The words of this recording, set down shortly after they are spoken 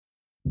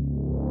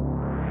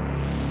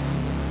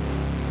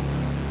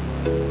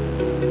This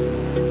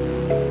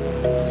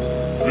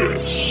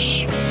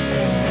is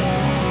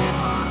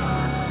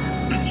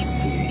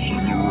Bulls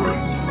in the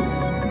Ring.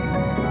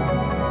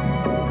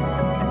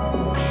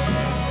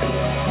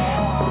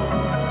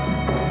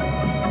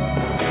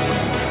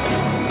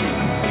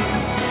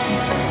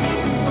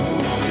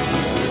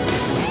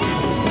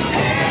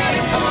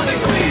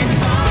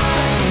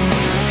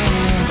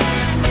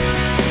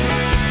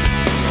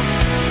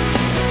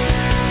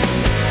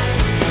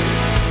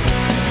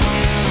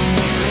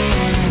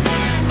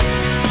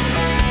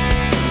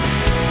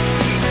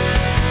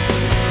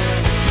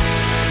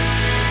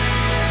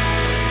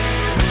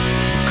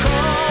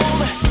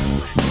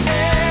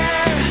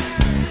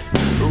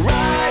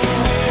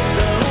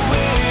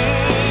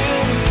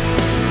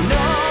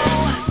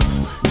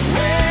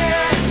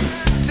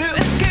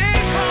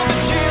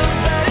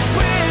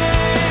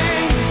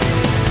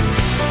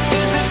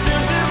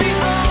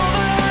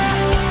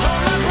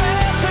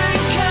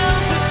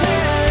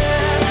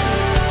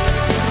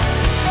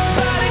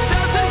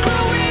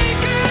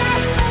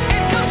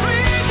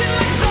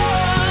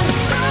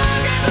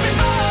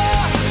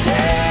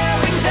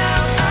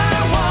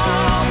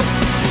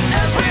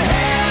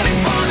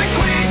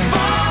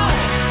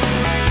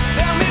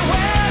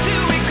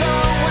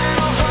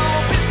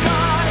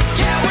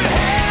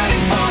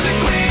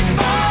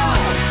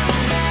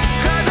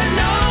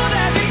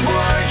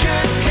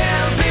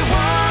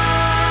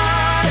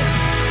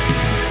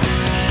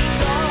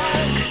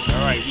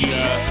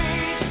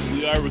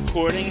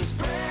 Recording,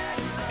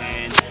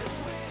 and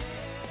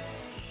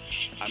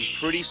I'm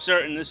pretty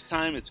certain this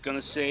time it's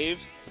gonna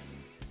save.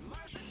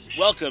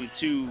 Welcome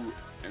to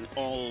an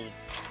all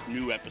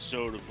new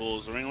episode of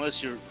Bulls in the Ring.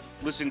 Unless you're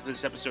listening to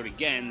this episode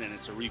again, then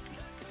it's a repeat.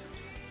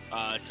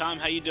 Tom,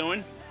 how you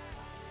doing?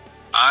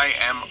 I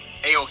am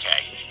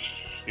A-okay.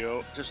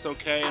 Yo, just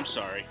okay. I'm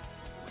sorry.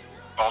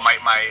 Oh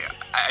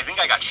I think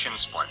I got shin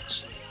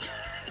splints.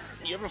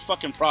 You have a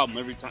fucking problem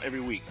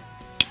every week.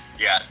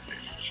 Yeah.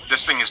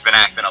 This thing has been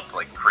acting up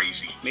like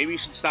crazy. Maybe you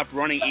should stop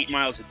running 8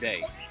 miles a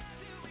day.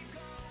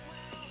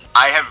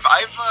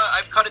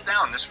 I've cut it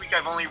down. This week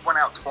I've only went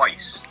out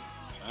twice.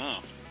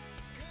 Oh.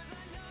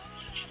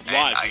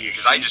 Why?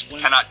 Because I just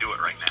cannot do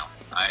it right now.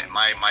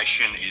 My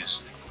shin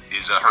is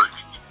hurting.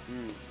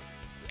 Mm.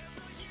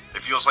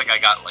 It feels like I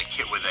got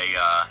hit with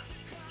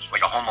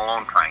a Home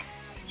Alone prank.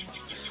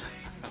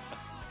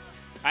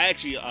 I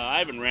actually I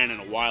haven't ran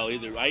in a while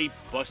either. I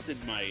busted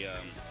my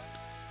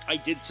I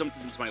did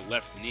something to my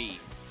left knee,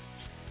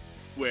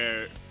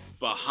 where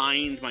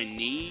behind my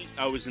knee,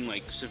 I was in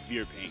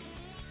severe pain.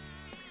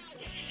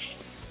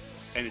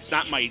 And it's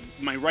not my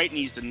right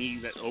knee is the knee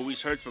that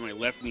always hurts, but my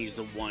left knee is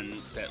the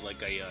one that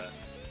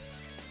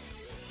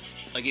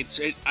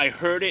I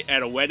heard it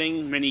at a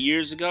wedding many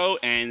years ago,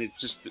 and it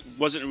just it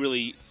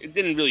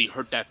didn't really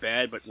hurt that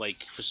bad, but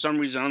for some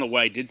reason, I don't know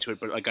what I did to it,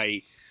 but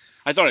I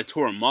thought I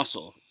tore a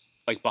muscle,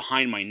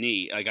 behind my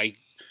knee. I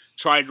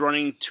tried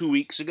running 2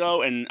 weeks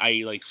ago, and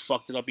I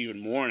fucked it up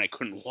even more, and I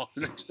couldn't walk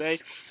the next day.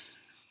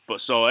 But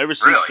so ever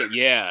since really?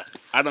 Yeah,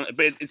 I don't.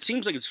 But it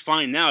seems like it's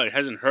fine now. It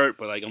hasn't hurt,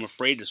 but I'm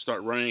afraid to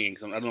start running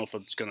because I don't know if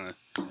it's gonna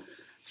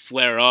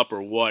flare up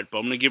or what. But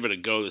I'm gonna give it a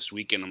go this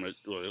weekend. I'm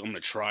gonna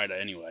try it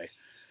anyway.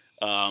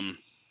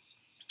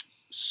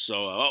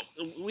 So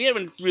we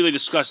haven't really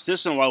discussed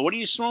this in a while. What are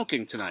you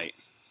smoking tonight?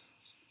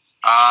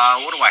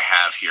 What do I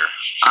have here?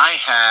 I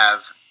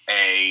have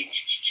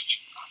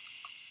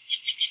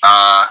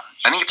I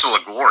think it's a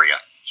LaGloria.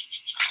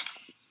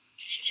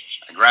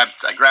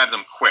 I grabbed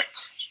them quick.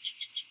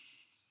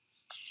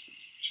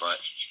 But,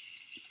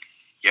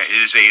 yeah, it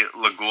is a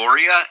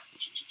LaGloria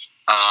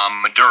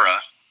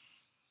Madura.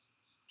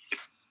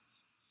 It's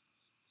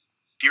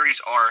Series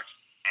R,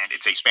 and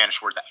it's a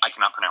Spanish word that I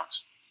cannot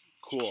pronounce.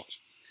 Cool.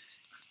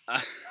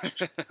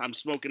 I'm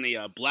smoking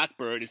a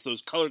Blackbird. It's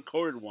those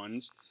color-coded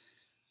ones.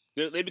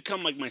 They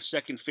become my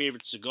second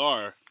favorite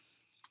cigar.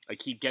 I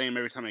keep getting them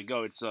every time I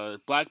go. It's a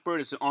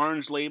Blackbird. It's an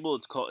orange label.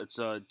 It's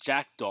a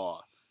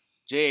Jackdaw,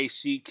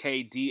 Jackdaw.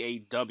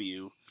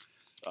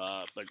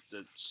 But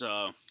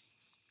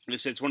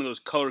it's it's one of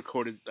those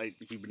color-coded.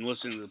 If you've been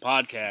listening to the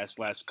podcast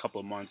last couple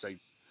of months,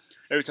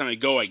 every time I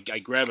go, I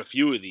grab a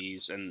few of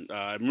these, and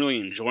I'm really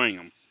enjoying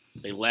them.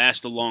 They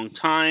last a long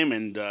time,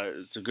 and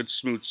it's a good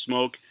smooth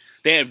smoke.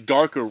 They have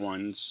darker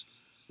ones,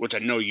 which I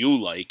know you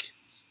like.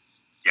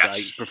 Yes.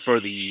 I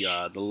prefer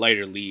the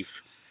lighter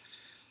leaf.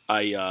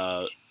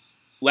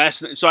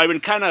 So I've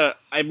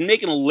been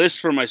making a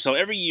list for myself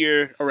every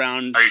year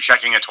around. Are you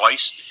checking it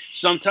twice?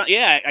 Sometimes,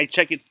 yeah, I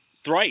check it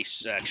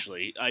thrice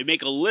actually. I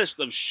make a list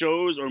of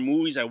shows or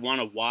movies I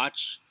want to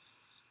watch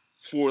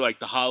for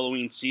the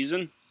Halloween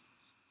season,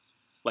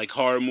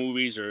 horror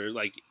movies or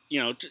a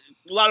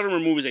lot of them are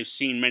movies I've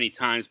seen many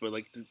times, but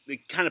it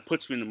kind of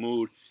puts me in the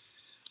mood.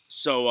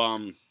 So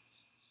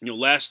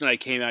last night I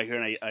came out here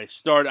and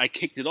I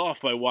kicked it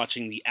off by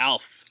watching the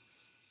Alf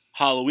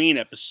Halloween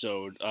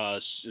episode. I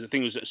think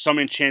it was Some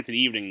Enchanted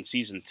Evening in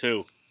season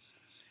 2.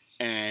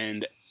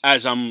 And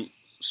as I'm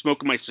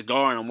smoking my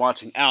cigar and I'm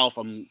watching Alf,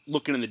 I'm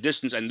looking in the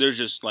distance and there's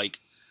just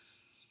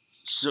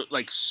so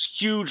like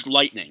huge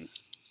lightning.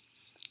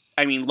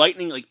 I mean,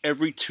 lightning like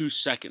every 2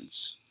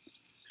 seconds,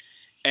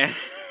 and,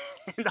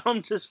 and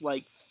I'm just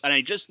like, and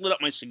I just lit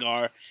up my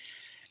cigar,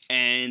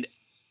 and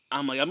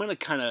I'm like, I'm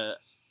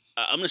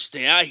gonna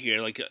stay out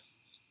here. Like,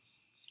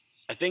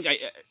 I think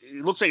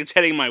it looks like it's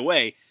heading my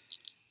way.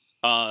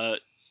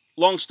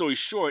 Long story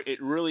short,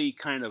 it really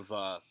kind of,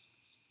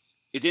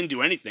 it didn't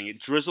do anything. It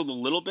drizzled a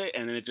little bit,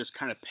 and then it just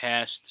kind of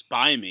passed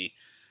by me.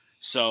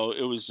 So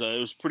it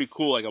was pretty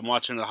cool. Like, I'm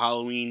watching the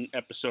Halloween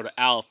episode of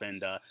Alf,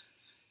 and it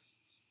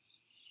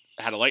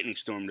had a lightning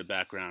storm in the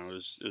background. It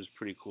was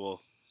pretty cool.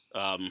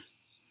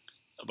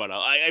 But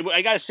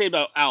I gotta say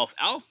about Alf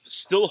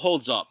still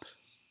holds up.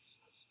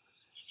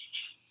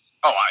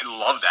 Oh, I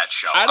love that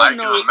show. I don't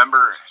know. Can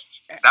remember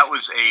that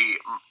was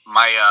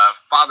my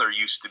father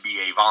used to be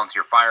a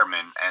volunteer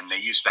fireman, and they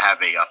used to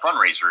have a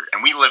fundraiser,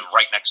 and we lived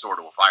right next door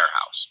to a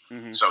firehouse.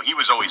 Mm-hmm. So he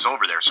was always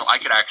over there, so I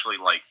could actually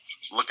like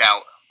look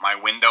out my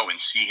window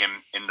and see him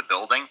in the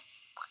building.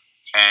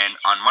 And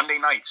on Monday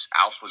nights,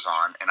 Alf was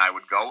on, and I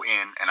would go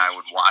in and I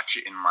would watch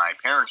it in my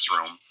parents'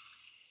 room,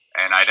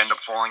 and I'd end up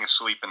falling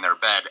asleep in their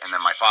bed, and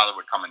then my father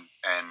would come and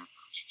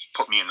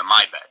put me into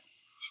my bed.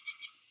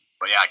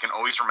 But yeah, I can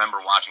always remember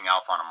watching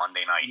Alf on a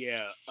Monday night.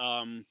 Yeah,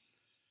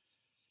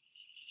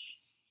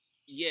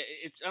 yeah.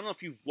 I don't know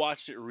if you've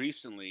watched it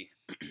recently.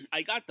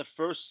 I got the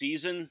first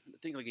season, I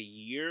think like a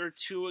year or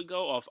two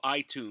ago, off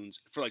iTunes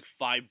for like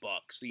 $5,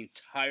 the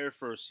entire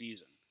first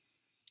season.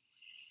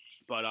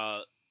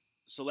 But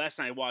so last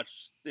night I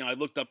watched. I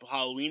looked up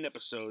Halloween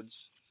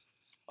episodes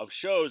of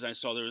shows, and I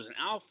saw there was an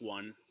Alf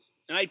one,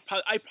 and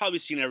I've probably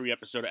seen every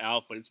episode of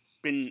Alf, but it's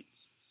been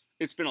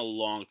a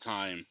long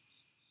time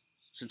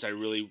since I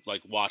really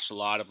like watched a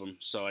lot of them,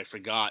 so I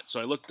forgot. So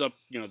I looked up,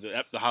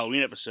 the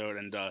Halloween episode,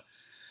 and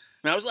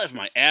I was laughing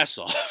my ass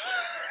off.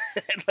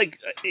 And, like,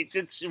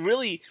 it's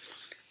really,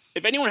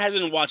 if anyone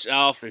hasn't watched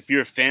Alf, if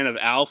you're a fan of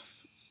Alf,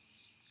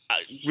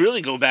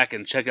 really go back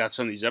and check out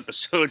some of these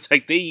episodes.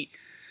 Like he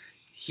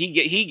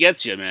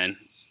gets you, man.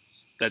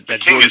 That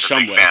King is a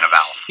big fan of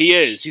Alf. He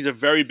is. He's a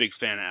very big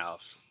fan of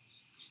Alf.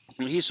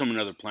 I mean, he's from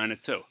another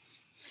planet too.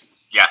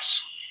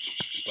 Yes.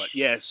 But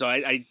yeah, so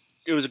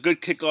it was a good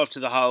kickoff to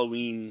the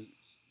Halloween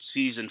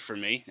season for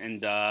me,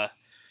 and I'm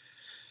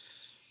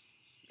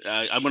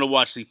gonna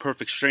watch the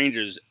Perfect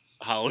Strangers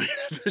Halloween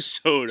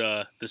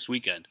episode this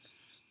weekend.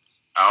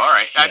 Oh, all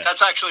right. Yeah.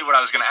 That's actually what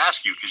I was going to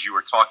ask you, because you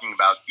were talking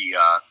about the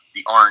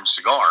orange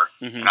cigar,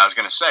 Mm-hmm. and I was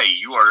going to say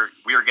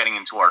we are getting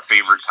into our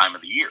favorite time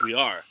of the year. We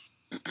are.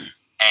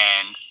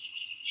 And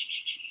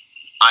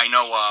I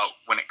know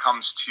when it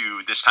comes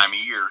to this time of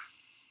year,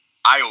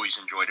 I always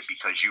enjoyed it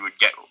because you would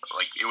get,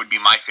 like, it would be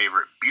my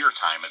favorite beer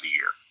time of the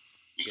year.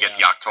 You get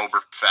the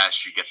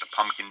Oktoberfest, you get the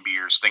pumpkin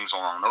beers, things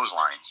along those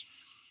lines.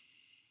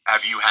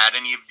 Have you had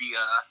any of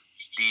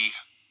the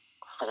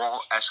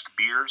fall-esque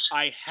beers?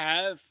 I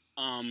have,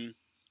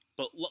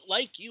 but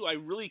like you, I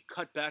really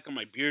cut back on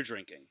my beer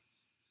drinking.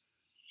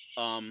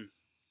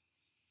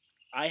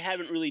 I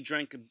haven't really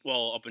drank,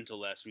 up until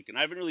last weekend,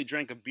 I haven't really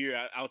drank a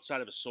beer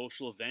outside of a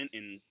social event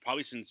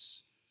probably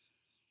since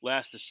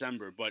last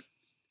December, but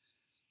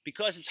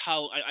because it's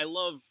I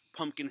love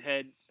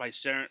Pumpkinhead by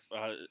Saranac.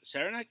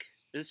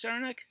 Is it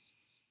Saranac?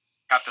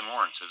 Captain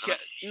Lawrence, isn't it?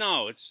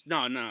 No, it's no.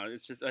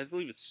 I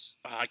believe it's.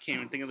 I can't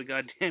even think of the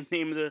goddamn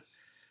name of the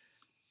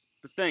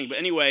thing. But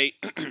anyway,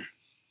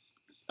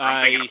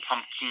 I'm thinking of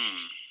Pumpkin.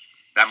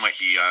 That might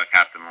be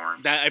Captain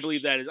Lawrence. I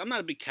believe that is. I'm not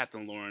a big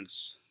Captain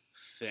Lawrence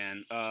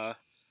fan.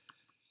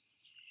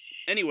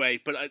 Anyway,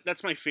 but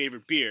that's my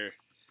favorite beer.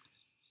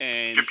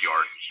 And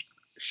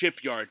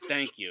Shipyard.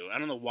 Thank you. I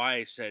don't know why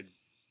I said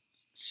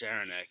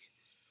Saranac.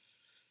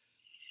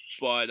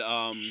 But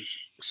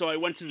so I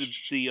went to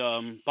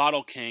the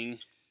Bottle King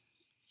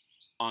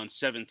on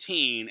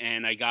 17,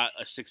 and I got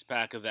a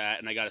 6-pack of that,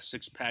 and I got a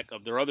 6-pack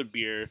of their other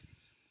beer,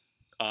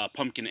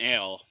 Pumpkin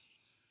Ale.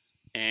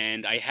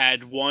 And I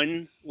had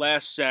one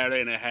last Saturday,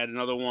 and I had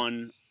another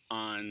one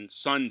on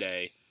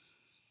Sunday.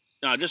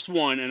 No, just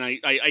one, and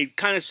I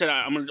kind of said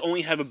I'm going to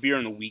only have a beer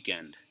on the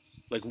weekend.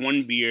 Like,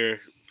 one beer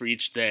for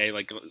each day.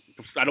 Like,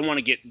 I don't want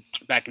to get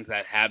back into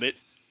that habit.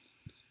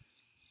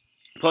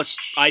 Plus,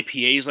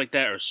 IPAs like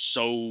that are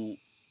so,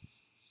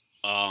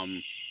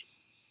 I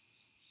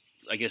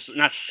guess,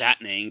 not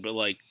fattening, but,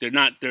 like, they're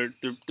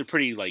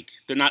pretty, like,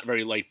 they're not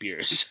very light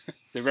beers.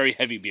 They're very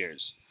heavy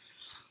beers.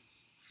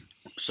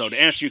 So, to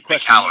answer your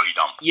question... calorie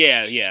dump.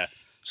 Yeah.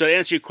 So, to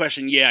answer your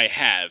question, yeah, I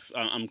have.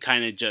 I'm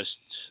kind of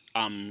just,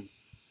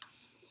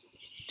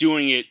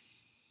 doing it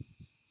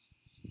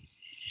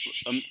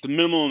the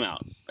minimum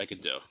amount I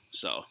could do,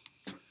 so.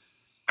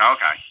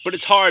 Okay. But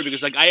it's hard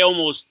because, like, I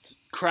almost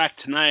cracked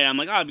tonight. I'm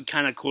like, it'd be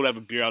kind of cool to have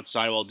a beer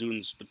outside while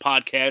doing the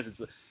podcast.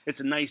 It's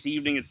a nice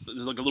evening.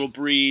 There's like a little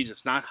breeze.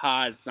 It's not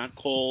hot. It's not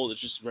cold.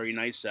 It's just very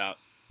nice out.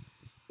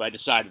 But I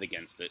decided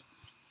against it.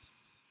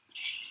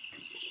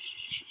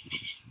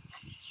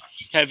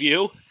 Have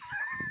you?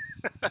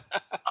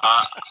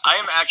 I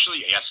am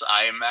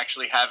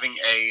actually having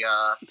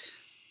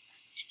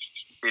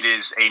it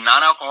is a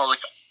non-alcoholic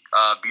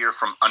beer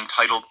from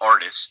Untitled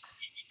Artist.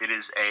 It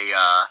is a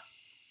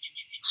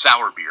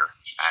sour beer,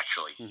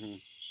 actually. Mm-hmm.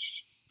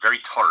 Very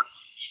tart.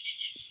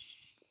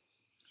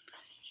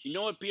 You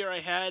know what beer I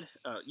had?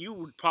 You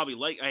would probably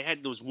like. I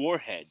had those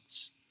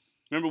Warheads.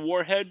 Remember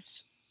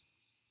Warheads?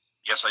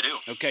 Yes, I do.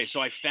 Okay,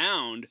 so I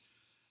found,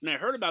 and I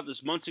heard about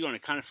this months ago, and I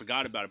kind of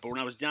forgot about it. But when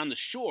I was down the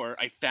shore,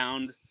 I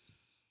found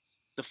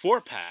the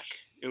 4-pack.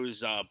 It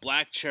was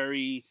black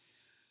cherry,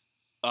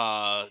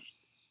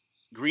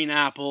 green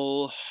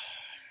apple,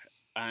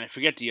 and I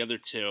forget the other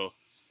two.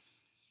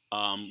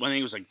 I think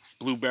it was like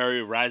blueberry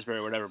or raspberry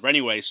or whatever. But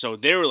anyway, so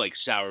they were like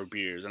sour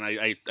beers, and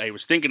I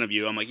was thinking of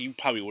you. I'm like, you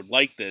probably would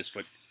like this,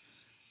 but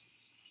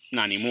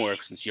not anymore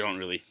since you don't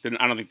really.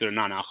 I don't think they're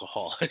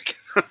non-alcoholic.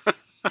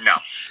 No.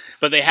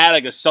 But they had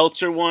like a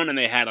seltzer one, and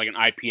they had like an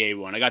IPA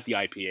one. I got the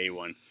IPA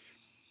one,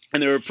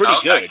 and they were pretty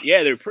good.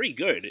 Yeah, they were pretty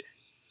good.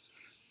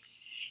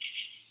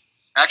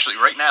 Actually,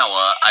 right now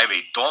I have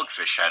a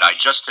Dogfish Head. I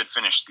just had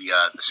finished the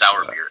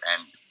sour beer,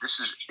 and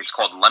it's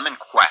called Lemon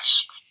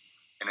Quest,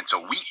 and it's a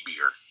wheat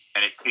beer,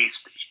 and it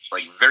tastes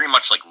like very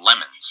much like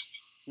lemons.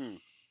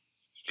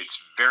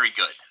 It's very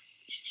good.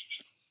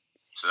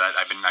 So that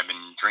I've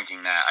been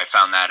drinking that. I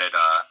found that at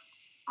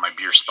my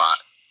beer spot.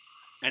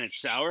 And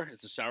it's sour.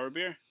 It's a sour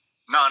beer.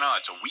 No,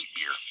 it's a wheat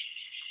beer.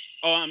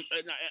 Oh,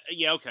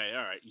 yeah, okay,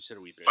 all right. You said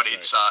a wheat beer. But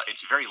it's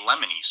very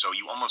lemony, so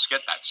you almost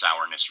get that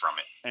sourness from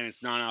it. And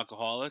it's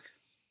non-alcoholic.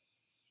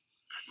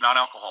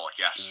 Non-alcoholic,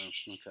 yes.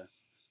 Oh, okay.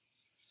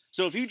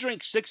 So if you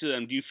drink 6 of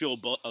them, do you feel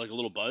like a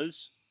little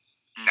buzz?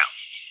 No.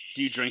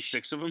 Do you drink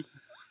 6 of them?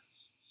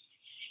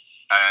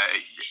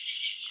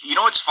 You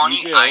know what's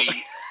funny?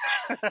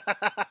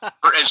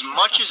 For as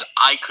much as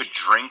I could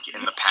drink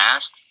in the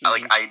past,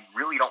 I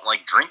really don't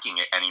like drinking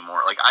it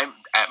anymore. Like I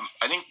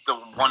think the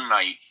one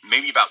night,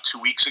 maybe about 2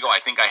 weeks ago, I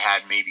think I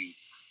had maybe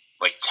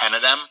like 10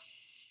 of them.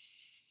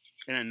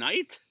 In a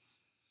night?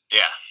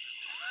 Yeah.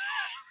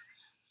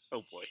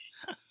 Oh boy.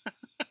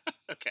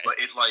 Okay. But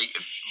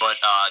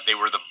they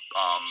were the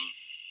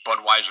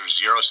Budweiser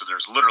Zero, so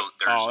there's no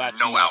alcohol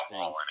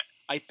in it.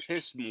 I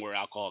pissed more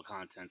alcohol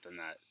content than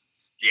that.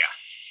 Yeah.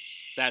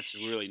 That's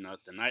really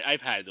nothing.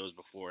 I've had those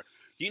before.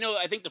 You know,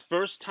 I think the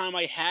first time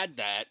I had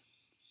that,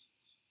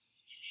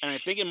 and I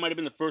think it might have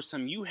been the first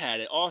time you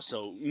had it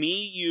also,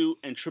 me, you,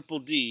 and Triple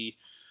D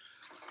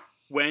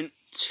went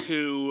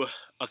to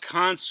a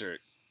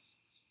concert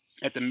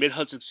at the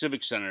Mid-Hudson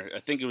Civic Center. I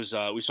think it was,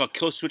 we saw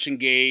Killswitch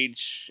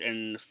Engage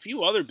and a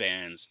few other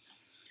bands.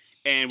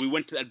 And we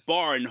went to that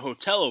bar in the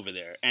hotel over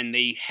there. And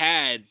they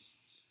had,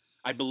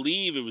 I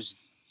believe it was,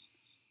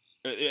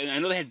 I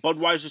know they had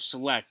Budweiser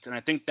Select, and I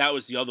think that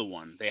was the other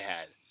one they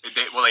had.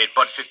 They had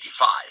Bud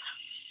 55.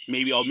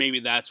 Maybe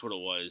that's what it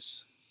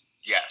was.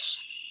 Yes.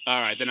 All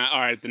right,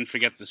 then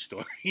forget the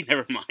story.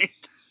 Never mind.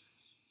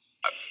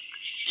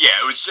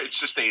 Yeah,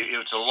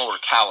 it's a lower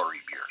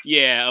calorie beer.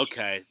 Yeah,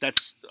 okay. But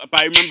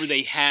I remember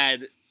they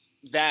had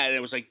that, and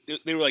it was like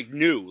they were like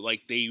new,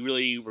 like they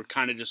really were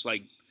kind of just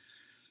like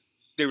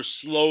they were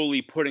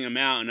slowly putting them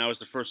out, and that was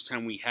the first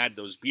time we had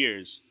those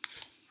beers.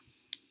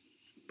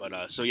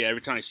 But so yeah,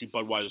 every time I see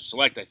Budweiser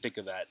Select, I think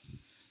of that.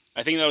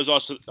 I think that was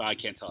also I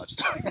can't tell that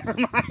story. Never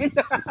mind.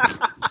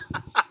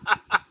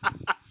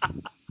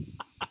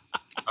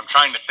 I'm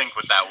trying to think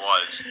what that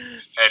was,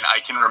 and I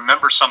can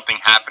remember something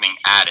happening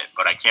at it,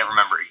 but I can't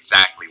remember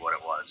exactly what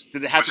it was.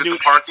 Did it have to do the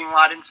parking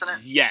lot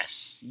incident?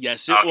 Yes,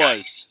 it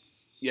was.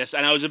 Yes,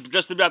 and I was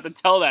just about to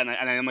tell that,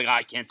 and I'm like,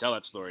 I can't tell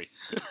that story.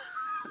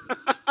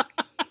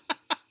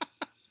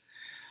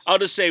 I'll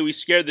just say we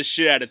scared the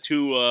shit out of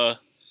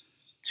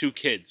two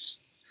kids.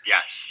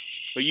 Yes.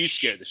 But you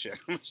scared the shit.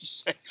 What you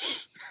say?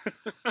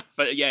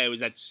 But yeah, it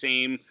was that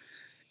same.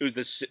 It was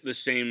the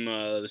same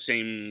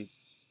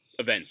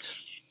event.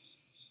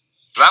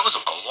 That was a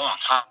long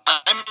time.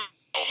 Oh,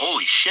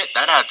 holy shit!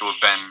 That had to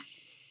have been.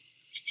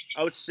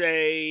 I would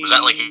say. Was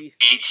that like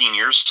 18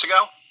 years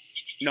ago?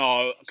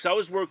 No, because I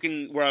was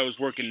working where I was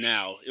working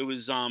now. It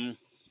was I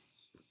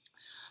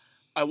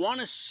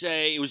want to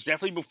say it was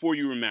definitely before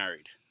you were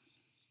married.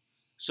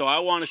 So I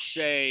want to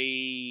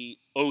say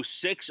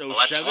 06, 07.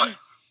 Well,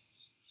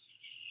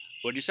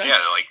 What'd you say? Yeah,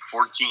 like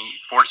 14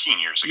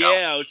 years ago.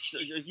 Yeah,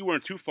 you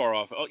weren't too far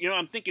off. Oh,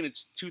 I'm thinking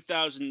it's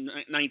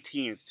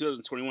 2019, it's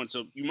 2021,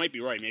 so you might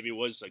be right. Maybe it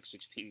was like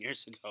 16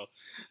 years ago.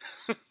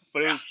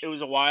 But it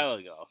was a while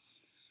ago.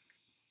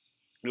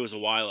 It was a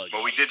while ago.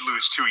 But we did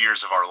lose 2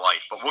 years of our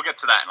life, but we'll get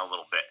to that in a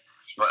little bit.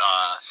 But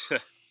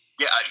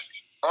yeah,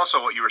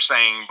 also what you were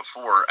saying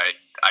before,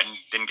 I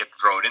didn't get to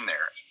throw it in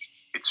there.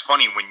 It's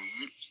funny when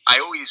I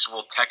always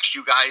will text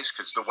you guys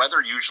because the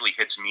weather usually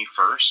hits me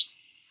first.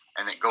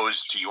 And it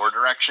goes to your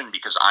direction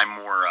because I'm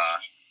more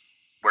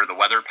where the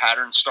weather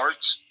pattern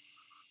starts.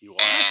 You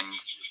are? And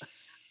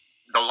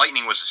the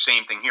lightning was the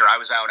same thing here. I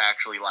was out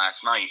actually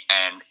last night,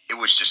 and it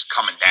was just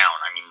coming down.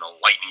 I mean, the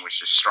lightning was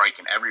just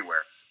striking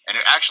everywhere. And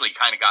it actually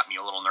kind of got me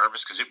a little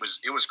nervous because it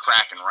was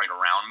cracking right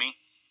around me.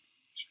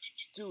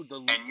 Dude,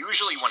 and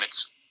usually when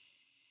it's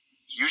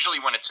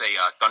a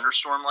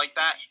thunderstorm like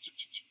that,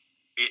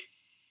 it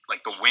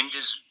like the wind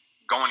is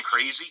going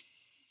crazy.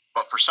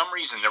 but for some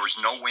reason there was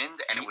no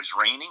wind and it was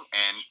raining.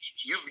 And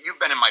you've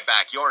been in my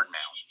backyard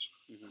now,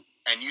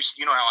 and you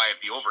know how I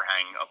have the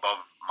overhang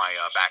above my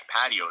back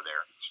patio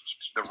there.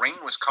 The rain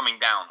was coming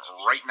down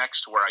right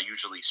next to where I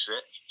usually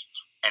sit,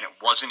 and it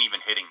wasn't even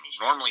hitting me.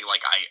 Normally,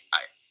 like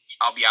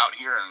I'll be out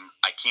here and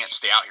I can't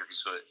stay out here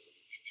because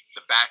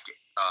the back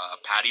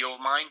patio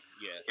of mine,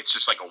 it's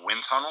just like a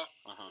wind tunnel,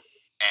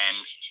 and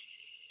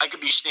I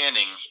could be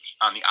standing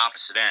on the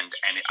opposite end,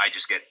 and I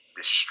just get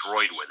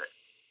destroyed with it.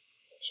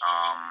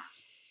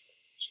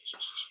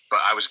 But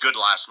I was good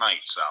last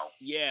night, so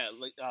yeah.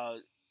 Like,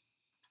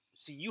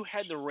 see, you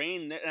had the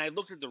rain, and I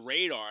looked at the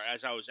radar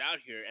as I was out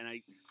here, and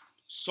I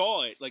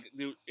saw it. Like,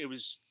 it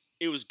was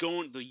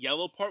going. The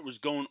yellow part was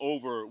going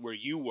over where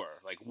you were,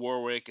 like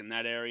Warwick and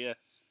that area.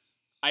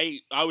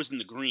 I was in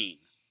the green,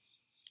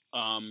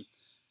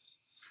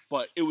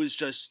 but it was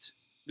just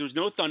there was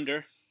no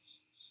thunder.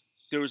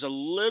 There was a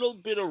little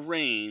bit of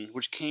rain,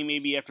 which came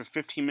maybe after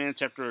 15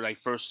 minutes after I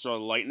first saw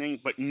the lightning,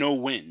 but no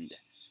wind,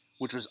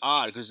 which was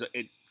odd because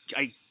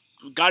I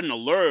got an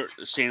alert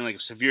saying like a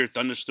severe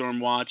thunderstorm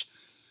watch,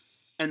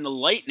 and the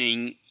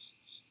lightning,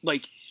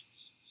 like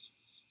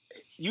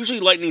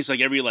usually lightning's like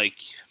every like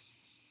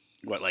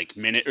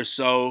minute or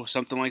so,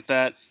 something like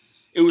that.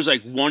 It was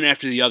like one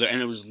after the other,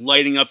 and it was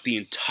lighting up the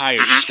entire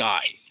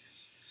sky,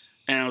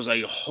 and I was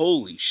like,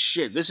 holy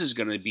shit, this is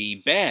gonna be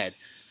bad,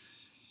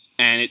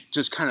 and it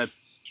just kind of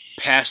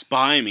passed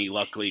by me,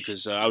 luckily,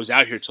 because I was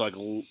out here till like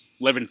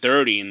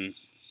 11:30 and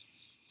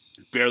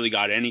barely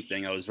got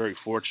anything. I was very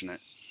fortunate.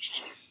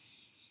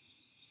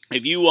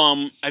 Have you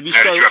started? Did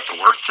you have to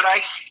work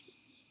today?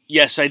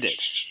 Yes, I did.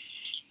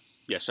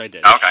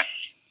 Okay.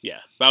 Yeah,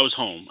 but I was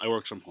home. I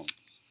worked from home.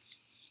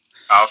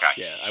 Okay.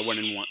 Yeah, I went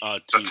in one.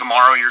 So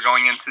tomorrow you're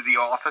going into the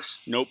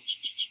office? Nope,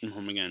 I'm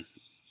home again.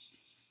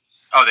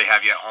 Oh, they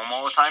have you at home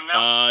all the time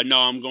now? No,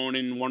 I'm going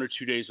in 1 or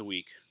 2 days a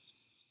week.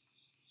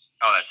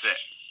 Oh, that's it.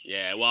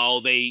 Yeah,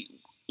 well, they,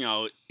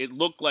 it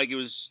looked like it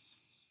was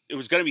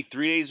going to be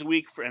 3 days a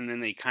week, and then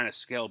they kind of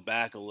scaled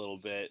back a little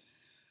bit.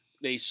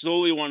 They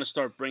slowly want to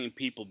start bringing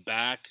people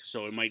back,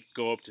 so it might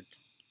go up to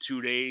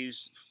 2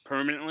 days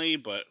permanently,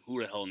 but who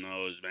the hell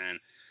knows, man.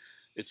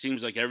 It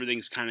seems like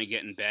everything's kind of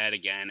getting bad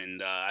again,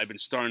 and I've been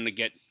starting to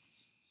get...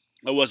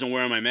 I wasn't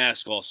wearing my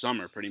mask all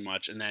summer, pretty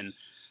much, and then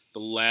the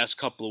last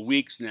couple of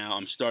weeks now,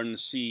 I'm starting to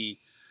see...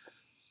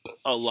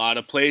 a lot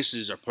of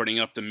places are putting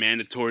up the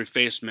mandatory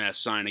face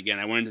mask sign again.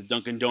 I went into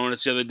Dunkin'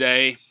 Donuts the other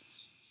day.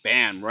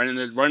 Bam, right in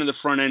the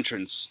front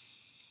entrance.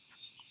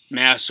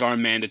 Masks are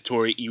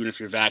mandatory even if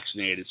you're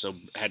vaccinated. So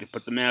I had to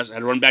put the mask. I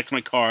had to run back to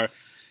my car,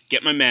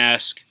 get my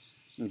mask,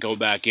 and go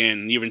back in.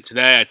 And even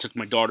today, I took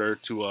my daughter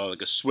to a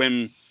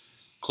swim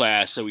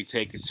class that we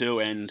take her to,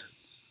 and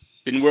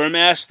didn't wear a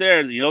mask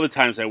there. The other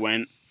times I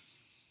went,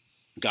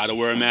 got to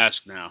wear a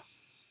mask now.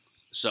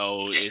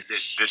 So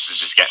this is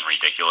just getting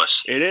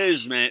ridiculous. It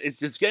is, man.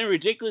 It's getting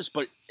ridiculous,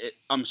 but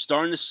I'm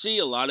starting to see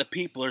a lot of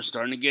people are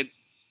starting to get,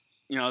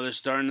 they're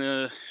starting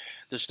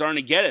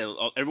to get it.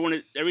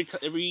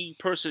 Every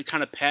person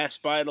kind of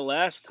passed by the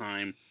last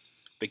time.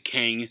 The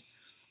King.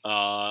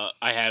 I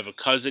have a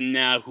cousin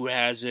now who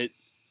has it.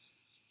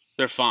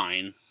 They're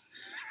fine.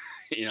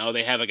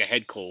 They have like a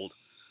head cold.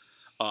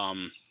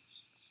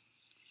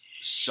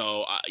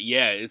 So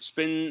yeah, it's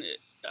been.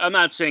 I'm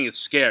not saying it's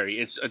scary.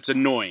 It's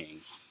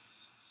annoying.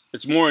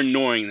 It's more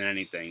annoying than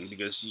anything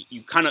because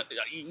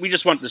we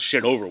just want this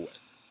shit over with.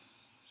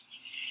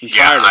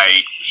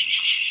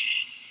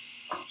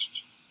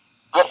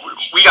 Well,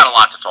 we got a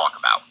lot to talk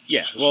about.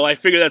 Yeah, well, I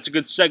figure that's a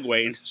good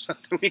segue into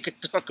something we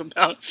could talk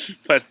about.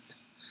 But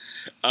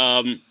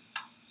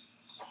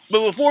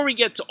before we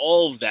get to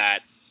all of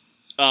that,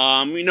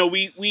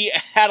 we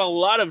had a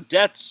lot of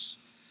deaths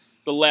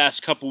the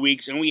last couple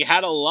weeks, and we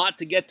had a lot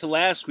to get to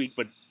last week,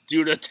 but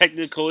due to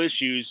technical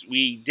issues,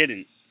 we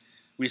didn't.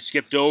 We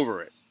skipped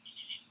over it.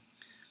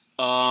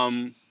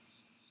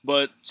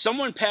 But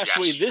someone passed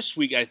away this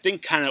week, I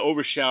think kind of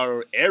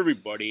overshadowed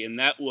everybody, and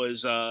that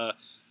was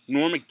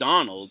Norm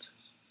Macdonald,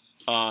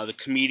 the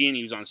comedian.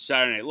 He was on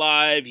Saturday Night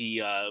Live.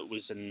 He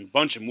was in a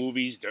bunch of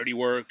movies, Dirty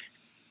Work.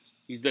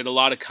 He did a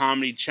lot of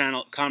Comedy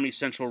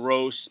Central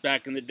roasts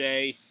back in the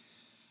day.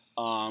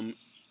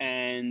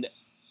 And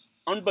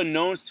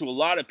unbeknownst to a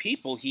lot of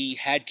people, he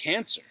had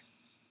cancer.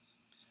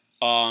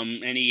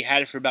 And he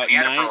had it for about for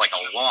like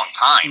a long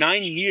time.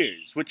 9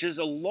 years, which is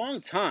a long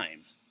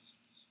time.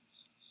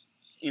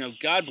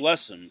 God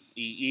bless him.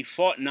 He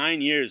fought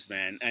 9 years,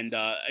 man. And,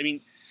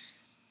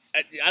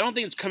 I don't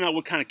think it's come out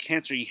what kind of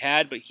cancer he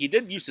had, but he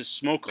did used to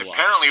smoke a lot.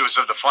 Apparently it was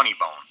of the funny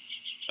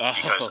bone.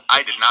 Because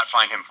I did not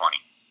find him funny.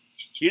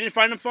 You didn't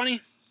find him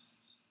funny?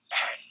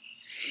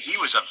 He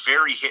was a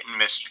very hit and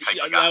miss type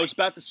of guy. I was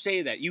about to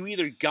say that. You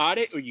either got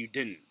it or you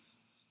didn't.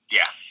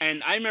 Yeah.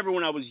 And I remember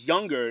when I was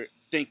younger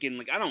thinking,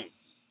 like, I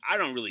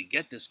don't really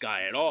get this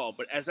guy at all.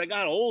 But as I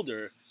got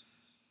older,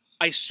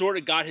 I sort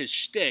of got his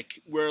shtick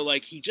where,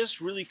 like, he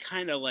just really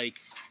kind of, like,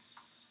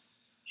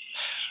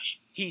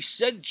 he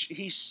said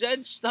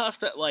stuff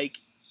that, like,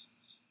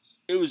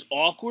 it was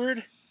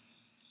awkward,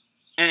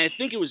 and I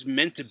think it was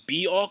meant to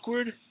be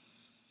awkward,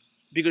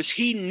 because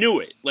he knew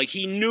it. Like,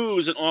 he knew it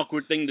was an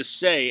awkward thing to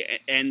say,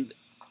 and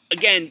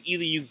again,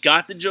 either you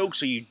got the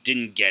jokes or you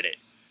didn't get it.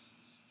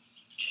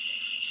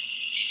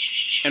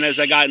 And as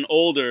I gotten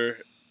older,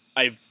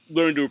 I've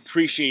learned to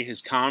appreciate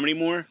his comedy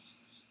more.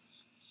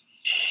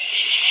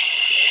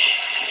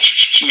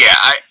 Yeah,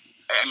 I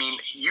mean,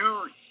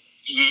 you,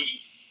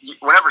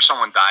 whenever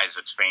someone dies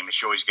that's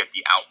famous, you always get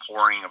the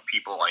outpouring of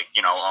people like,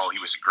 oh, he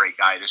was a great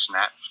guy, this and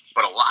that.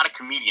 But a lot of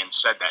comedians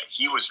said that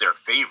he was their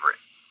favorite.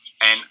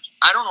 And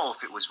I don't know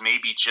if it was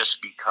maybe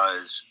just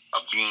because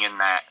of being in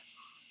that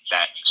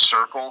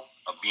circle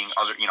of being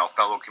other,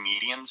 fellow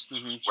comedians,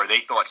 where they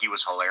thought he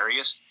was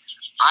hilarious.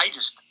 I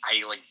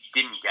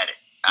didn't get it.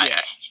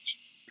 Yeah.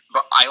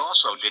 But I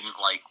also didn't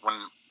like, when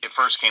it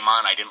first came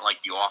on, I didn't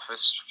like The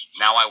Office.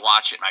 Now I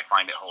watch it and I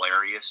find it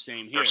hilarious.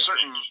 Same here. There's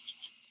certain,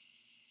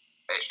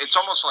 it's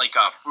almost like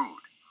food.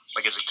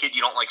 Like as a kid,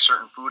 you don't like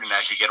certain food, and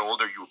as you get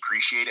older, you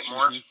appreciate it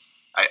more.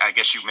 I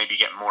guess you maybe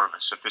get more of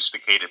a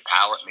sophisticated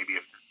palate, maybe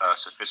a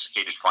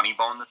sophisticated funny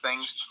bone to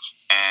things.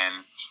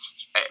 And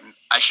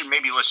I should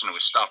maybe listen to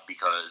his stuff,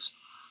 because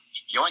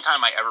the only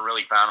time I ever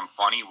really found him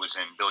funny was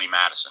in Billy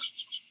Madison.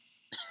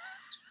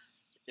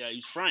 Yeah,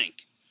 he's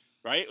Frank,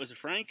 right? Was it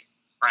Frank?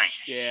 Frank.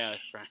 Yeah,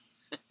 Frank.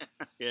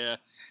 Yeah.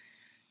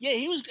 Yeah,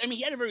 he was. I mean,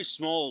 he had a very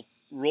small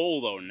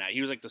role though in that.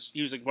 He was like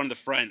one of the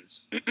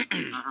friends.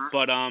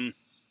 But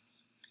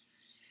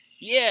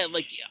yeah,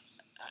 like,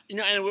 and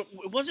it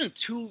wasn't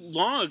too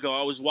long ago.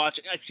 I was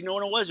watching. Actually, you know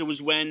what it was? It was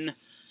when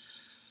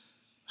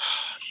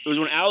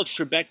Alex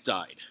Trebek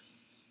died.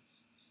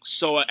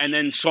 So and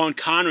then Sean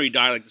Connery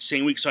died like the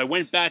same week. So I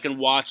went back and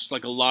watched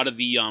like a lot of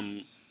the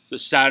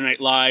Saturday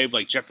Night Live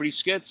like Jeopardy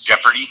skits.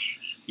 Jeopardy.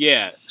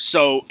 Yeah.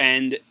 So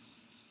and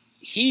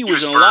he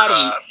was in a lot of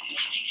them.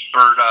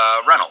 Burt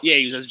Reynolds. Yeah,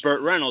 he was as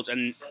Burt Reynolds,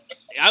 and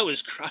I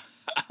was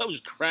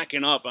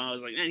cracking up. I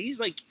was like, man, he's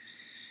like,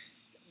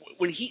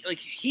 when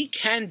he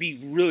can be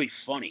really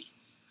funny.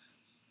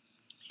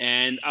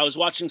 And I was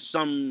watching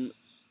some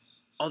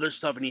other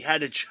stuff, and he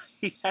had a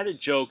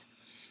joke,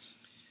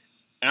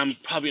 and I'm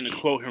probably gonna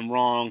quote him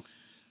wrong,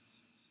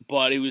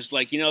 but it was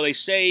like, they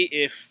say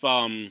if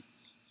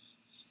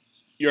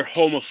you're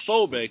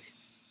homophobic,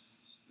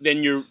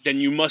 then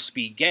you must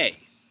be gay.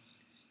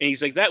 And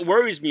he's like, that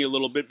worries me a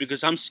little bit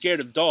because I'm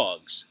scared of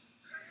dogs.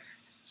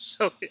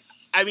 So,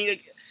 I mean,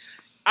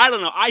 I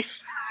don't know. I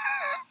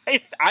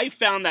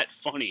found that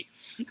funny.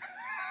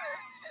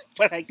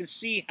 But I can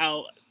see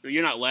how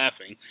you're not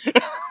laughing.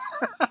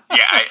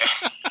 Yeah.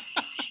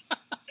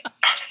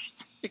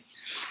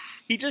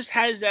 He just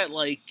has that,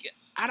 like,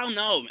 I don't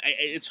know.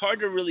 It's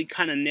hard to really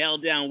kind of nail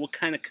down what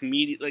kind of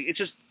comedian. Like, it's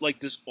just like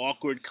this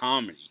awkward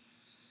comedy.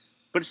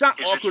 But it's not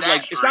awkward.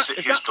 It's not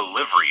his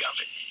delivery of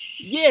it.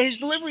 Yeah, his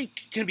delivery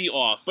can be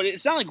off, but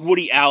it's not like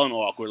Woody Allen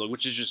awkward,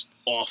 which is just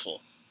awful.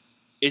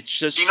 It's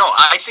just...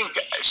 I think,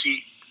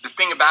 the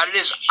thing about it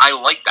is, I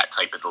like that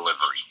type of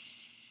delivery.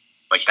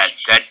 Like that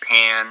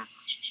deadpan,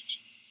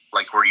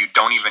 like where you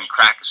don't even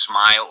crack a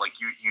smile. Like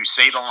you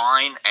say the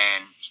line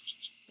and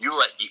you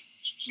let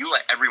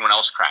everyone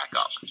else crack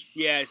up.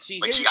 Yeah,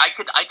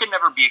 I could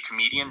never be a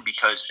comedian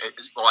because,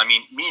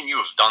 me and you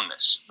have done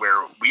this,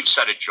 where we've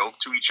said a joke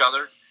to each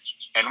other,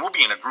 and we'll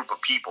be in a group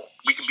of people.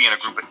 We could be in a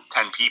group of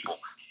 10 people.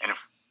 And if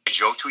we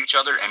joke to each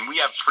other, and we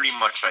have pretty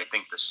much, I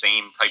think, the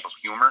same type of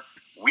humor,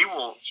 we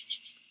will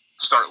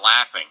start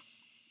laughing.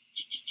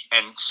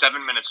 And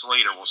 7 minutes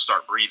later, we'll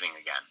start breathing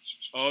again.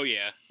 Oh,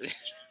 yeah.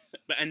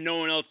 And no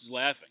one else is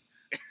laughing.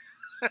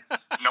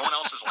 No one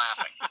else is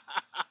laughing.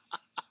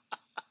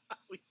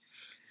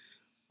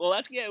 Well, we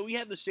definitely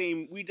have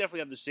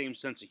the same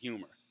sense of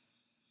humor.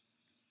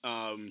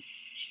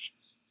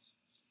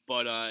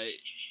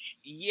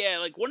 Yeah,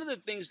 like one of the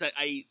things that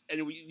it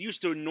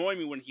used to annoy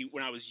me when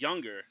I was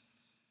younger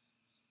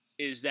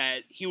is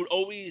that he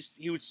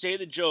would say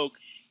the joke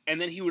and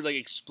then he would like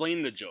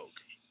explain the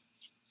joke.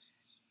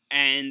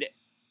 And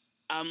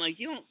I'm like,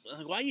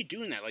 why are you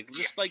doing that? Like,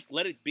 just like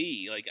let it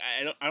be. Like,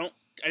 I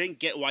didn't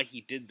get why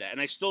he did that,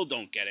 and I still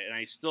don't get it. And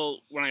I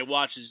still, when I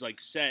watch his like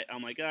set,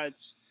 I'm like,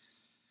 it's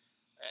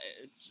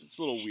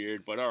a little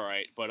weird, but all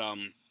right. But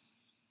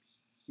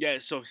yeah.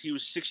 So he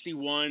was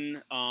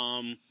 61.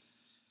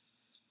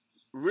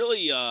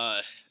 Really,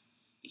 I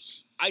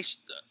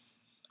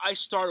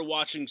started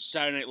watching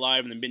Saturday Night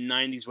Live in the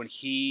mid-'90s when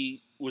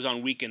he was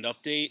on Weekend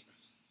Update.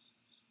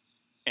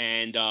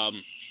 And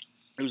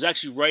it was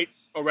actually right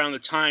around the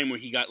time where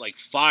he got, like,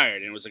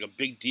 fired, and it was, like, a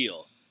big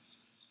deal.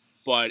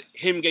 But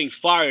him getting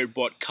fired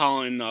brought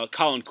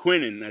Colin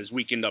Quinn in as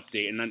Weekend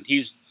Update, and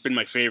he's been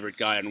my favorite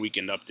guy on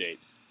Weekend Update.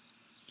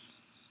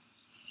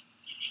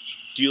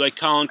 Do you like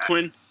Colin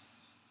Quinn?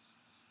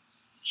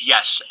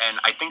 Yes, and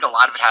I think a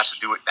lot of it has to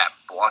do with that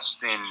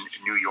Boston,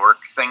 New York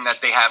thing that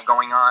they have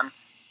going on,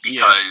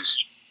 because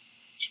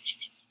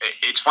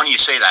it's funny you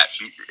say that.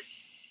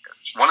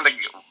 One of the,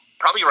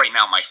 probably right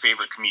now, my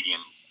favorite comedian,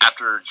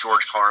 after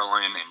George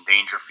Carlin and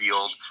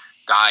Dangerfield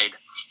died,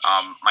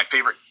 my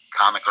favorite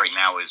comic right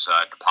now is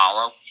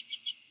DePaulo.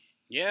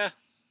 Yeah.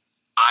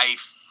 I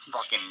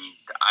fucking,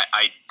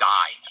 I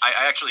died.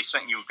 I actually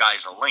sent you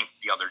guys a link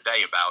the other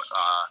day about,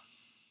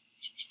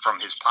 from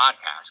his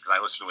podcast, because I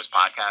listen to his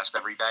podcast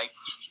every day.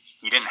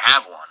 He didn't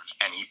have one,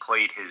 and he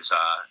played his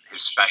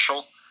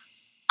special.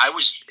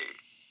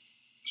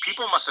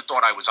 People must have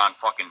thought I was on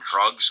fucking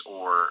drugs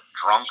or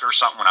drunk or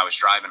something when I was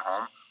driving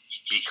home,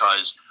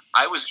 because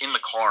I was in the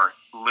car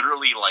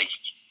literally like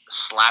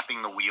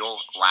slapping the wheel,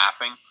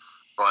 laughing.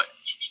 But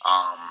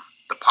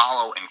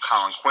DePaulo and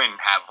Colin Quinn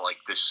have like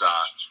this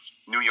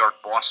New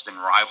York-Boston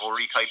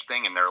rivalry type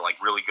thing, and they're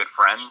like really good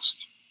friends.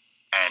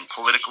 And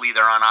politically,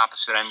 they're on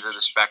opposite ends of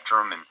the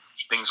spectrum and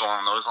things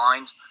along those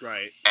lines.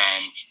 Right.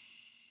 And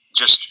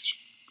just,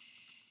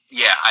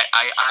 yeah,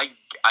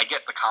 I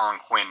get the Colin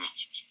Quinn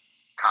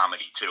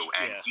comedy too,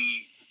 and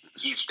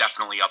he's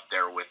definitely up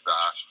there with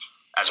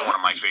as one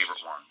of my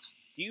favorite ones.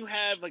 Do you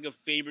have like a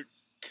favorite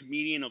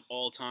comedian of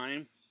all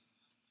time?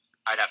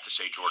 I'd have to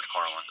say George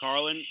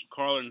Carlin.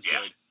 Carlin's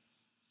good.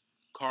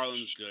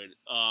 Carlin's good.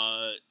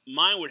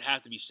 Mine would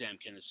have to be Sam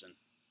Kinison.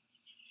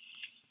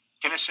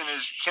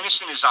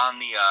 Kinison is on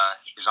the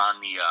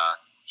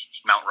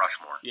Mount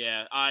Rushmore.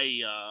 Yeah,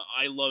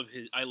 I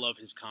love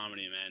his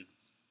comedy, man.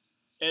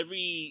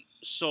 Every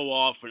so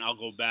often I'll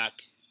go back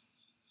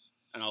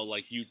and I'll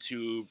like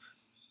YouTube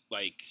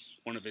like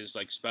one of his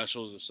like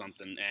specials or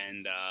something,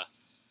 and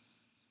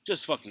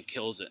just fucking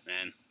kills it,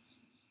 man.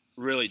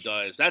 Really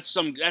does. That's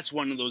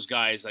one of those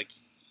guys like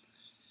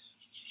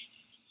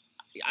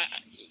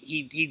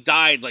he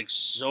died like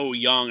so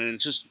young, and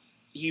it's just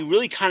he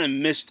really kind of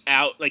missed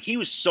out. Like he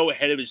was so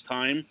ahead of his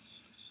time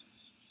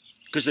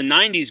because the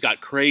 '90s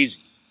got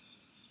crazy,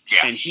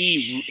 and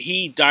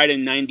he died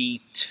in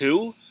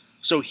 '92,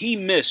 so he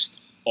missed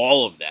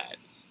all of that.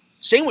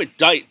 Same with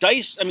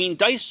Dice. I mean,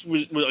 Dice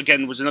was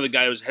another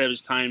guy who was ahead of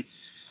his time,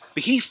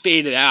 but he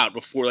faded out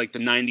before like the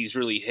 '90s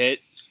really hit.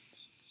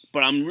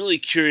 But I'm really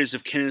curious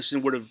if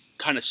Kinison would have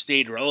kind of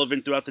stayed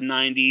relevant throughout the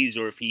 '90s,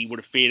 or if he would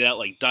have faded out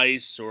like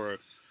Dice, or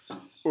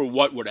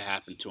what would have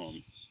happened to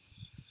him.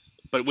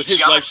 But with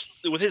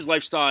his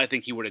lifestyle, I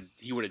think he would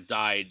have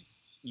died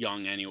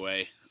young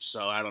anyway.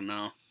 So I don't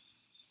know.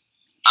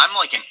 I'm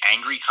like an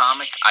angry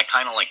comic. I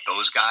kind of like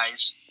those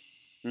guys.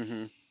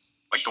 Mm-hmm.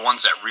 Like the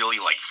ones that really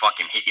like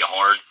fucking hit you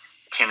hard.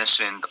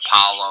 Kinison,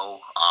 DePaulo,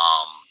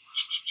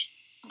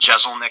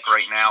 Jeselnik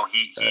right now.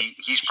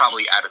 He's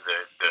probably out of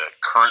the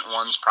current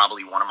ones,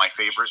 probably one of my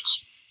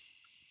favorites.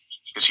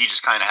 Because he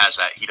just kind of has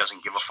that he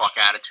doesn't give a fuck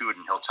attitude,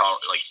 and he'll tell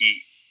like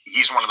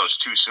he's one of those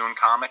too soon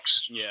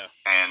comics. Yeah.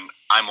 And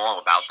I'm all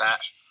about that.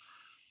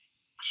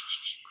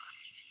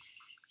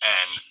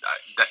 And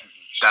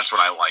that's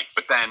what I like.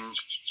 But then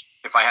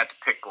if I had to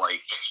pick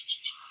like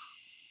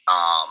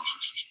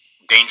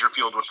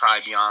Dangerfield would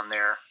probably be on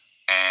there,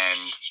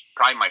 and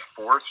probably my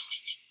fourth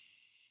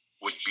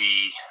would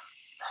be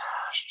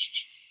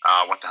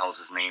what the hell is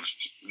his name?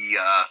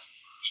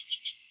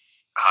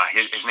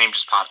 His name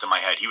just popped in my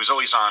head. He was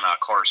always on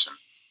Carson.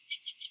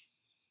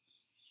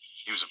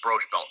 He was a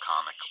Broach Belt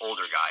comic,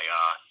 older guy.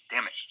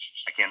 Damn it,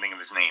 I can't think of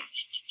his name.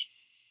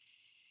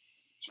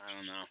 I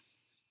don't know.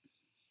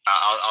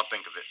 I'll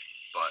think of it.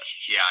 But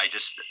yeah,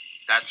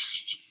 that's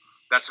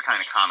the kind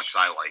of comics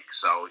I like.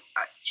 So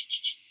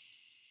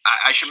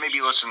I should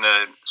maybe listen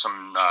to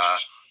some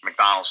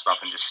McDonald's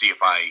stuff and just see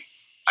if I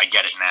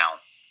get it now.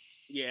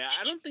 Yeah,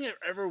 I don't think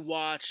I've ever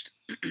watched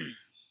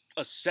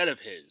a set of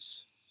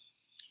his,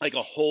 like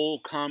a whole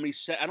comedy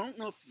set. I don't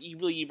know if he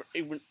really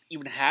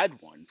even had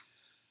one.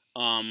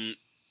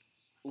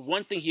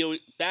 One thing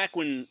back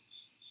when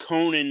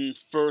Conan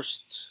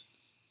first,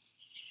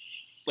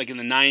 like in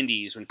the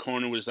 '90s, when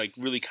Conan was like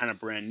really kind of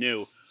brand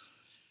new,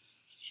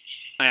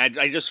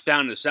 I just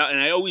found this out, and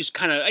I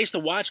used to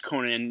watch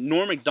Conan, and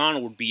Norm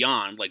Macdonald would be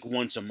on like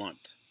once a month.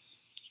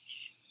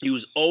 He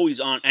was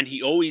always on, and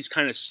he always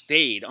kind of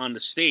stayed on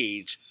the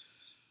stage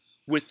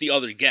with the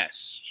other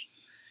guests.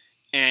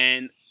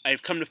 And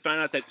I've come to find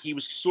out that he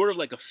was sort of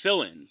like a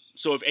fill-in.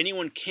 So if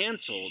anyone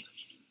canceled,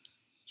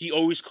 he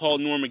always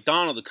called Norm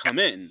Macdonald to come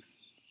in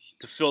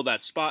to fill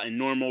that spot, and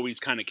Norm always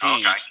kind of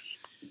came. Okay.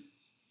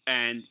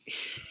 And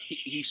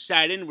he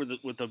sat in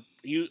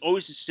he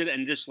always just sit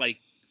and just like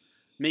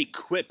make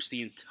quips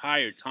the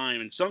entire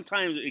time. And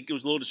sometimes it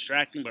was a little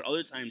distracting, but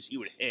other times he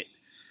would hit.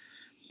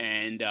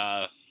 And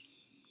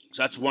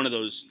so that's one of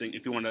those things.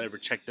 If you want to ever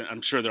check them,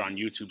 I'm sure they're on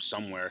YouTube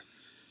somewhere.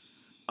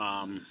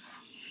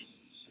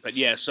 But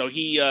yeah, so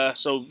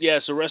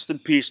so rest in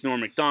peace,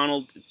 Norm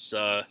Macdonald. It's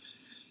a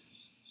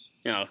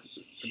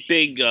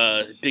big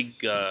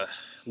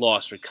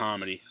loss for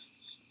comedy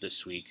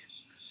this week.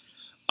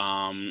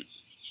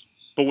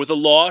 But with a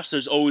loss,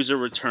 there's always a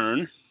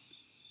return.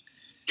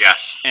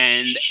 Yes.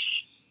 And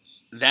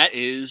that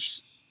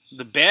is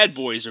the Bad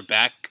Boys are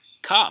back.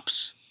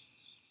 Cops.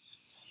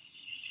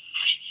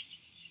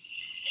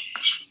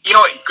 You know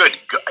what? Good.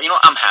 You know,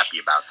 I'm happy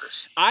about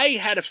this. I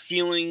had a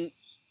feeling,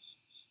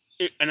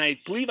 and I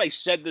believe I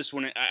said this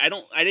when I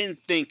didn't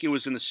think it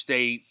was going to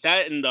stay.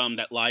 That and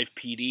that live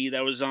PD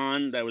that was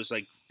on, that was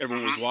like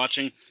everyone was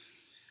watching.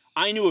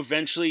 I knew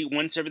eventually,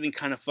 once everything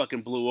kind of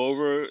fucking blew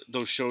over,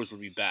 those shows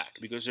would be back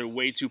because they're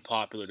way too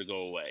popular to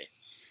go away.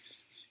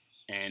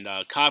 And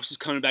Cops is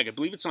coming back. I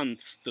believe it's on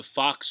the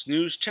Fox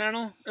News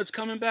channel that's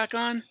coming back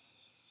on.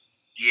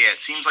 Yeah, it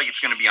seems like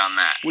it's going to be on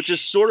that. Which is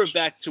sort of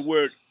back to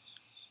where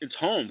it's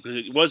home because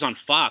it was on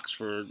Fox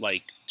for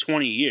like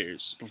 20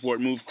 years before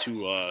it moved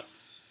to, I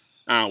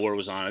don't know where it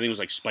was on. I think it was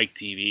like Spike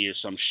TV or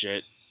some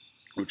shit.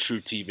 Or True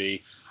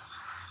TV.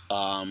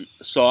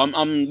 So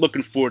I'm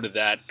looking forward to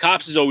that.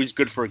 Cops is always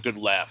good for a good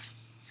laugh.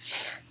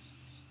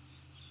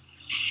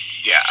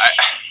 Yeah,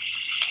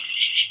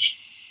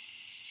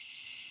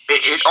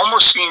 it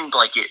almost seemed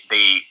like it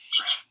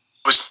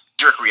was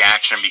a jerk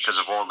reaction because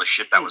of all the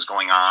shit that was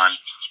going on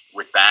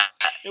with that.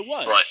 It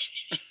was.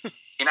 But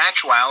in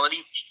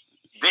actuality,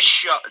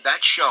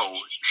 that show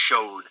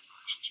showed,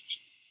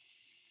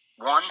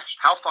 one,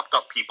 how fucked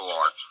up people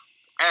are,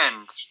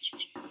 and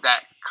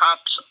that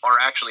cops are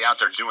actually out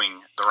there doing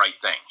the right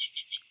thing.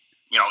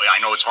 You know, I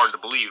know it's hard to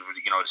believe,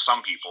 you know, to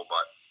some people,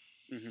 but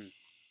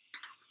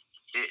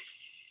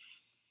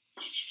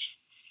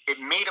it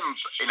made them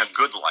in a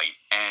good light.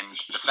 And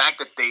the fact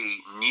that they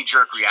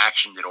knee-jerk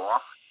reactioned it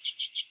off,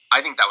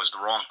 I think that was the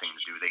wrong thing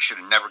to do. They should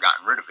have never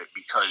gotten rid of it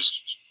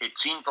because it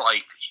seemed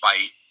like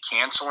by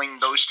canceling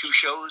those two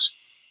shows,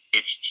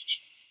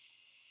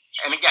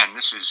 and again,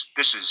 this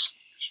is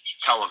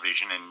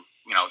television, and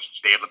you know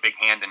they have a big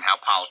hand in how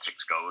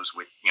politics goes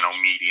with, you know,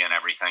 media and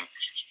everything.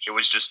 It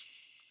was just,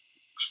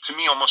 to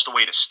me, almost a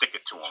way to stick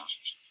it to them,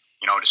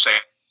 you know, to say,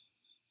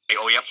 hey,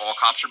 oh yep, all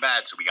cops are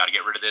bad, so we got to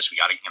get rid of this. We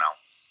got to, you know,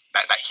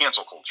 that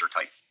cancel culture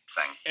type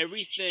thing.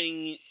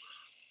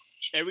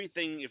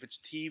 Everything, if it's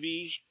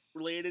TV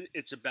related,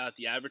 it's about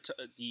the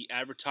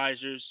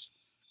advertisers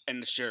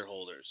and the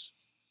shareholders.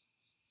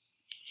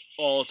 It's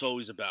all it's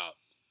always about.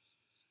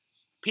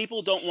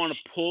 People don't want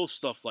to pull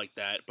stuff like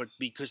that, but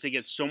because they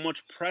get so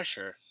much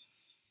pressure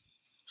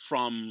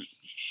from,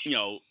 you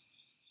know,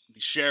 the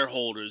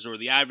shareholders or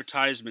the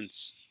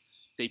advertisements,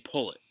 they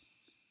pull it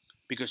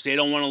because they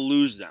don't want to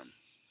lose them.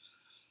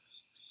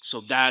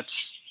 So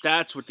that's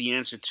what the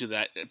answer to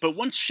that. But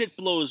once shit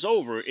blows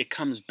over, it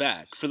comes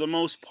back for the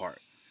most part.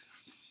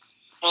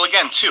 Well,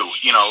 again, too,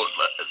 you know,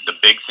 the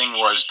big thing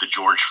was the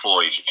George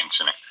Floyd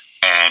incident.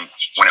 And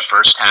when it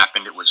first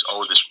happened, it was,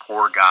 oh, this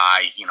poor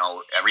guy, you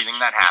know, everything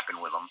that happened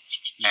with him.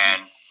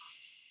 And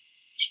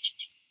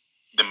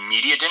the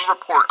media didn't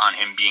report on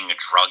him being a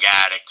drug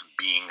addict,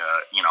 being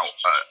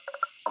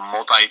a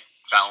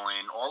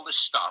multi-felon, all this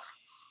stuff.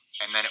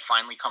 And then it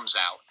finally comes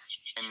out.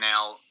 And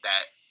now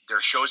that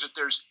there shows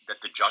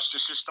that the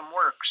justice system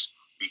works,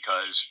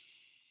 because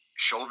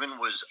Chauvin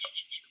was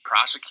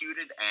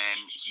prosecuted and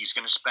he's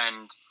going to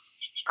spend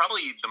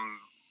probably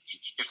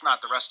if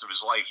not the rest of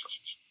his life,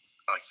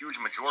 a huge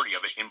majority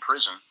of it in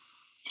prison.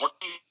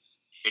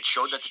 It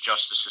showed that the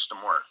justice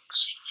system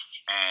works.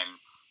 And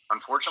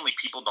unfortunately,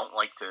 people don't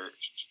like to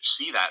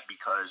see that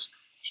because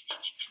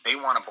they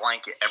want to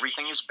blanket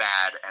everything is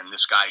bad and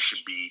this guy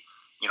should be,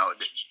 you know,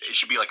 it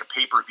should be like a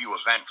pay-per-view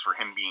event for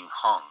him being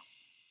hung,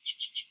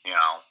 you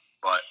know.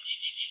 But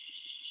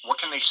what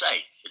can they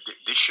say?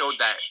 This showed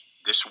that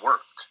this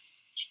worked.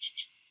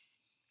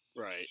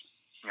 Right.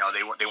 You know,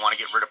 they want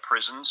to get rid of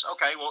prisons.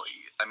 Okay, well,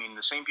 I mean,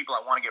 the same people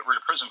that want to get rid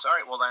of prisons. All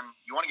right, well then,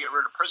 you want to get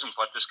rid of prisons?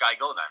 Let this guy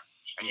go then.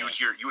 And you would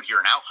hear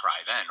an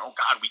outcry then. Oh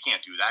God, we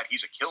can't do that.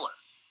 He's a killer.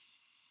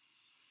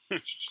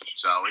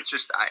 So it's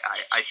just,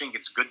 I think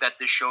it's good that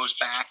this show's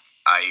back.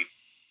 I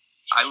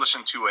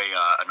listened to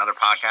another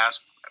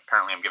podcast.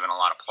 Apparently, I'm giving a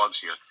lot of plugs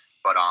here,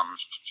 but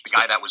the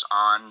guy that was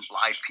on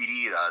Live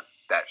PD,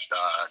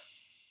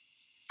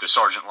 the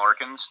Sergeant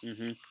Larkins.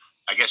 Mm-hmm.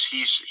 I guess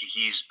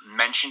he's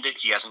mentioned it.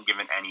 He hasn't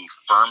given any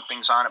firm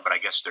things on it, but I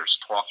guess there's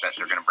talk that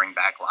they're going to bring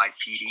back Live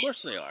PD. Of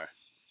course they are.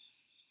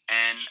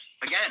 And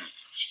again,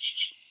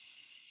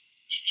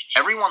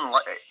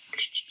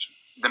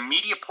 the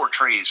media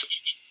portrays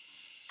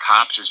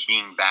cops as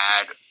being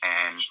bad,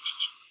 and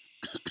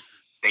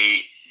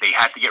they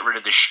had to get rid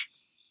of this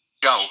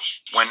show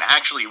when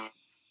actually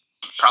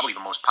probably the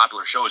most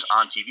popular show is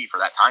on TV for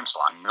that time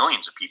slot.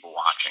 Millions of people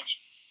watching.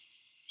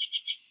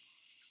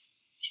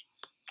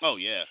 Oh,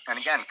 yeah. And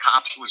again,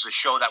 Cops was a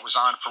show that was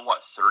on for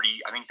what,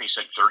 30, I think they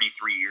said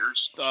 33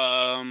 years?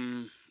 Yeah,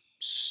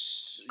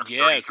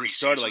 it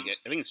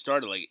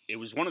started it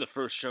was one of the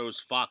first shows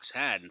Fox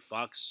had, and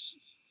Fox,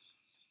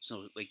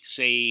 so like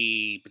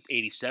say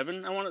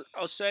 87,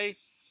 I'll say.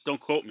 Don't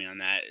quote me on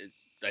that,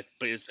 but I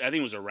think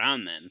it was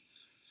around then.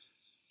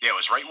 Yeah, it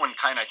was right when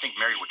I think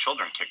Married with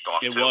Children kicked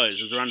off. It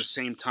was around the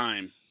same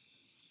time.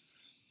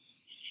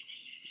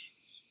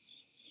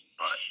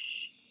 But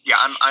yeah,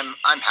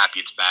 I'm happy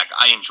it's back.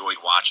 I enjoyed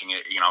watching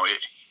it. You know,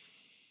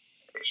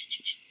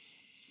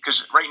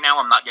 because right now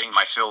I'm not getting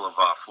my fill of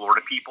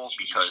Florida people,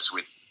 because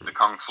with the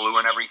Kung Flu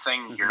and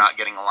everything, you're not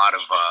getting a lot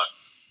of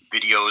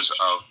videos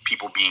of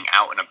people being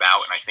out and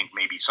about, and I think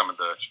maybe some of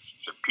the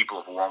people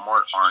of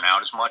Walmart aren't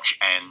out as much,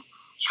 and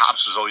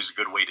Cops was always a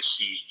good way to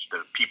see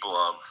the people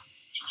of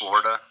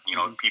Florida, you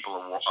know, people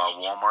of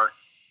Walmart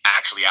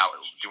actually out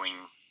doing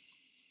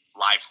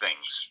live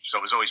things. So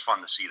it was always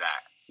fun to see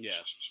that.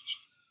 Yeah.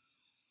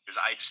 Because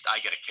I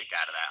get a kick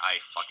out of that. I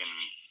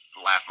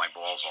fucking laugh my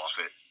balls off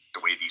it, the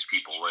way these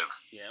people live.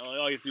 Yeah,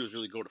 all you have to do is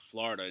really go to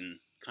Florida and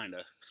kind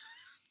of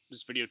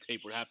just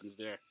videotape what happens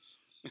there.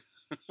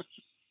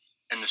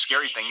 And the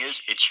scary thing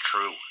is, it's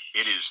true.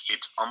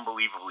 It's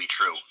unbelievably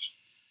true.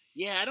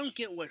 Yeah, I don't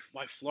get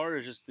why Florida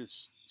is just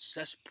this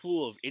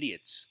cesspool of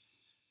idiots.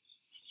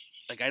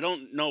 Like, I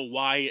don't know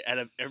why out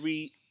of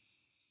every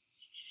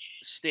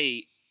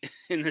state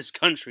in this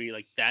country,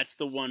 like, that's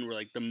the one where,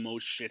 like, the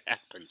most shit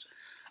happens.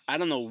 I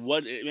don't know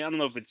what. I don't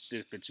know if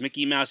it's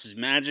Mickey Mouse's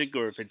magic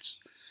or if it's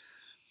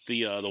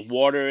the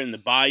water and the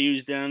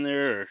bayous down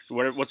there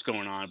or what's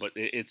going on. But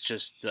it's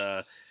just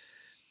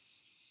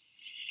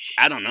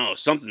I don't know.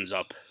 Something's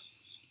up.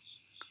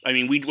 I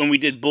mean, when we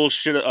did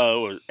bullshit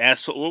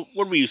asshole.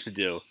 What did we used to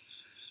do?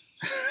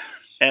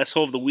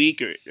 Asshole of the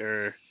week or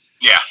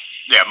yeah.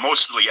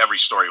 Mostly every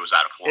story was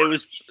out of Florida. It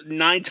was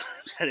 9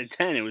 times out of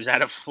 10. It was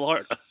out of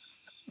Florida.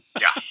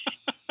 Yeah.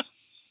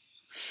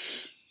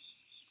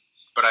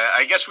 But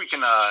I guess we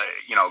can,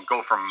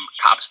 go from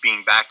cops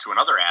being back to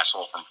another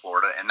asshole from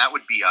Florida, and that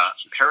would be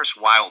Paris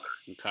Wilder.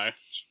 Okay.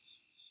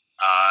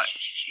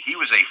 He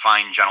was a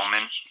fine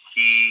gentleman.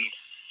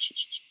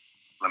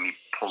 Let me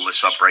pull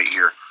this up right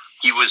here.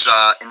 He was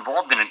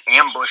involved in an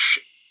ambush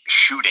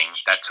shooting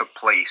that took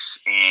place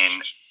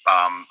in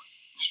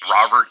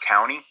Broward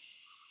County.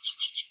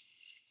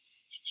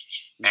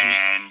 Mm-hmm.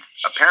 And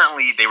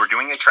apparently they were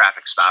doing a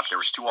traffic stop. There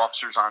was 2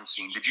 officers on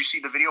scene. Did you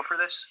see the video for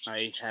this?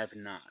 I have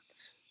not.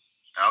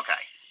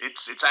 Okay,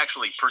 it's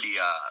actually pretty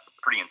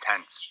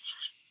intense,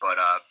 but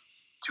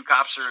 2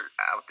 cops are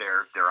out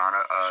there. They're on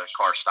a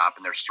car stop,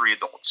 and there's 3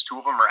 adults. 2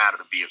 of them are out of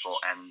the vehicle,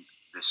 and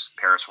this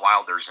Paris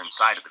Wilder is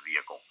inside of the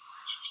vehicle.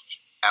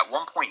 At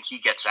one point, he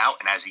gets out,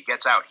 and as he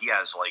gets out, he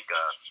has like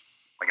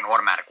an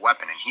automatic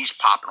weapon, and he's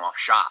popping off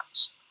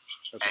shots,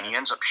 okay. And he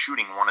ends up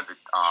shooting one of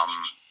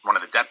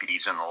the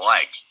deputies in the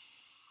leg.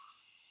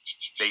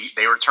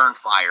 They return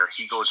fire.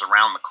 He goes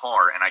around the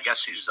car, and I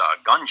guess his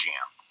gun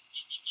jammed.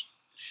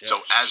 So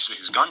as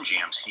his gun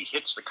jams, he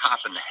hits the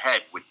cop in the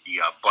head with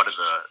the butt of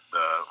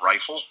the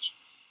rifle,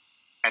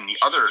 and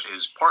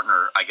his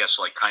partner, I guess,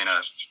 like kind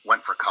of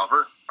went for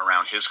cover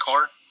around his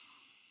car,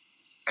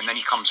 and then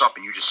he comes up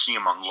and you just see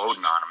him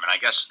unloading on him. And I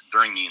guess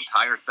during the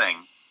entire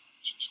thing,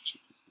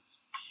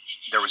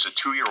 there was a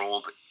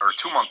 2-year-old or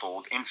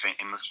 2-month-old infant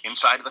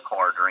inside of the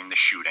car during the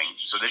shooting.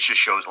 So this just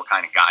shows what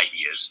kind of guy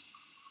he is.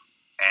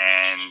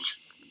 And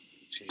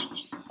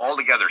Jesus.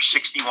 Altogether,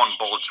 61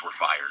 bullets were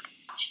fired.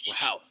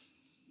 Wow.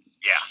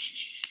 Yeah,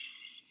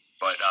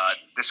 but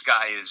this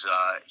guy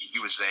he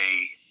was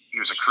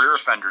a career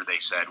offender, they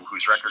said,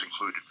 whose record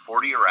included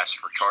 40 arrests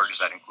for charges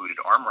that included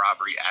armed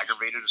robbery,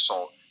 aggravated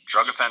assault,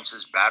 drug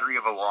offenses, battery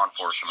of a law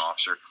enforcement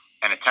officer,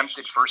 and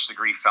attempted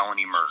first-degree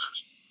felony murder.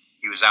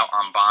 He was out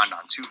on bond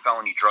on 2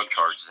 felony drug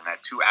charges and had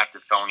 2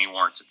 active felony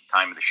warrants at the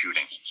time of the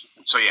shooting.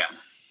 So yeah,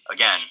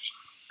 again,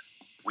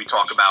 we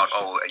talk about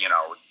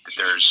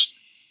there's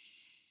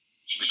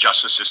the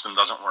justice system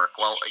doesn't work.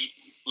 Well,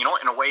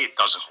 in a way, it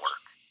doesn't work.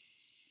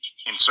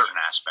 In certain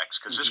aspects,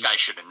 because this guy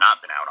should have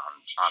not been out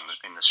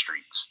in the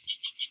streets.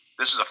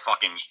 This is a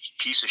fucking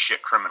piece of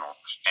shit criminal,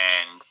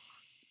 and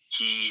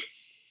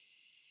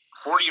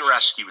 40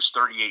 arrests. He was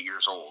 38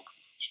 years old,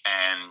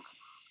 and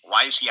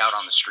why is he out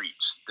on the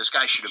streets? This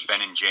guy should have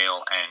been in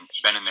jail and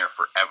been in there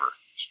forever.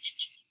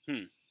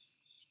 And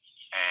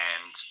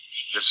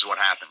this is what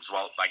happens.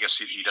 Well, I guess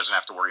he doesn't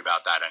have to worry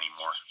about that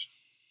anymore.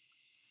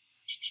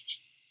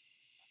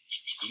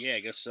 Yeah, I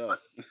guess so.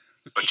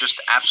 But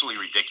just absolutely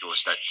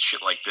ridiculous that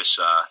shit like this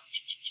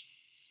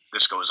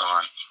goes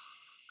on.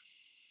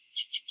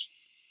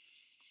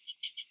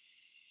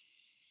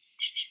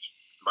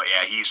 But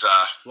yeah, he's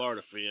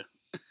Florida for you.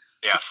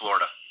 Yeah,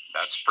 Florida.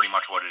 That's pretty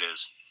much what it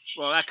is.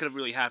 Well, that could have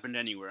really happened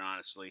anywhere,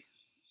 honestly.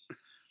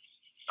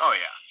 Oh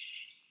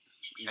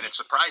yeah. And it's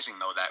surprising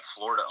though that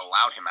Florida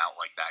allowed him out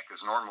like that,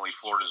 because normally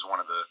Florida is one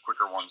of the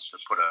quicker ones to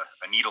put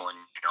a needle in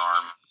your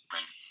arm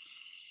and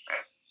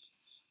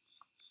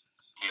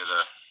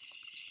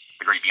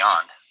the great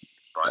beyond.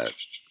 But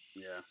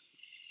yeah.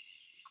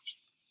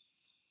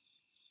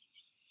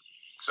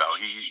 So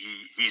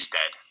he's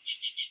dead.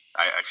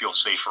 I feel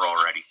safer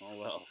already. Oh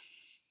well.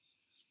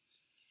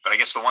 But I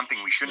guess the one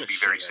thing we shouldn't be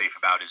very safe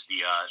about is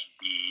the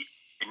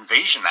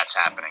invasion that's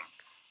happening.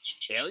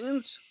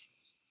 Aliens?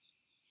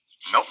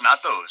 Nope,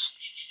 not those.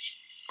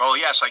 Well,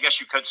 yes, I guess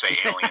you could say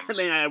aliens.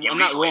 I mean, I'm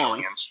not wrong.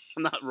 Aliens.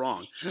 I'm not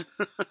wrong.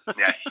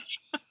 Yeah.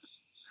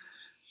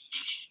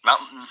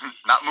 Not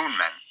moon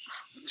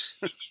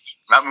men.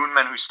 Not moon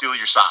men who steal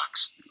your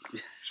socks.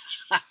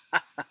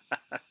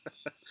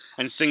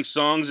 And sing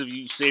songs of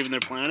you saving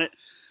their planet?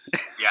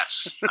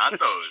 Yes, not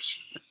those.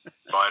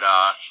 But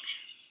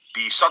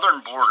the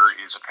southern border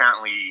is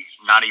apparently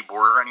not a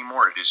border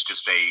anymore. It is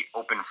just a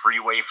open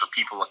freeway for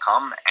people to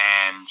come,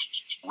 and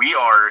we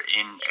are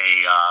in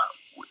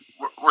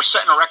we're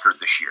setting a record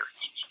this year.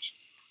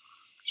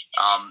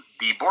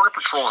 The Border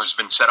Patrol has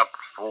been set up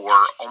for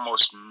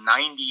almost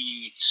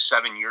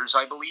 97 years,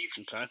 I believe.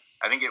 Okay.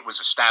 I think it was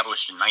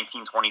established in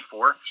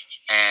 1924.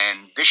 And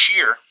this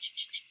year,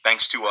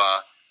 thanks to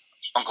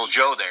Uncle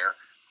Joe there,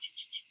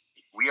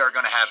 we are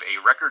going to have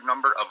a record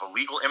number of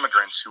illegal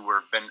immigrants who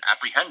have been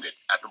apprehended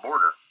at the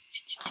border.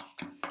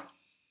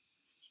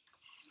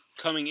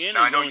 Coming in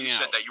now, and I know going you out.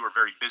 said that you were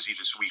very busy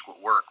this week with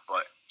work,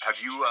 but have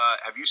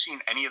you seen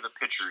any of the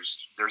pictures?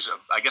 There's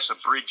I guess a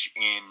bridge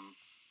in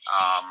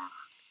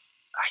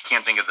I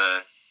can't think of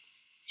the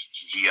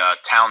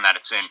town that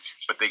it's in,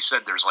 but they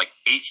said there's like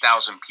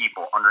 8,000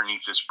 people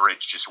underneath this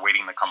bridge just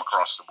waiting to come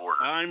across the border.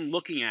 I'm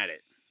looking at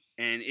it,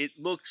 and it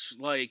looks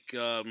like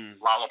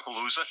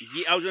Lollapalooza.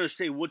 Yeah, I was gonna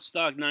say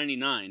Woodstock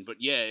 '99,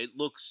 but yeah, it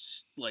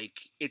looks like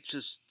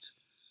it's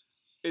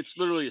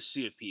literally a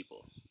sea of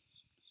people,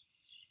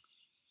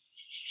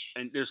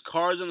 and there's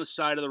cars on the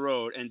side of the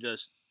road, and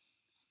just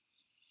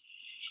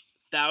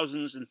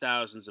thousands and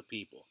thousands of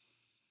people.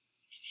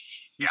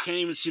 You can't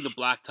even see the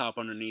blacktop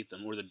underneath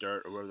them, or the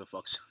dirt, or whatever the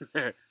fuck's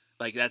there.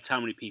 Like, that's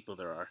how many people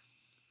there are.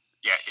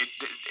 Yeah,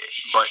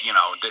 but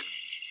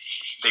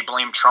they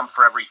blame Trump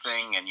for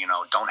everything, and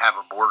don't have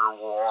a border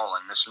wall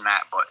and this and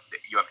that. But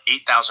you have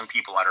 8,000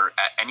 people that are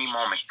at any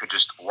moment could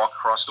just walk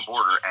across the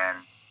border,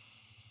 and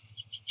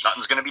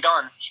nothing's going to be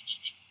done.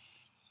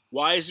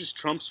 Why is this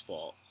Trump's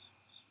fault?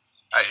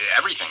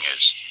 Everything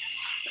is.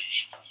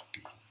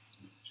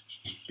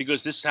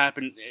 Because this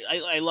happened.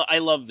 I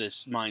love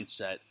this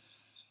mindset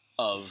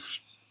of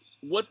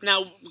what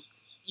now.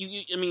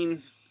 I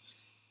mean,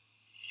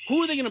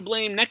 who are they going to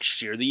blame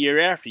next year, the year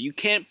after? You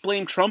can't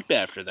blame Trump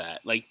after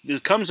that. Like, there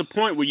comes a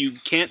point where you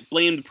can't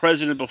blame the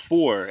president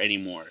before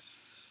anymore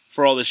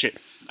for all this shit.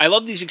 I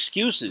love these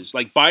excuses.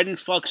 Like, Biden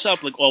fucks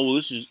up. Like, oh, well,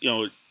 this is,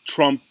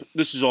 Trump.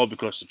 This is all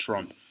because of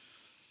Trump.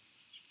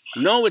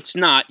 No, it's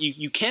not.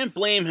 You can't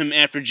blame him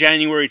after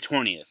January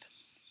 20th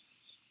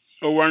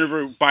or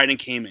whenever Biden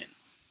came in.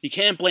 You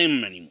can't blame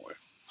him anymore.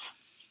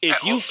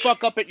 If you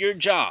fuck up at your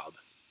job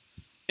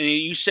and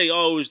you say,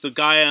 oh, it was the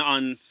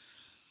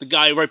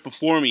guy right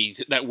before me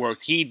that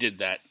worked, he did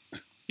that.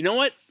 You know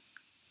what?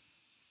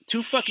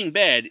 Too fucking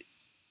bad.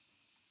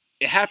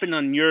 It happened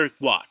on your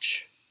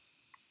watch.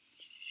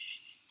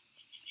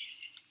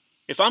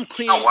 If I'm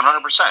cleaning...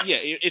 Oh, 100%. Yeah,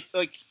 if,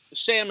 like,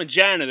 say I'm a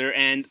janitor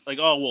and, like,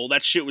 oh, well,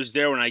 that shit was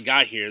there when I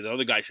got here. The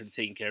other guy should have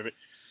taken care of it.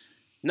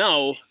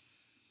 No,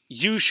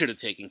 you should have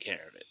taken care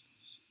of it.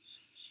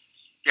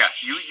 Yeah,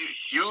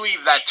 you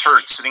leave that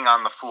turd sitting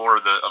on the floor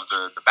of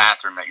the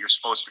bathroom that you're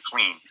supposed to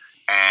clean,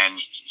 and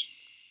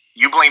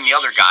you blame the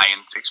other guy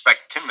and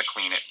expect him to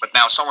clean it, but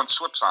now someone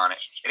slips on it.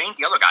 It ain't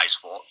the other guy's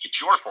fault. It's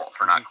your fault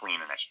for not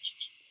cleaning it.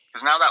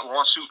 Because now that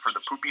lawsuit for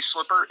the poopy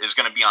slipper is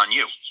going to be on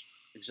you.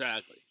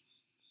 Exactly.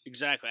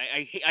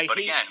 I hate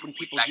when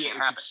people do it.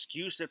 It's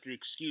excuse after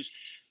excuse.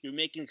 You're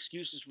making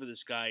excuses for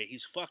this guy.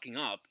 He's fucking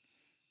up.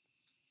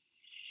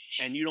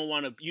 And you don't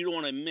want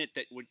to admit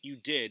that what you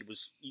did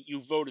was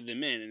you voted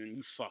him in and then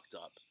you fucked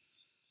up.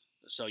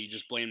 So you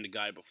just blame the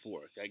guy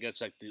before. I guess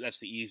that's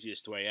the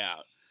easiest way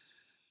out.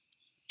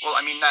 Well,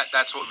 I mean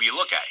that's what we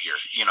look at here.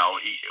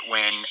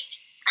 When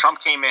Trump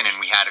came in and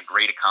we had a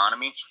great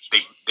economy,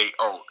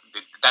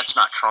 that's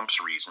not Trump's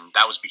reason.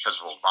 That was because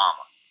of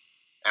Obama.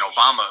 And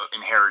Obama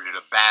inherited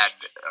a bad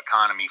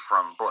economy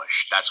from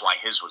Bush. That's why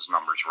his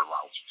numbers were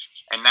low.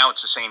 And now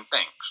it's the same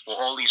thing. Well,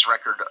 all these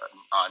record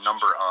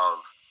number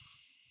of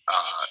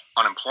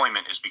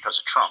unemployment is because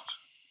of Trump.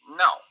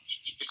 No,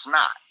 it's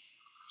not.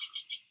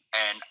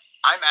 And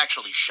I'm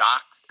actually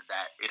shocked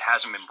that it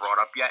hasn't been brought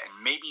up yet,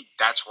 and maybe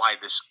that's why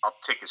this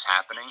uptick is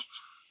happening.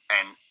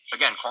 And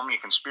again, call me a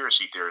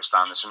conspiracy theorist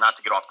on this, and not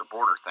to get off the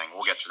border thing.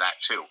 We'll get to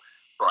that too.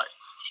 But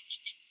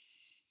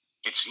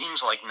it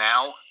seems like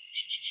now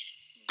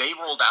they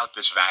rolled out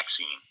this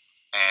vaccine,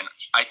 and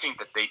I think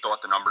that they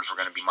thought the numbers were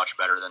going to be much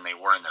better than they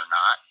were, and they're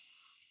not.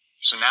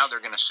 So now they're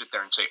going to sit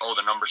there and say, oh,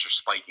 the numbers are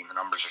spiking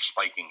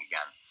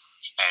again.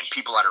 And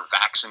people that are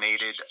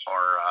vaccinated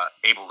are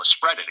able to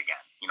spread it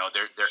again.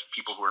 They're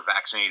people who are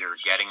vaccinated are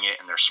getting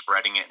it, and they're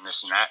spreading it and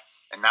this and that.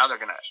 And now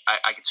they're going to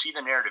 – I could see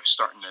the narrative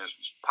starting to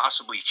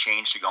possibly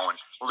change to going,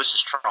 well, this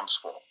is Trump's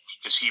fault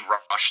because he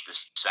rushed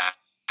this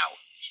out.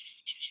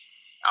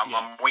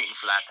 I'm waiting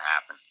for that to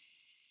happen.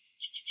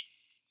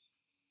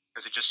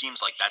 Because it just seems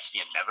like that's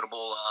the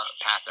inevitable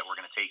path that we're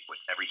going to take with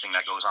everything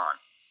that goes on.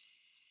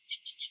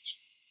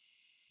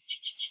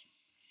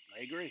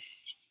 I agree.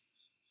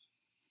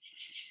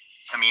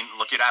 I mean,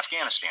 look at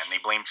Afghanistan. They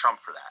blame Trump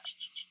for that.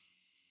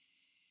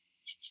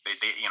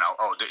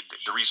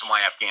 The reason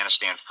why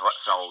Afghanistan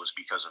fell was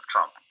because of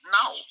Trump.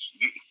 No.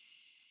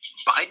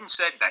 Biden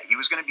said that he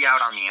was going to be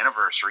out on the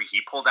anniversary.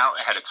 He pulled out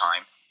ahead of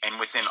time, and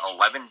within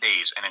 11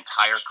 days, an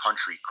entire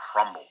country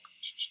crumbled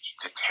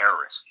to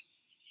terrorists.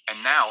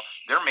 And now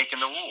they're making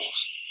the rules.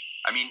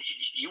 I mean,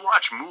 you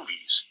watch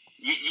movies.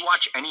 You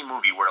watch any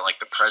movie where, like,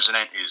 the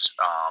president is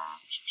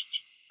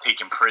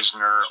taken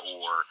prisoner,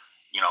 or,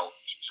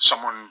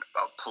 someone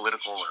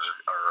political or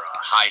a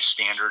high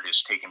standard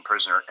is taken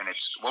prisoner, and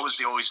it's, what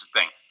was always the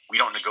thing? we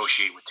don't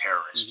negotiate with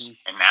terrorists.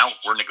 And now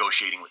we're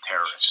negotiating with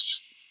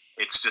terrorists.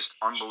 It's just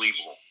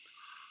unbelievable.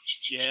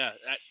 Yeah.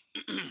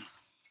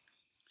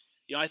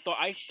 I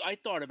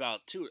thought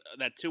about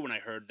that too when I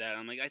heard that.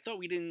 I'm like, I thought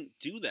we didn't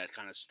do that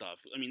kind of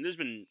stuff. I mean, there's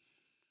been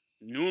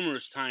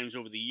numerous times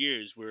over the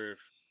years where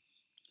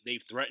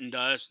they've threatened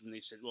us and they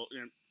said, well,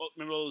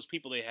 remember all those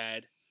people they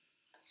had?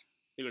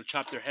 They would have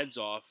chopped their heads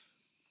off,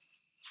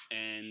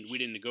 and we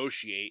didn't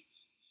negotiate,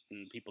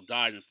 and people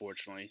died,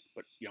 unfortunately.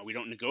 But we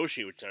don't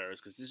negotiate with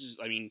terrorists because this is,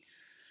 I mean,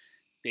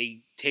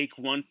 they take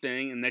one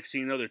thing, and next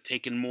thing you know, they're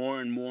taking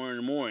more and more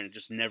and more, and it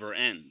just never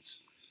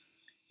ends.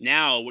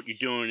 Now, what you're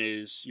doing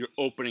is you're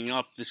opening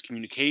up this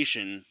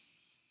communication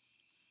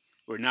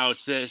where now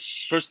it's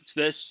this. First it's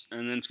this,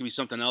 and then it's going to be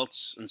something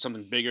else and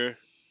something bigger.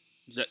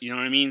 Is that, you know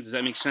what I mean? Does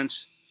that make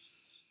sense?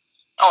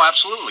 Oh,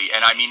 absolutely.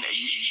 And I mean,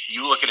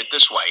 you look at it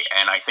this way,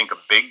 and I think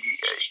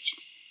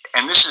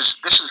and this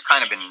has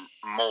kind of been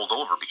mulled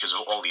over because of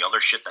all the other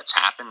shit that's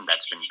happened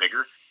that's been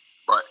bigger.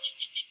 But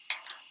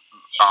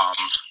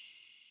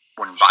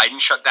when Biden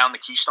shut down the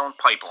Keystone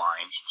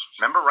Pipeline,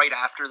 remember right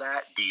after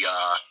that,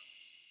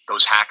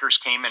 those hackers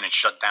came in and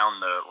shut down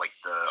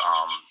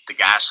the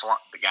gas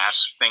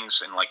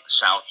things in like the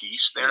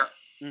southeast there.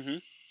 Yeah. Mm-hmm.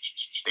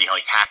 They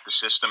like hacked the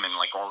system and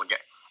like all the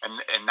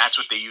and that's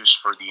what they used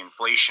for the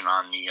inflation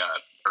on the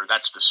or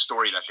that's the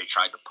story that they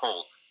tried to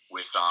pull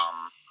with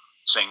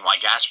saying why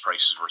gas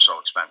prices were so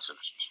expensive.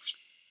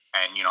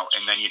 And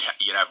and then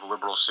you'd have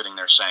liberals sitting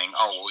there saying,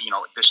 oh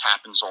well, this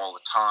happens all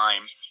the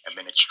time, and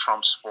then it's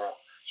Trump's fault.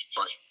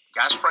 But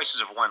gas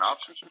prices have went up,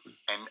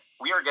 and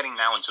we are getting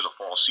now into the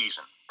fall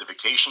season. The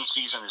vacation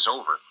season is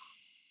over.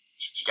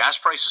 Gas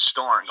prices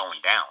still aren't going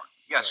down.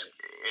 Yes, right.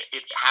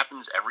 It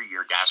happens every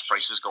year. Gas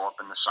prices go up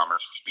in the summer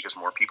because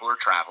more people are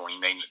traveling.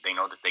 They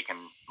know that they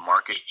can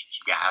market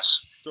gas.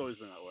 It's always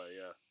been that way,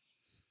 yeah.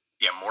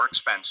 Yeah, more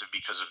expensive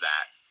because of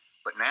that.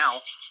 But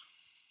now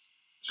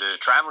the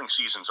traveling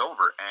season's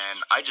over,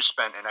 and I just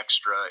spent an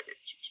extra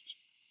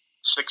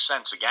 6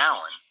 cents a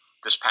gallon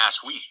this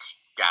past week.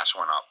 Gas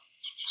went up.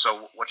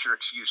 So what's your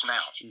excuse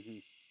now? Mm-hmm.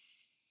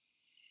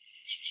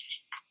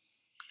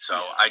 So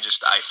yeah.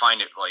 I find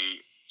it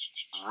like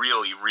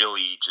really,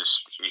 really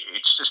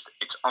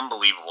it's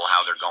unbelievable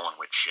how they're going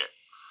with shit.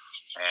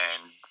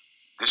 And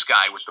this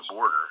guy with the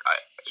border,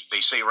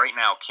 they say right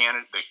now,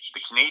 Canada,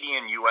 the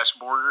Canadian-U.S.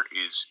 border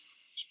is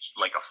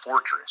like a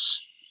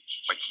fortress.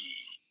 Like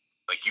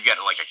you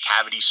get like a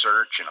cavity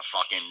search and a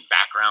fucking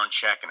background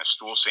check and a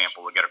stool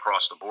sample to get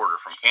across the border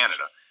from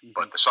Canada. Mm-hmm.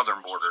 But the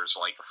southern border is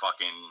like a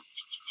fucking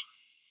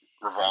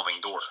revolving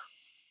door.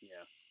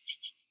 Yeah.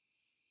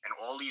 And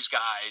all these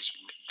guys,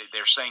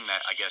 they're saying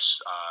that, I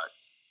guess,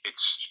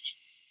 it's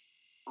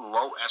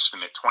low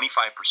estimate,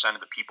 25%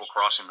 of the people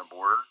crossing the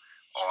border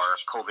are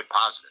COVID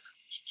positive.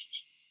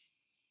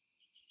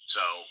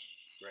 So,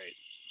 right.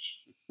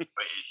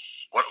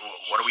 what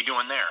are we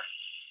doing there?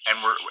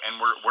 And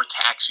we're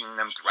taxing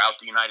them throughout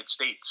the United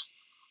States.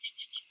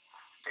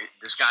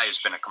 This guy has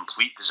been a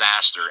complete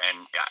disaster,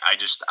 and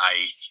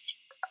I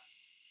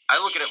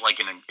look at it like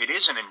it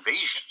is an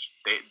invasion.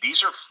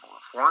 These are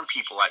foreign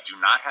people that do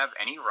not have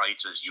any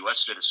rights as U.S.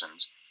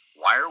 citizens.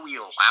 Why are we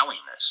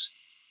allowing this?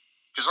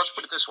 Because let's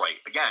put it this way.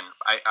 Again,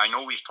 I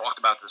know we've talked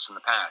about this in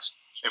the past.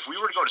 If we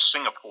were to go to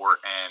Singapore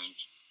and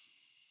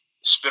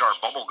spit our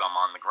bubble gum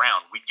on the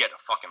ground, we'd get a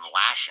fucking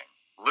lashing.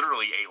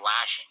 Literally a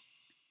lashing.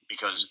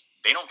 Because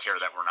they don't care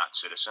that we're not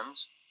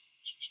citizens.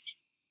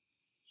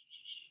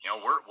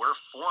 We're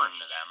foreign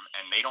to them,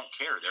 and they don't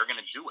care. They're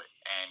going to do it.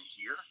 And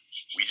here,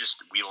 we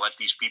let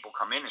these people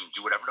come in and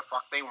do whatever the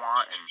fuck they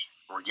want, and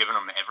we're giving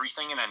them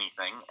everything and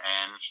anything.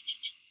 And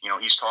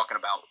he's talking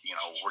about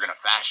we're going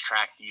to fast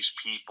track these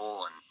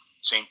people, and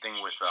same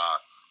thing with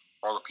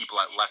all the people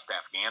that left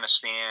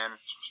Afghanistan.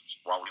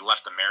 While we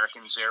left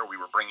Americans there, we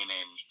were bringing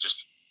in just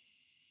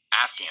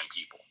Afghan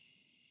people,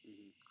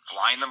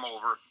 flying them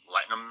over,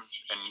 letting them,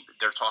 and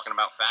they're talking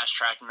about fast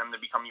tracking them to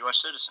become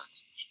U.S.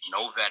 citizens.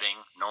 No vetting,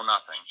 no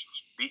nothing.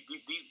 We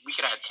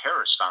could have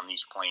terrorists on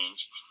these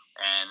planes,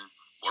 and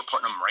we're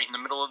putting them right in the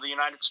middle of the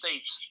United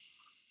States.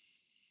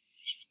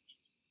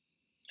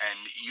 And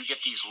you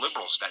get these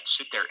liberals that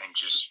sit there and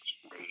just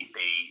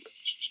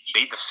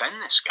they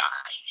defend this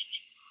guy,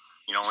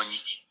 and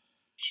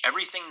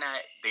everything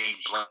that they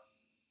bump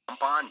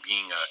on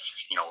being a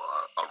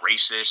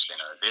racist and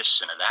a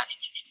this and a that.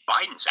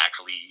 Biden's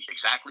actually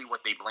exactly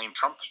what they blame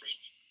Trump to be,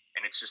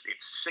 and it's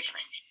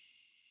sickening.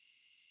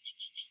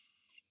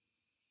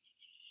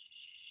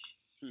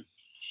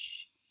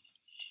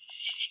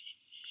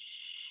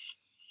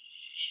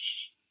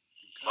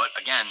 But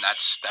again,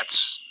 that's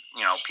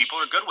people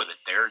are good with it.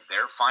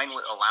 They're fine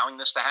with allowing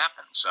this to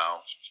happen.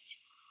 So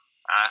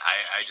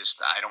I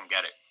don't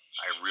get it.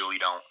 I really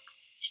don't.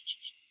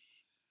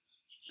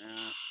 I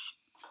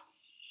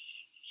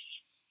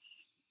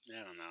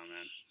don't know,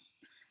 man.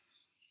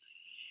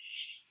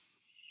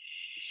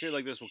 Shit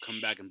like this will come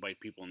back and bite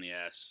people in the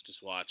ass.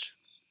 Just watch.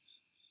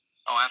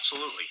 Oh,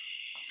 absolutely.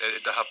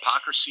 The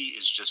hypocrisy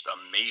is just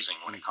amazing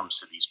when it comes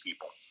to these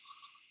people.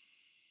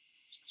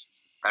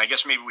 And I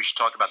guess maybe we should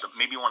talk about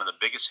maybe one of the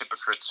biggest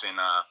hypocrites in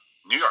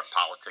New York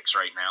politics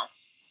right now.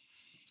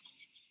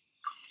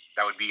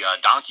 That would be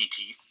Donkey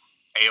Teeth,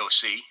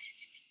 AOC.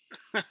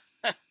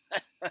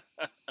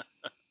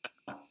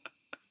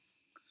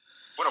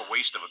 What a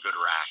waste of a good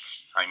rack.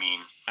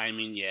 I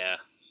mean, yeah.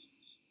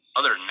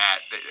 Other than that,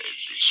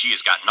 she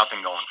has got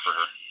nothing going for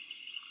her.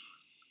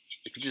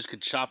 If you just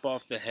could chop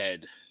off the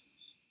head,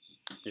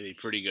 it'd be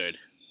pretty good.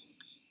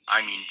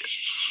 I mean,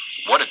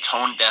 what a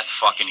tone-deaf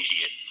fucking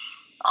idiot.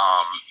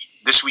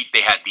 This week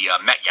they had the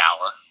Met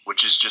Gala,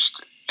 which is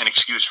just an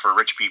excuse for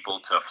rich people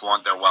to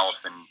flaunt their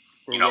wealth and,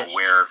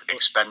 wear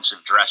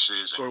expensive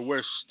dresses. Or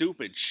wear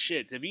stupid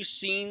shit. Have you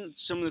seen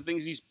some of the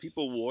things these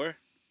people wore?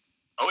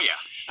 Oh, yeah.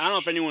 I don't know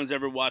if anyone's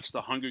ever watched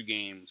The Hunger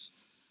Games,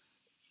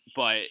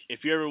 but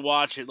if you ever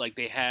watch it, like,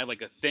 they have,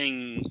 like, a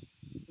thing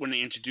when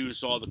they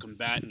introduce all the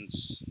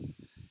combatants,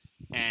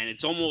 and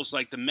it's almost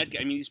like the Met.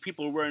 I mean, these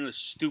people are wearing the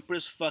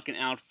stupidest fucking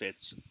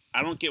outfits.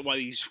 I don't get why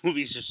these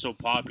movies are so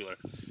popular,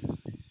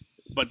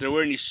 but they're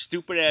wearing these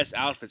stupid-ass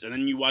outfits, and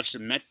then you watch the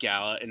Met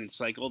Gala, and it's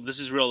like, oh, this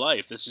is real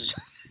life. This is...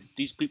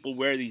 These people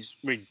wear these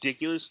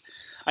ridiculous...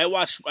 I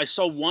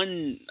saw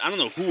one... I don't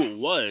know who it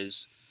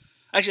was.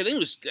 Actually, I think it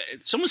was...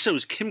 Someone said it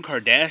was Kim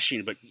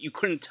Kardashian, but you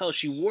couldn't tell.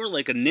 She wore,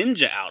 like, a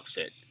ninja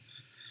outfit.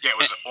 Yeah, it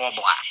was all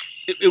black.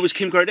 It was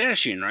Kim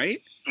Kardashian, right?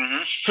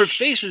 Mm-hmm. Her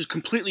face was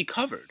completely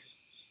covered.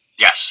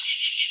 Yes.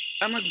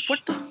 I'm like,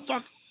 what the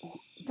fuck?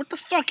 What the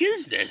fuck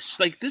is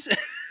this? Like, this...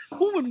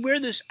 Who would wear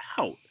this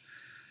out?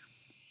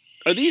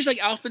 Are these, like,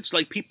 outfits,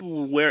 like, people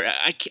will wear...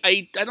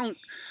 I don't...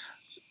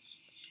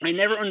 I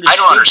never understood. I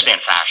don't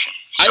understand fashion,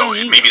 so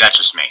maybe that's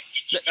just me.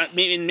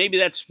 Maybe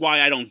that's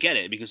why I don't get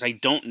it, because I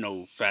don't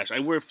know fashion.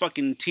 I wear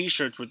fucking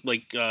t-shirts with,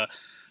 like,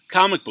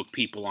 comic book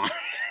people on.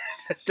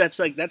 That's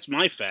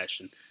my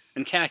fashion.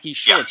 And khaki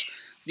shorts. Yeah.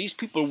 These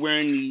people are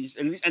wearing these,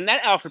 and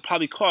that outfit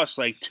probably costs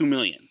like $2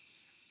 million.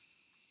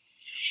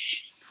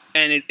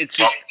 And it's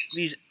just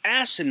these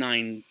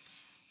asinine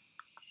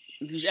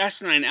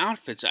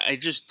outfits. I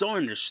just don't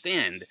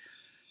understand.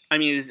 I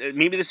mean,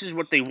 maybe this is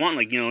what they want.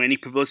 Like, any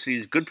publicity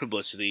is good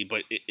publicity,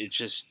 but it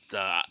just,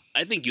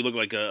 I think you look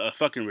like a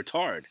fucking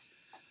retard.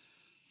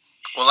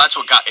 Well, that's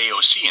what got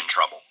AOC in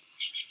trouble.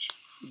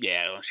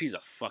 Yeah, well, she's a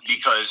fucking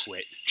because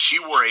twit. She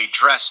wore a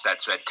dress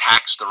that said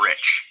 "tax the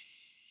rich."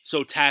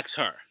 So tax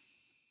her.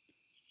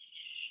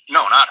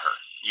 No, not her.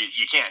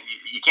 You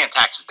can't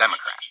tax a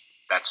Democrat.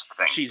 That's the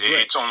thing. She's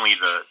rich. It's only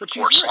the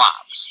poor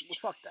slobs. Well,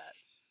 fuck that.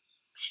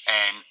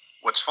 And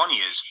what's funny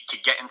is, to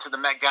get into the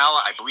Met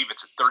Gala, I believe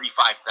it's a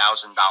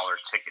 $35,000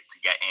 ticket to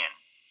get in.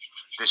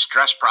 This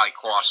dress probably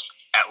cost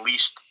at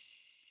least,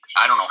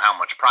 I don't know how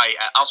much, probably,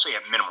 I'll say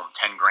at minimum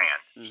 $10,000.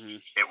 Mm-hmm.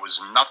 It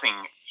was nothing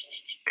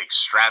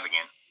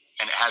extravagant,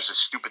 and it has a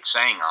stupid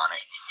saying on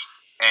it.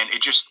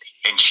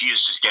 And she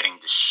is just getting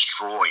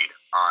destroyed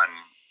on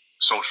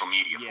social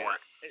media for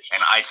it.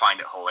 And I find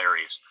it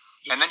hilarious.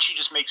 And then she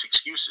just makes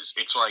excuses.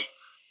 It's like,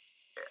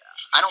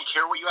 I don't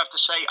care what you have to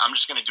say. I'm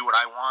just going to do what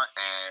I want.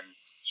 And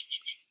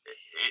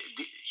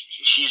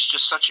she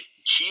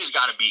has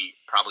got to be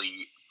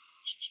probably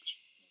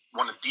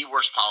one of the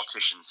worst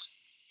politicians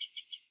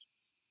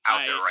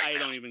out there right now. I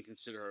don't even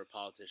consider her a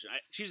politician.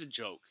 She's a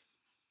joke.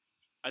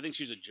 I think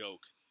she's a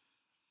joke.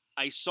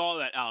 I saw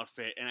that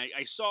outfit, and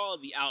I saw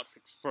the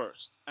outfit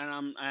first, and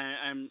I'm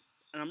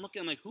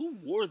looking, I'm like, who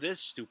wore this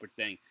stupid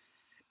thing?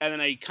 And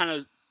then I kind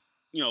of,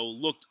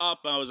 looked up,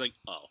 and I was like,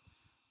 oh.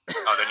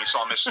 Oh, then you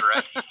saw Mr.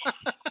 Ed?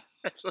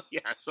 Yeah,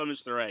 I saw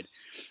Mr. Ed.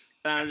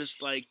 And I was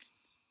just like,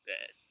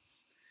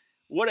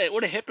 what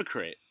a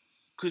hypocrite.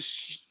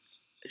 Because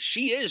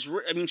she is,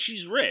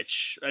 she's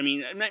rich. I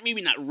mean,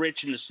 maybe not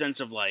rich in the sense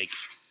of, like,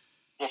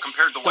 well,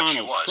 compared to what Donald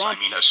she was, Trump.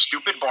 I mean, a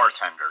stupid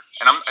bartender.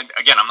 And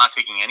I'm not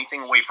taking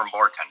anything away from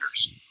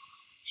bartenders.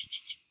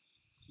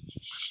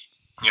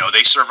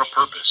 They serve a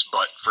purpose.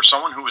 But for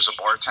someone who is a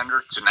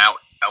bartender to now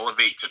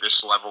elevate to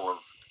this level of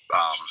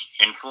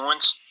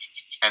influence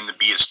and to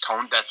be as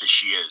tone deaf as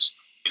she is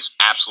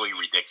absolutely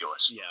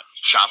ridiculous. Yeah.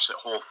 Shops at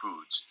Whole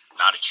Foods,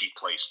 not a cheap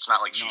place. It's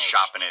not like she's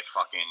shopping at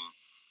fucking,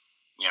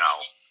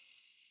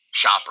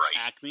 ShopRite.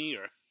 Acme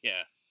or,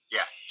 yeah.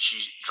 Yeah, she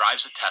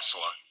drives a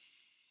Tesla.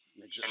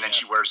 And then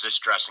she wears this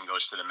dress and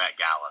goes to the Met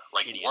Gala.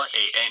 Like, idiot. What?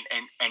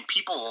 And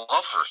people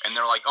love her. And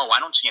they're like, oh, I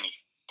don't see anything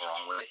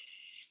wrong with it.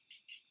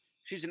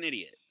 She's an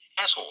idiot.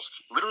 Assholes.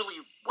 Literally,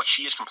 what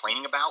she is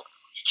complaining about,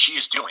 she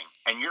is doing.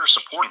 And you're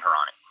supporting her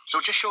on it. So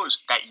it just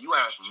shows that you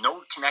have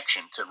no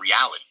connection to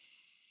reality.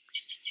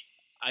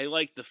 I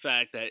like the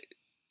fact that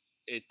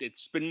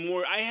it's been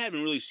more... I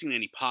haven't really seen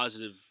any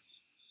positive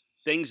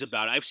things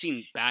about it. I've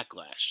seen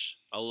backlash.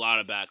 A lot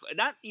of backlash.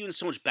 Not even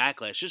so much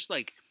backlash. Just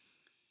like...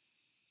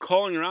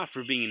 calling her out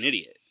for being an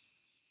idiot.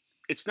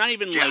 It's not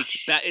even like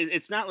that.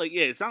 It's not like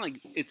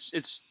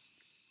it's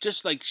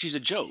just like she's a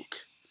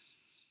joke.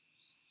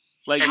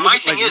 Like, and my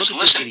thing is,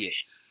 listen,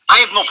 I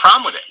have no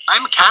problem with it.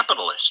 I'm a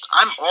capitalist.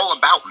 I'm all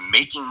about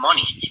making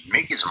money.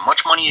 Make as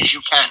much money as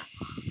you can.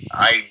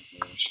 I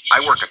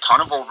work a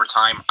ton of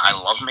overtime. I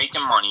love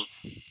making money.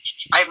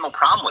 I have no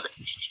problem with it.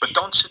 But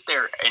don't sit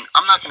there, and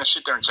I'm not going to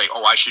sit there and say,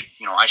 oh, I should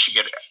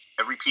get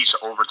every piece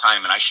of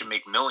overtime and I should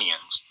make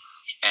millions,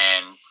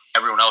 and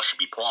everyone else should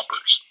be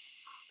paupers.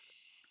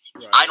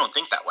 Right. I don't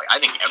think that way. I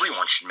think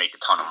everyone should make a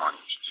ton of money.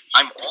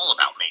 I'm all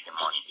about making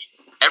money.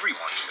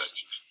 Everyone should.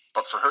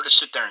 But for her to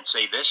sit there and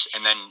say this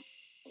and then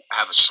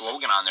have a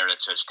slogan on there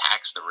that says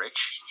tax the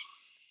rich,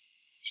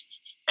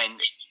 and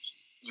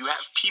you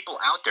have people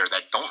out there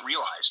that don't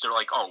realize, they're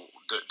like, oh,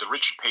 the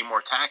rich should pay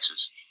more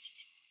taxes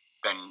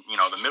than,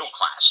 the middle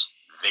class.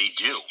 They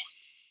do.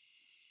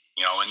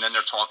 And then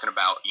they're talking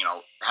about,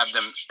 have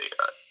them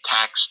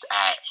taxed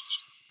at,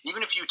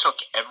 even if you took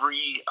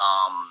every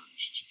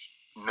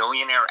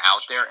millionaire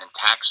out there and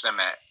taxed them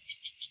at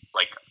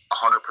like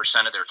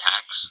 100% of their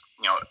tax,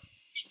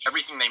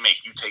 everything they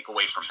make, you take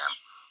away from them.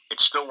 It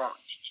still won't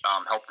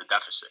help the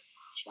deficit.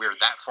 We're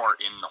that far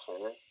in the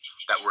hole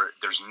that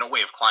there's no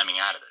way of climbing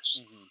out of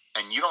this. Mm-hmm.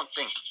 And you don't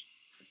think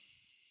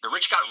the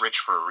rich got rich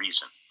for a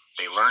reason.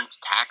 They learned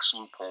tax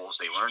loopholes.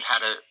 They learned how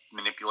to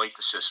manipulate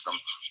the system,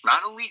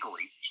 not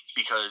illegally,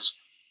 because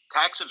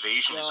tax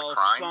evasion is a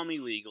crime. Some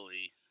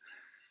illegally.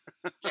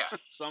 Yeah.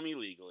 Some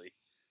illegally.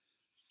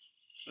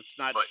 That's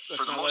not. But that's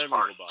for the not most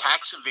part,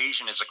 tax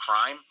evasion is a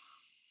crime.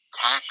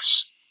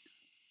 Tax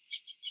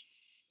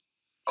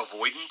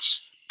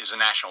avoidance is a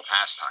national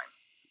pastime.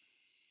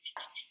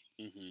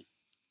 Mm-hmm.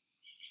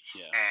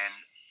 Yeah. And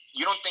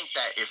you don't think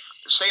that if,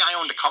 say, I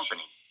owned a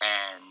company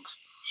and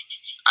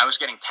I was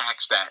getting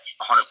taxed at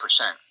 100%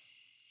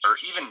 or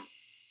even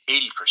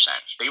 80%,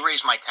 they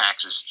raised my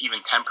taxes even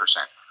 10%.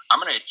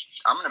 I'm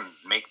gonna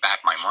make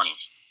back my money.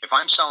 If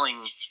I'm selling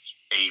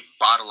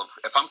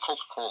if I'm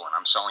Coca-Cola and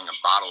I'm selling a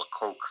bottle of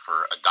Coke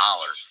for $1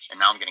 and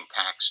now I'm getting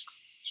taxed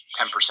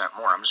 10%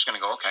 more, I'm just gonna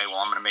go, okay, well,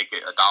 I'm gonna make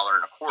it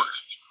 $1.25.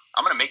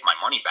 I'm gonna make my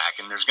money back,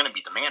 and there's gonna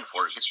be demand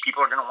for it because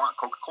people are gonna want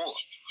Coca-Cola.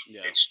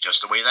 Yeah. It's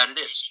just the way that it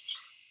is.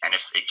 And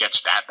if it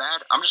gets that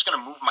bad, I'm just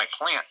gonna move my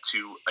plant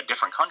to a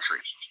different country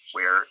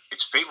where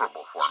it's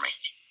favorable for me.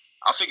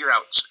 I'll figure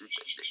out.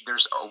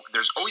 There's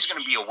always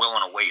going to be a will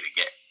and a way to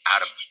get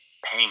out of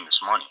paying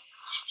this money.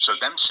 So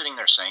them sitting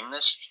there saying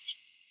this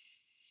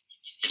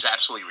is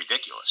absolutely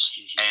ridiculous.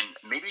 Mm-hmm.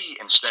 And maybe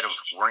instead of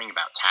worrying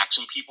about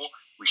taxing people,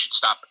 we should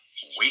stop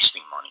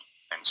wasting money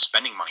and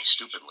spending money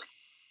stupidly.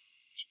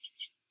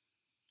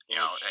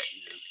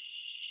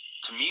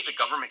 To me, the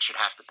government should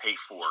have to pay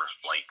for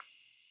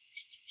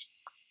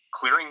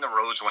clearing the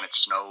roads when it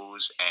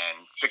snows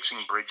and fixing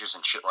bridges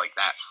and shit like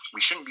that.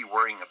 We shouldn't be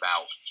worrying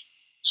about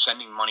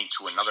sending money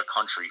to another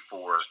country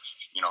for,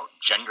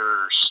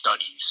 gender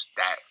studies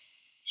that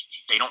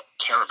they don't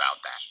care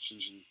about that.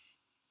 Mm-hmm.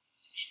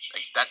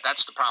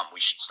 That's the problem. We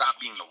should stop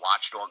being the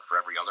watchdog for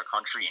every other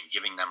country and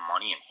giving them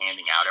money and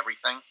handing out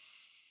everything,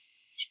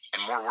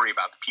 and more worry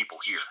about the people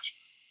here.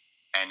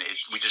 And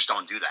we just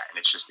don't do that. And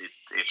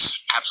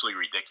it's absolutely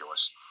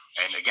ridiculous.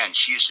 And again,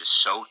 she is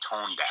just so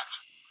tone deaf.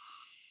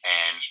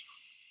 And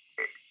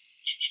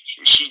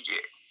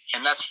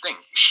and that's the thing.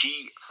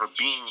 She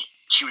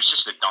was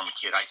just a dumb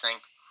kid, I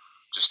think.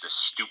 Just a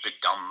stupid,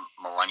 dumb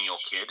millennial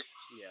kid.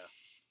 Yeah.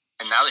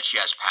 And now that she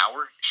has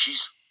power,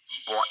 she's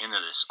bought into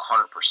this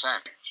 100%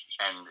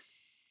 and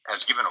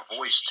has given a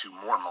voice to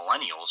more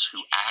millennials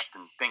who act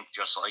and think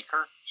just like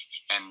her,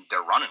 and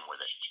they're running with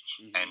it.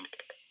 Mm-hmm. And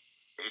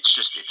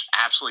it's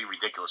absolutely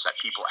ridiculous that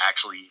people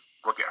actually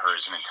look at her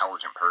as an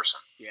intelligent person.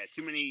 Yeah,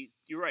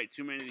 you're right,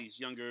 too many of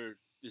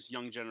this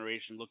young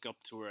generation look up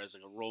to her as a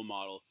role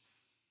model.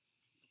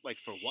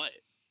 For what?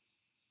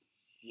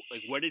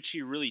 What did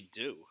she really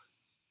do?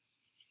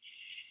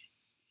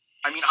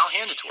 I mean, I'll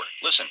hand it to her.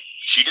 Listen,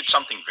 she did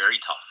something very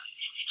tough.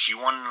 She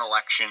won an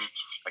election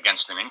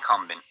against an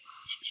incumbent.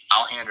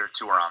 I'll hand her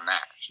to her on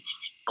that.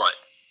 But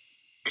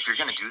if you're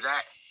going to do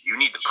that, you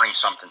need to bring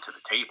something to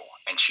the table.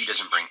 And she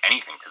doesn't bring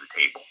anything to the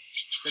table.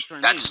 That's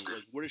what I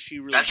mean. What is she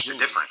really That's doing?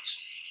 The difference.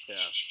 Yeah.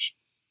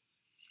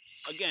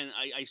 Again,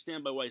 I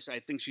stand by what I say. I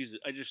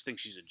just think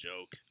she's a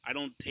joke. I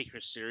don't take her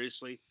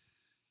seriously.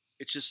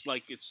 It's just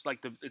it's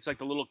like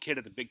the little kid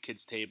at the big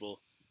kids table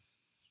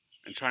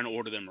and trying to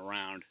order them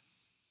around.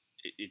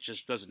 It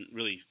just doesn't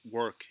really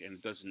work,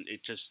 and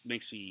it just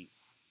makes me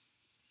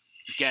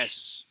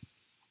guess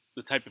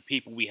the type of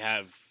people we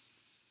have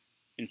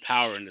in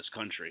power in this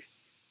country.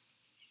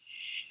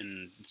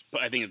 And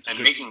I think it's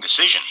making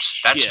decisions.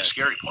 That's the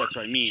scary part. That's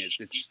what I mean.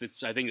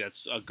 I think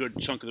that's a good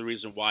chunk of the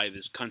reason why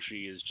this country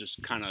is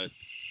just kind of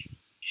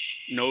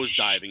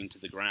nosediving into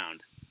the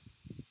ground.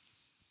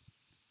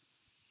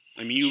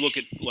 I mean, you look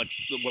at what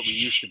we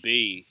used to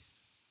be.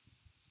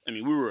 I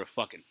mean, we were a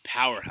fucking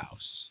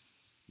powerhouse.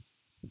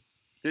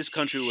 This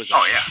country was a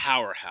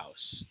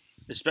powerhouse,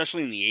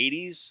 especially in the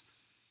 80s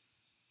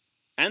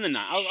and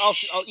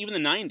even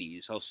the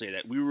 90s. I'll say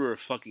that we were a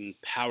fucking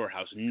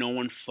powerhouse. No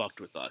one fucked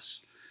with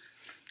us.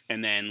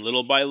 And then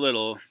little by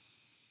little,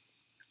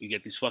 you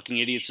get these fucking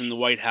idiots in the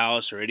White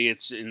House or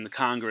idiots in the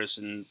Congress,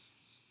 and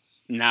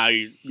now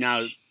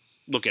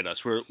look at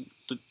us. The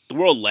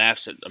world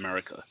laughs at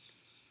America,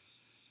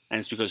 and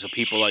it's because of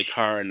people like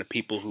her and the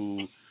people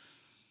who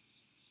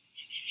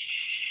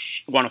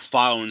want to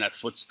follow in that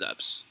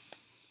footsteps.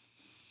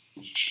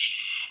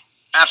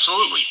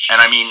 Absolutely.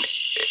 And I mean,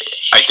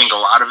 I think a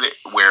lot of it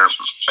where,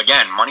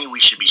 again, money we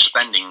should be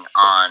spending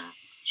on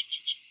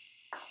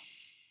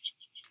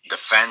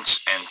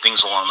defense and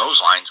things along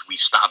those lines, we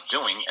stopped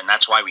doing, and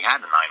that's why we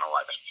had the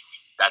 9/11.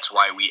 That's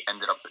why we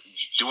ended up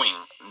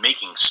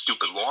making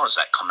stupid laws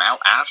that come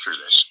out after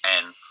this.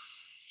 And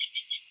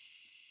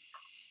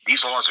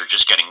these laws are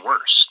just getting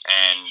worse.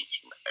 And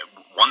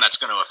one that's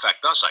going to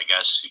affect us, I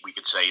guess we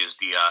could say, is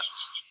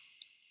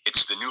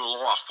it's the new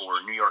law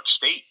for New York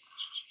State.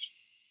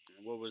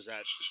 What was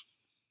that?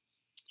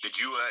 Did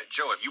you,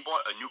 Joe, have you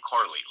bought a new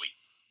car lately?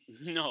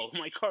 No,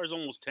 my car is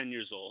almost 10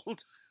 years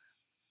old.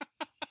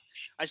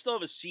 I still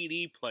have a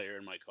CD player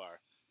in my car.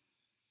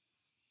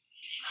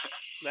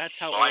 That's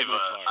how well, old my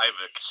car is. I have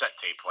a cassette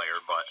tape player,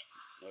 but...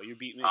 Oh, you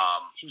beat me.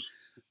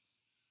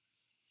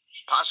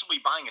 Possibly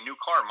buying a new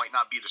car might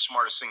not be the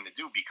smartest thing to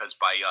do, because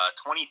by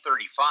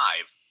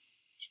 2035,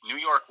 New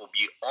York will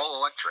be all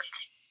electric.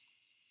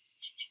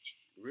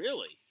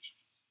 Really?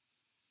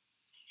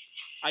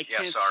 I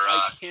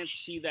can't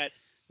see that.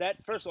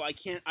 First of all,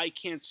 I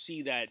can't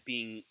see that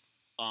being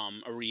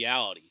a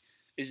reality.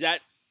 Is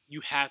that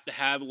you have to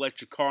have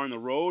electric car on the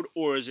road,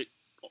 or is it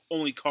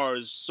only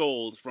cars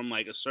sold from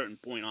like a certain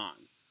point on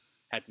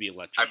have to be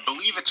electric? I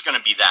believe it's going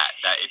to be that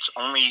it's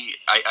only.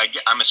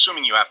 I'm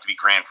assuming you have to be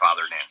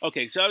grandfathered in.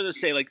 Okay, so I was gonna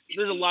say, like,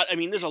 there's a lot. I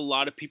mean, there's a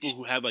lot of people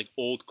who have like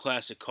old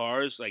classic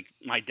cars. Like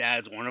my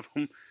dad's one of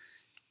them.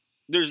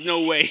 There's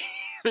no way.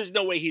 There's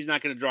no way he's not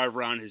going to drive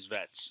around his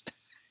Vets.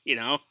 You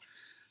know.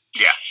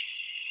 Yeah.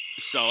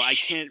 So I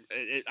can't.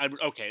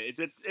 Okay,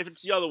 if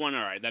it's the other one,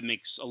 all right, that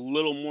makes a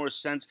little more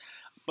sense.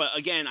 But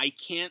again, I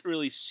can't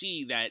really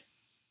see that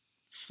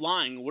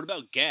flying. What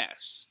about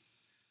gas?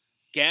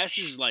 Gas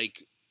is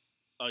like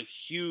a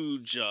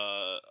huge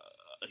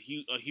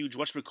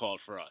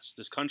whatchamacallit for us,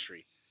 this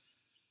country,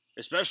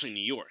 especially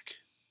New York.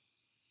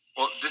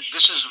 Well,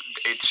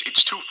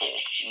 it's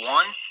twofold.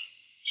 One,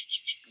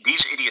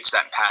 these idiots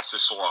that pass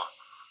this law,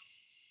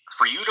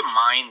 for you to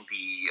mine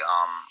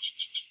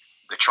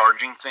the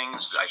charging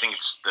things, I think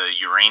it's the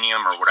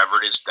uranium or whatever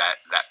it is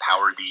that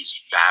power these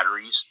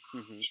batteries,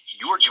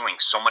 you are doing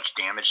so much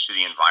damage to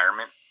the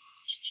environment.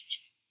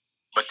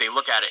 But they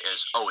look at it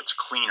as, oh, it's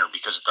cleaner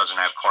because it doesn't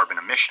have carbon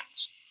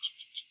emissions.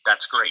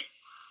 That's great.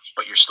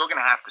 But you're still going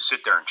to have to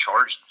sit there and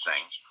charge the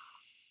thing.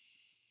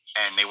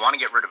 And they want to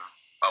get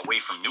away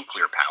from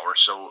nuclear power.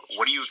 So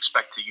what do you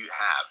expect to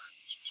have?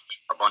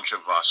 A bunch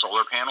of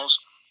solar panels?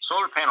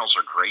 Solar panels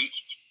are great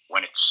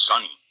when it's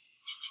sunny.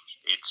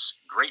 It's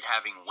great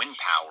having wind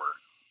power.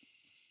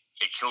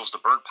 It kills the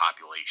bird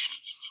population.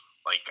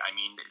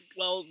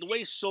 Well, the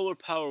way solar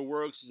power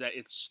works is that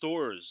it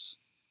stores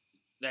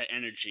that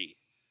energy.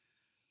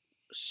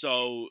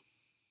 So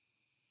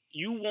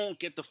you won't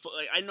get the full...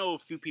 I know a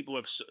few people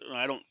who have...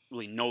 I don't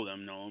really know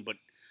them, but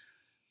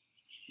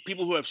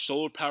people who have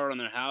solar power on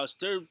their house,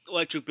 their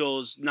electric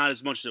bill is not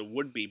as much as it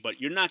would be, but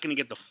you're not going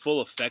to get the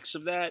full effects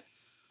of that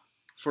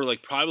for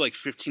probably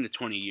 15 to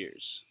 20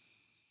 years.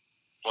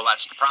 Well,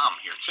 that's the problem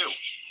here, too.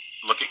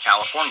 Look at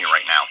California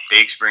right now. They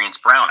experience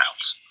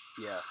brownouts.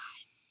 Yeah.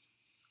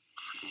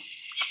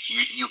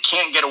 You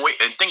can't get away...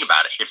 And think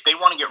about it. If they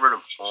want to get rid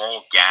of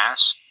all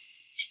gas,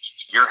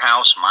 your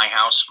house, my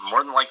house,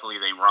 more than likely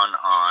they run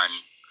on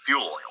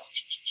fuel oil.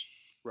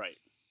 Right.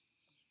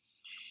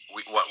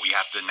 We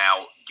have to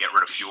now get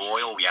rid of fuel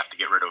oil. We have to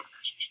get rid of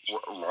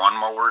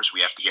lawnmowers.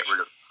 We have to get rid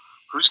of...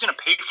 Who's going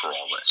to pay for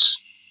all this?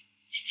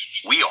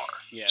 We are.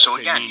 Yeah, so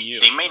again,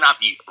 they may not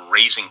be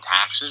raising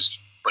taxes,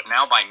 but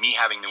now by me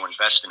having to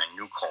invest in a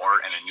new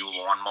car and a new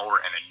lawnmower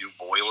and a new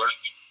boiler,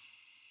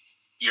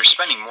 you're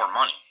spending more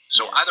money.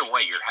 So either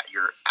way,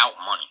 you're out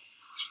money.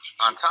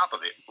 On top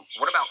of it,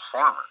 what about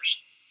farmers?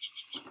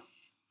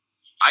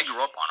 I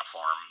grew up on a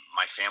farm.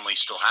 My family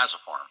still has a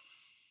farm.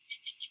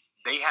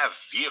 They have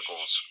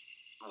vehicles.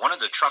 One of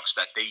the trucks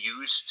that they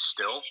use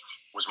still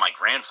was my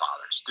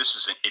grandfather's.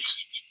 It's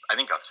I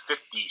think a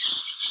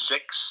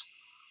 56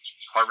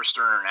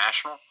 Harvester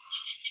International.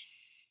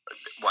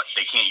 What,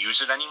 they can't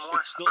use it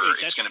anymore?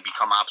 It's going to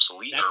become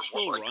obsolete? That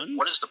still runs?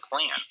 What is the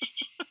plan?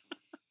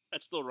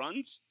 That still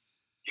runs?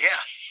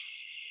 Yeah.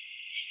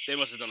 They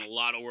must have done a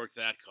lot of work to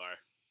that car.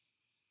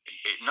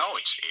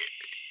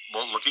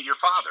 Well, look at your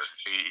father.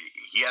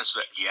 He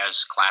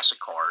has classic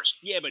cars.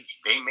 Yeah, but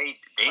they made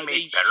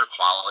better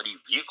quality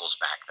vehicles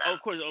back then. Oh,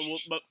 of course,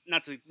 but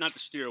not to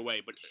steer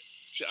away. But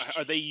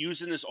are they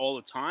using this all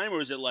the time,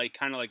 or is it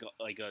kind of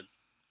like a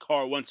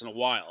car once in a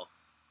while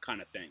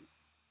kind of thing?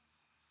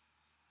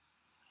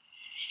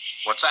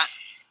 What's that?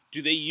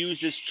 Do they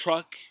use this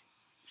truck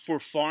for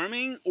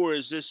farming, or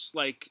is this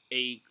like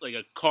a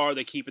car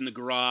they keep in the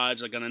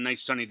garage, like on a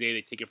nice sunny day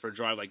they take it for a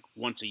drive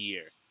once a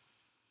year?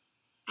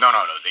 No.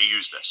 They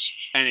use this,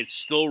 and it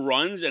still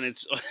runs, and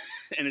it's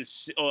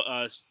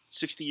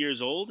 60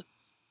 years old.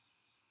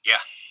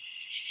 Yeah,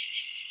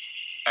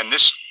 and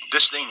this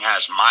thing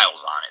has miles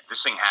on it.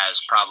 This thing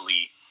has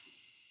probably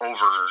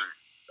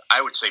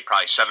I would say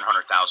probably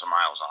 700,000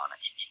 miles on it.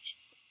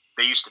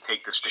 They used to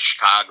take this to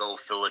Chicago,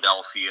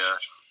 Philadelphia.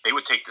 They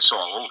would take this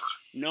all over.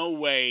 No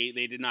way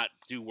they did not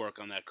do work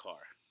on that car.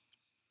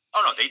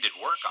 Oh no, they did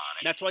work on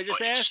it. That's why I just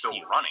but asked it's still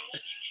you. running.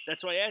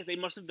 That's why I asked. They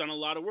must have done a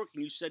lot of work,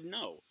 and you said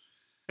no.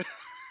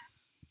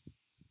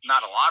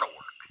 Not a lot of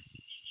work.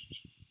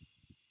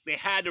 They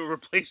had to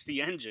replace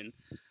the engine.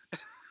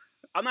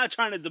 I'm not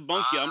trying to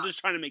debunk you. I'm just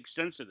trying to make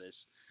sense of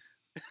this.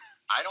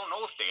 I don't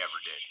know if they ever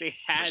did. They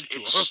had to.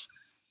 It's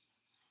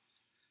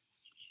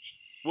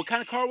What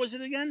kind of car was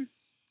it again?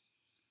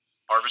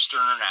 Harvester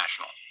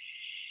International.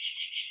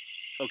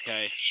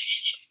 Okay.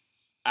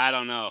 I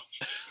don't know.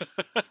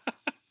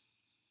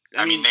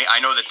 I mean, I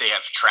know that they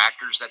have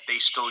tractors that they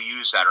still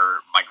use that are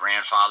my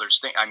grandfather's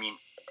thing. I mean,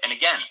 and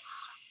again,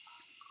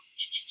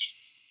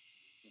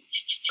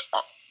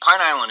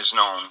 Pine Island is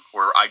known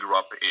where I grew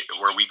up,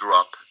 where we grew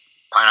up.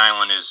 Pine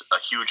Island is a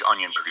huge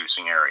onion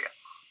producing area.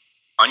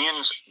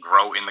 Onions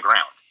grow in the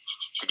ground.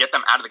 To get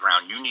them out of the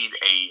ground, you need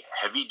a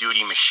heavy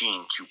duty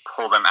machine to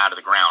pull them out of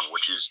the ground,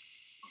 which is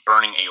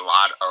burning a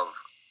lot of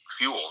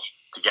fuel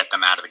to get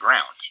them out of the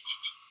ground.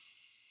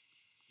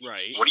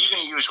 Right. What are you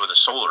going to use with a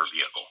solar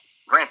vehicle?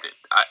 Granted,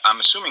 I'm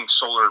assuming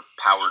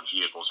solar-powered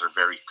vehicles are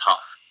very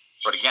tough.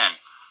 But again,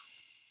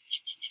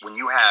 when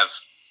you have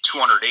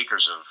 200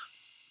 acres of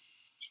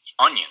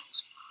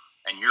onions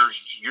and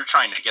you're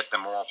trying to get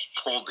them all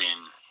pulled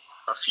in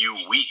a few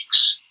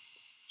weeks,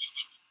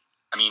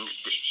 I mean,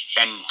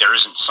 and there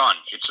isn't sun.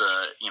 It's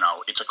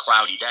a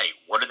cloudy day.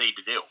 What are they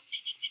to do?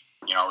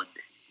 You know,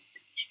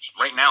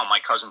 right now my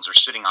cousins are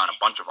sitting on a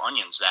bunch of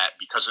onions that,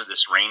 because of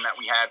this rain that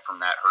we had from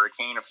that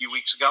hurricane a few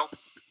weeks ago,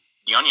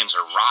 the onions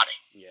are rotting.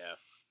 Yeah.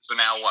 So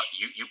now what?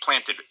 You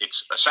planted,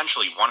 it's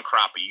essentially one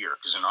crop a year,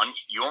 because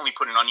you only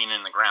put an onion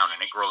in the ground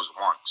and it grows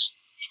once.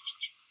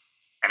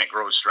 And it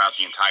grows throughout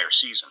the entire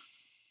season.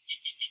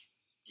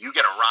 You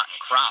get a rotten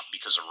crop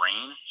because of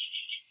rain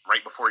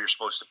right before you're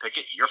supposed to pick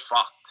it, you're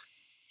fucked.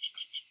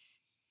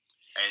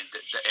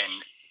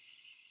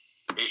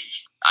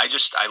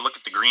 I look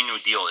at the Green New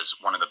Deal as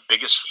one of the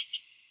biggest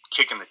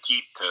kick in the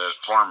teeth to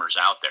farmers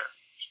out there.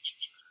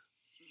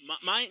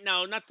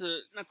 Now, not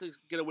to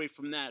get away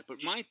from that,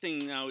 but my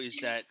thing now is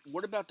that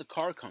what about the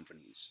car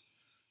companies?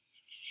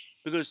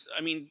 Because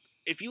I mean,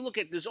 if you look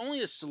at, there's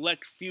only a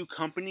select few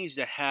companies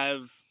that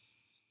have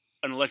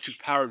an electric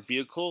powered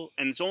vehicle,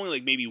 and it's only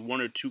like maybe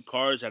one or two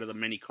cars out of the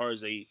many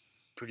cars they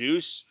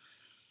produce.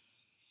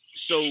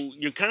 So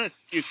you're kind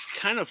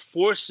of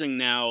forcing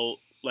now,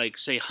 like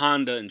say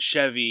Honda and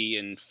Chevy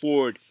and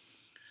Ford,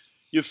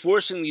 you're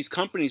forcing these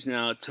companies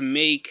now to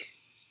make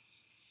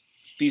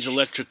these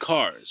electric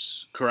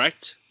cars,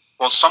 correct?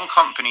 Well, some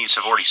companies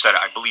have already said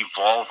it. I believe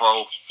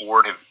Volvo,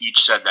 Ford have each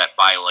said that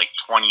by like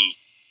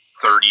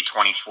 2030,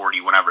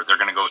 2040, whenever, they're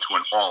going to go to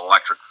an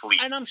all-electric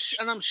fleet. And I'm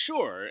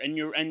sure,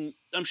 you're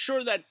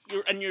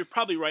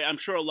probably right. I'm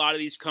sure a lot of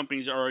these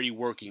companies are already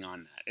working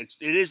on that.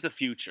 It is the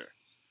future.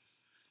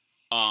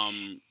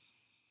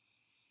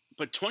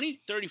 But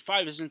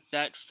 2035 isn't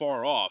that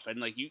far off,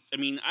 and I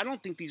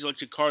don't think these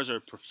electric cars are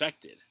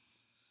perfected.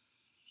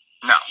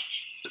 No.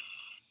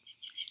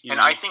 And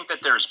I think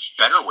that there's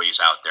better ways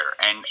out there.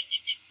 And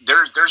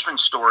there's been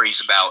stories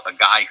about a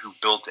guy who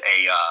built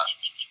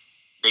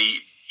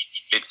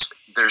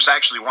there's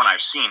actually one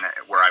I've seen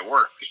where I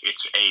work.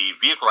 It's a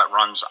vehicle that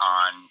runs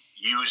on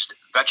used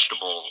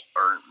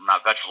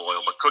not vegetable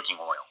oil, but cooking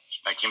oil.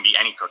 That can be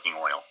any cooking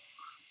oil.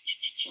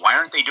 Why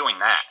aren't they doing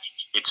that?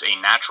 It's a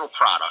natural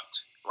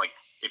product. Like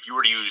if you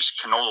were to use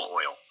canola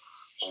oil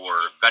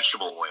or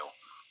vegetable oil,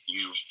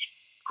 you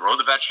grow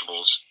the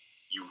vegetables,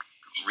 you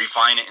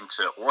refine it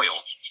into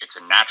oil. It's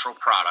a natural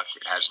product.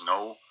 It has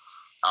no,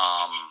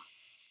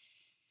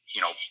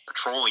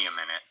 petroleum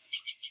in it.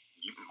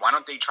 Why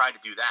don't they try to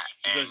do that?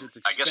 And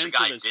I guess a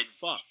guy did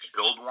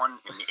build one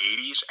in the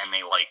 80s, and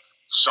they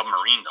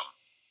submarined them.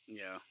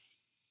 Yeah.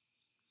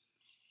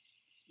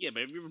 Yeah,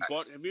 but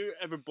have you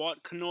ever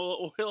bought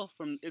canola oil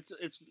from?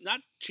 It's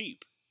not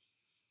cheap.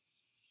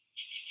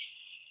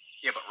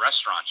 Yeah, but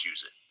restaurants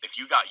use it. If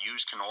you got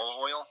used canola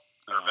oil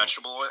or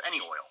vegetable oil,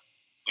 any oil,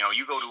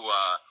 you go to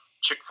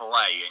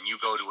Chick-fil-A and you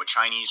go to a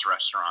Chinese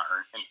restaurant,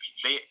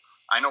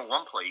 I know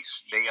one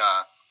place they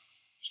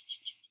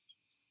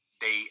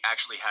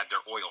actually had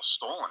their oil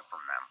stolen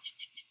from them,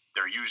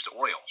 their used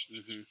oil.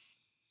 Mm-hmm.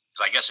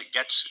 Because I guess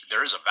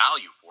there is a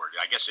value for it.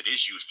 I guess it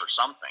is used for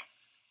something.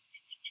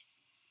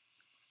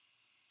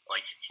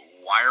 Like,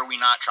 why are we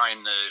not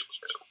trying to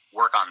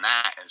work on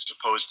that as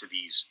opposed to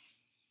these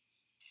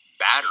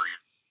batteries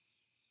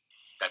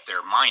that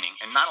they're mining?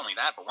 And not only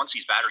that, but once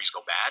these batteries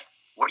go bad,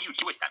 what do you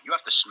do with them? You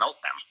have to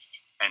smelt them.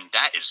 And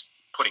that is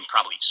putting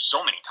probably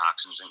so many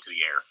toxins into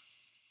the air.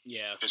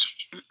 Yeah. Because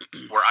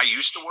where I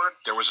used to work,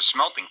 there was a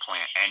smelting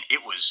plant, and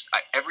it was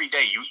every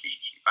day.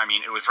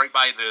 It was right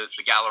by the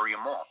Galleria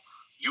Mall.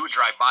 You would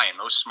drive by, and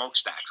those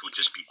smokestacks would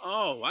just be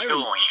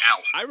billowing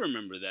out. I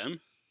remember them.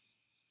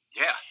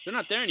 Yeah. They're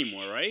not there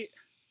anymore, right?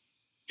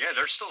 Yeah,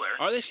 they're still there.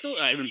 Are they still?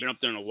 I haven't been up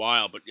there in a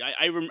while, but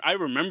I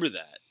remember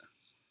that.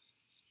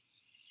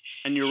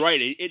 And you're right,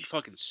 it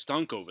fucking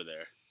stunk over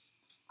there.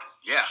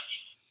 Yeah.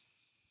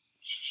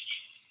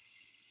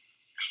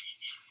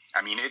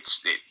 I mean,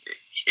 it's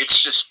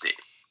just.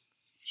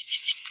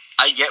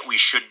 I get we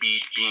should be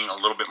being a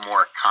little bit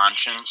more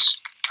conscientious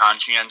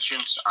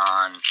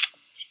on,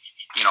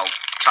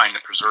 trying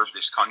to preserve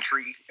this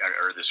country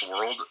or this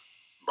world,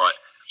 but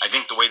I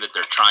think the way that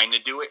they're trying to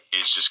do it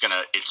is just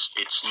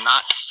it's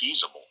not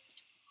feasible.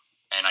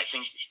 And I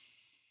think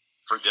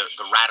for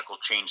the radical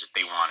change that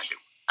they want to do,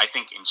 I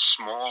think in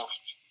small,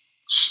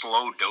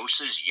 slow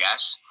doses,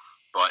 yes,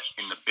 but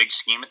in the big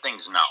scheme of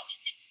things, no.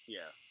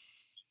 Yeah.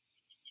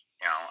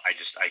 I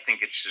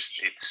think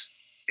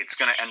it's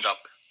going to end up,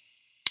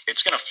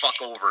 it's going to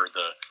fuck over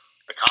the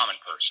common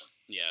person.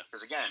 Yeah.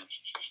 Because again,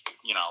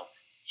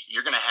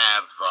 you're going to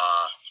have,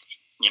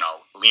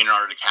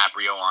 Leonardo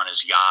DiCaprio on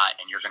his yacht,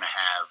 and you're going to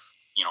have,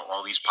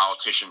 all these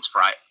politicians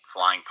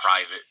flying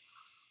private.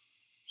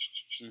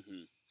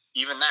 Mm-hmm.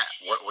 Even that,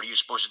 what are you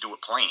supposed to do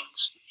with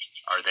planes?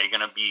 Are they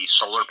going to be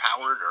solar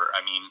powered? Or,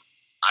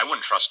 I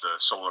wouldn't trust a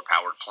solar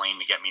powered plane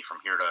to get me from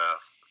here to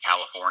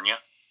California.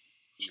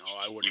 No,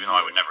 I wouldn't. Even though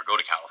I would never go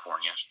to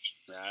California.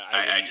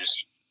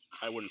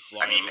 I wouldn't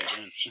fly.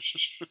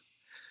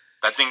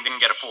 That thing didn't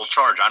get a full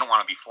charge. I don't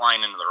want to be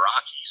flying into the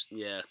Rockies.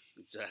 Yeah,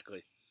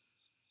 exactly.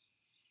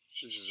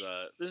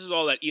 This is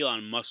all that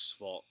Elon Musk's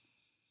fault.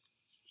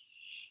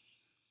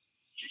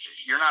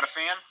 You're not a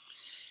fan?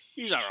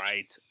 He's all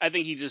right. I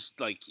think he just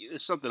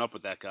there's something up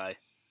with that guy.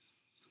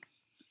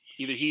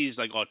 Either he's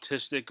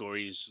autistic or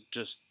he's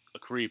just a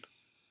creep.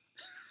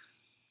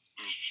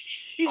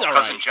 He's all right.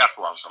 Cousin Jeff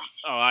loves him.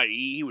 Oh,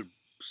 he would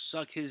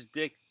suck his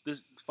dick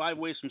 5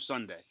 ways from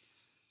Sunday.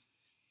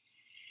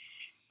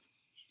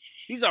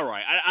 He's all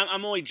right.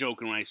 I'm only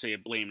joking when I say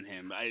blaming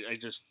him. I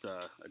just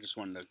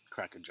wanted to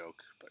crack a joke,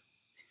 but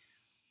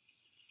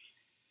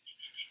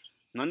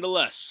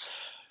nonetheless,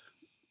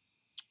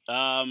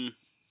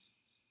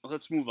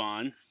 let's move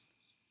on.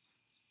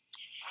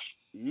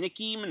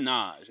 Nicki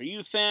Minaj, are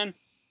you a fan?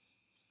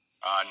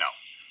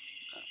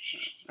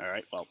 No. All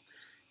right. Well,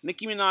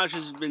 Nicki Minaj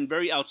has been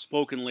very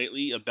outspoken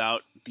lately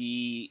about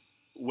the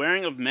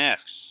wearing of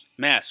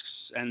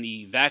masks, and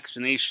the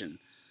vaccination.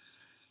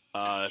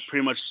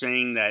 Pretty much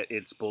saying that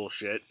it's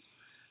bullshit.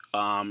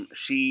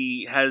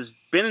 She has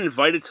been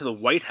invited to the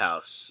White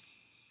House.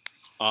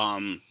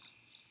 I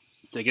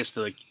guess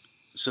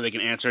so they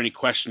can answer any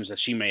questions that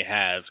she may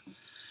have.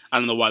 I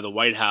don't know why the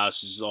White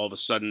House is all of a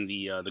sudden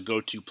the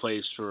go-to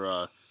place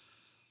for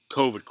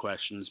COVID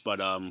questions, but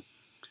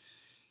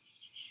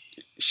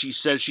she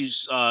said she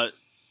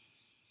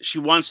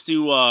wants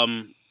to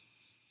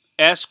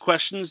ask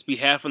questions on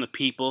behalf of the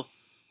people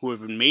who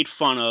have been made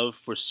fun of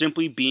for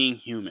simply being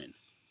human.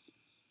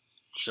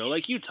 So,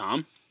 like you,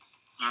 Tom.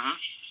 Mm-hmm.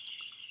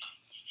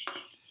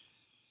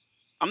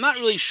 I'm not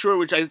really sure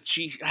which.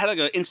 She had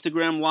an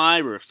Instagram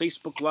live or a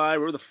Facebook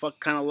live or the fuck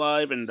kind of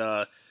live, and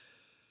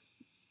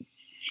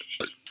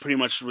pretty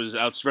much was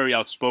very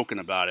outspoken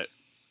about it.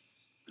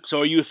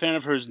 So, are you a fan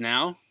of hers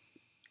now?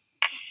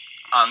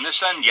 On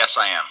this end, yes,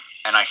 I am,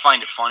 and I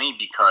find it funny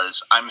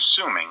because I'm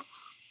assuming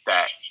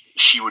that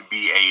she would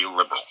be a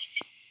liberal,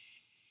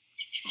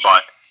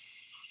 but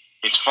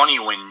it's funny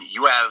when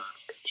you have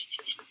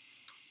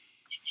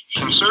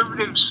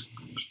conservatives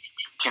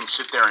can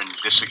sit there and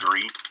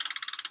disagree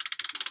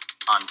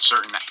on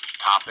certain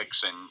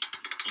topics and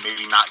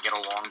maybe not get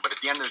along, but at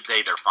the end of the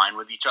day, they're fine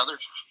with each other.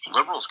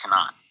 Liberals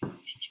cannot.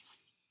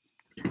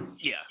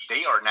 Yeah.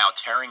 They are now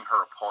tearing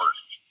her apart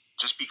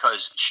just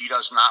because she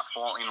does not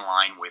fall in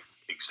line with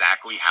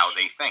exactly how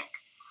they think.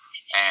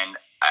 And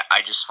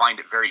I just find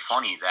it very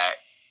funny that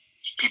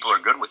people are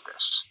good with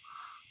this.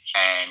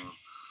 And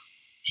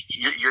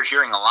you're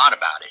hearing a lot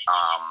about it.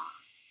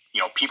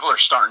 People are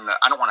starting to,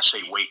 I don't want to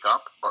say wake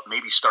up, but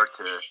maybe start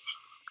to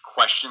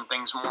question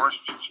things more.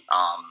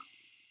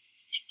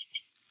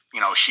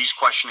 She's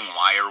questioning,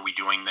 why are we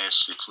doing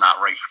this? It's not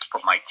right to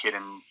put my kid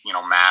in,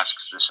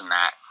 masks, this and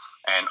that.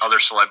 And other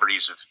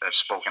celebrities have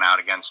spoken out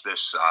against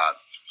this.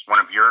 One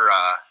of your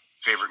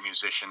favorite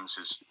musicians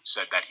has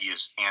said that he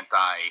is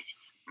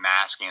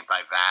anti-mask,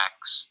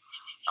 anti-vax.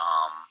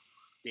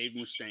 Dave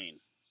Mustaine.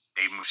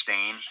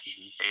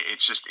 Mm-hmm.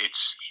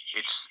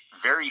 It's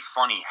very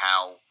funny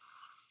how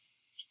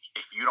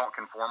if you don't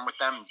conform with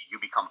them, you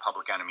become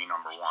public enemy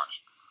number one.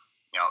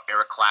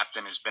 Eric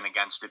Clapton has been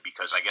against it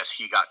because I guess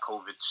he got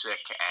COVID sick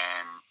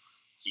and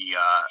he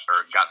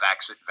got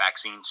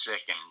vaccine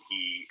sick, and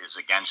he is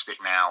against it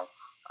now.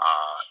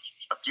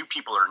 A few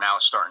people are now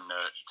starting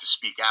to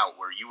speak out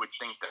where you would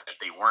think that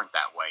they weren't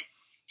that way.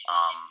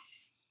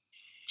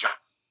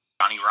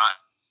 Johnny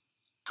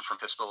Rotten from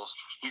Pistols,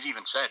 he's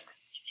even said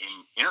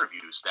in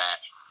interviews that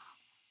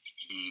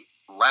the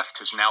left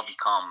has now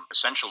become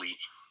essentially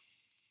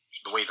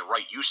the way the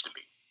right used to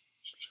be.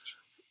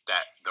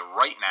 That the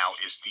right now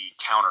is the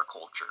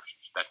counterculture.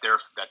 That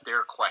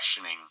they're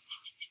questioning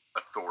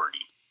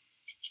authority.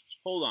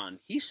 Hold on,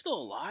 he's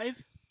still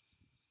alive?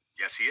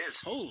 Yes, he is.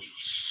 Holy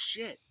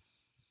shit!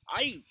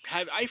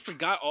 I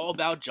forgot all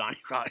about Johnny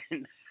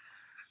Rotten.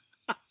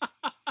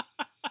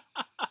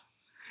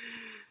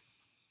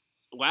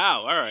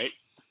 Wow. All right.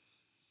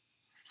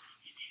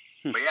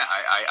 But yeah,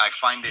 I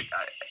find it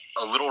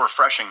a little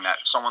refreshing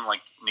that someone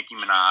like Nicki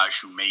Minaj,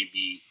 who may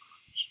be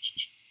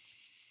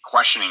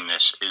questioning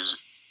this is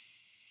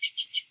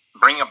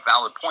bringing up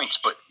valid points,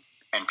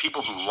 and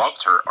people who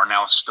loved her are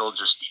now still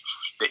just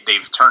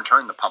they've turned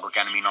her into public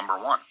enemy number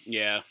one.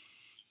 Yeah.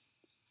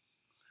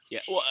 Yeah,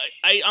 well,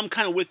 I'm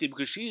kind of with you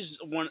because she's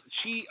one.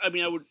 I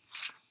mean, I would,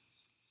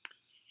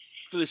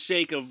 for the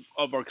sake of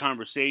our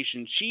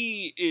conversation,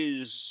 she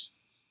is,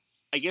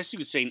 I guess you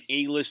could say, an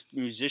A-list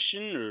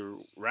musician or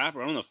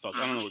rapper. I don't know.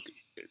 I don't know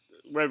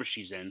wherever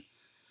she's in.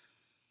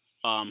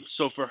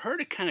 So for her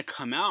to kind of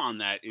come out on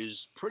that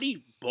is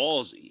pretty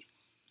ballsy,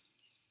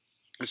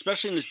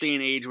 especially in this day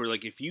and age where,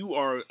 like, if you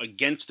are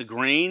against the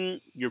grain,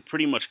 you're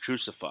pretty much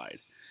crucified.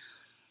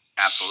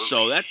 Absolutely.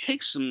 So that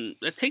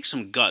takes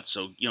some guts.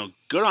 So,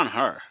 good on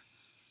her.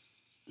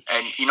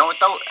 And you know what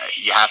though?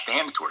 You have to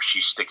hand it to her.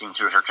 She's sticking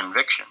to her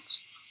convictions.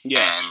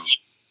 Yeah. And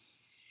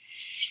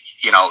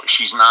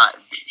she's not.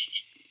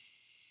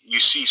 You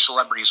see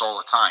celebrities all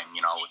the time.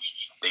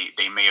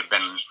 They may have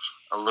been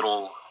a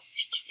little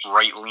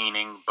right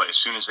leaning, but as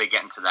soon as they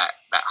get into that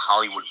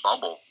Hollywood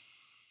bubble,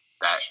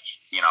 that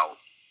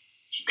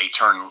they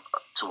turn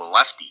to a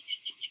lefty,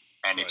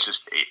 and right. It's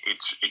just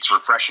it's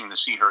refreshing to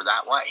see her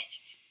that way.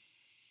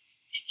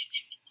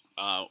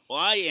 Well,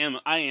 I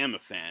am a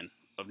fan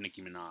of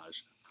Nicki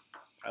Minaj.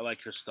 I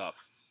like her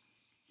stuff.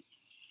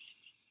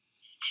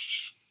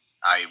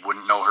 I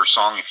wouldn't know her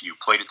song if you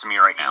played it to me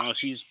right now. Well,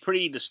 she's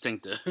pretty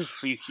distinctive.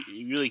 You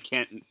really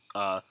can't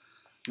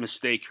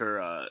mistake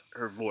her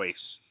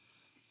voice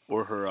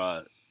or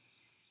her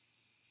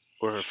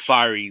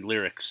fiery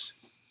lyrics.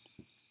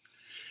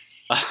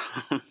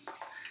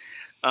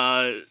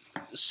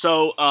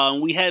 So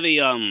we have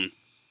a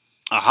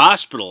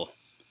hospital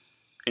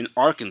in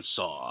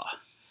Arkansas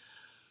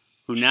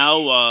who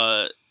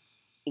now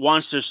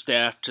wants their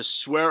staff to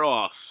swear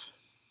off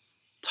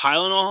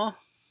Tylenol,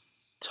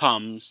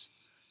 Tums,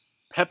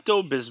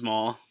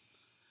 Pepto-Bismol,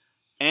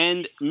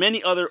 and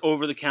many other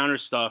over-the-counter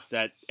stuff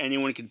that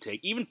anyone can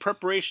take, even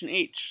Preparation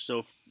H. So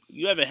if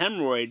you have a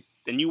hemorrhoid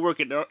and you work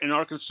at an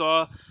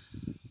Arkansas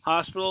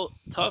hospital,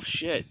 tough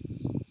shit.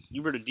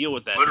 You better deal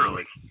with that.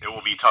 Literally, it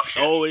will be tough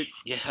shit. Oh,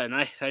 yeah, and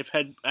I've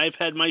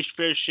had my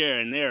fair share,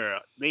 and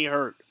they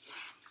hurt.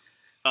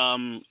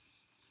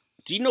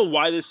 Do you know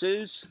why this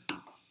is?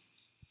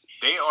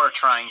 They are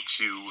trying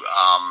to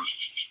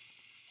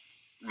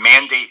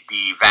mandate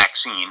the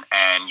vaccine,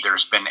 and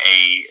there's been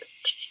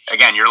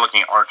again, you're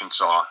looking at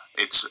Arkansas.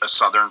 It's a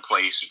southern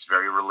place. It's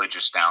very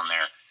religious down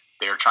there.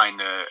 They're trying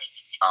to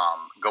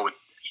go with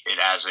it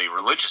as a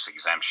religious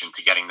exemption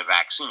to getting the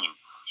vaccine.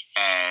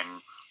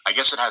 And I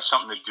guess it has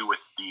something to do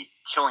with the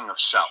killing of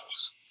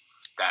cells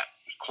that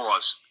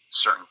cause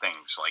certain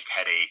things like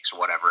headaches or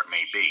whatever it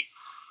may be.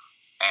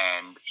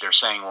 And they're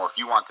saying, well, if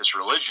you want this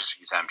religious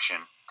exemption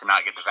to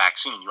not get the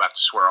vaccine, you have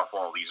to swear off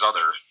all these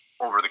other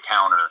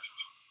over-the-counter,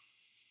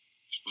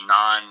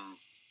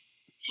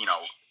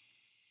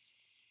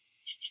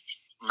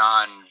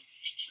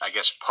 I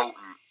guess,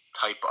 potent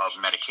type of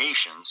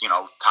medications,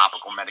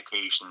 topical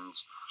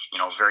medications,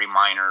 very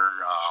minor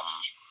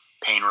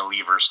pain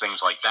relievers,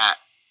 things like that,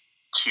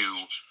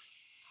 to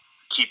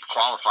keep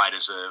qualified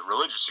as a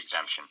religious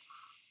exemption.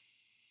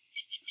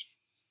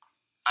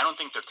 I don't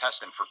think they're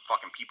testing for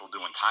fucking people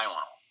doing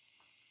Tylenol.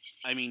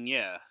 I mean,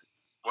 yeah.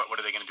 What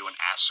are they going to do, an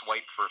ass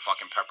swipe for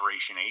fucking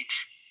Preparation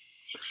H?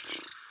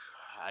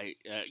 I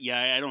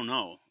don't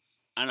know.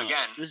 I don't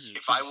Again, know.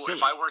 If I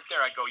worked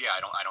there, I'd go, yeah, I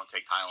don't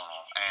take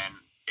Tylenol, and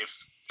if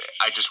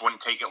I just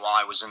wouldn't take it while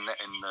I was in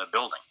the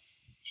building.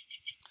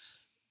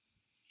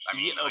 I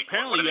mean, yeah,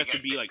 apparently you have to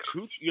be like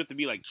You have to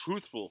be like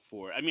truthful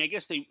for it. I mean, I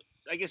guess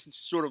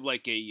it's sort of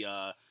like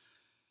a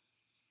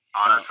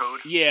honor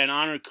code. Yeah, an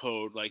honor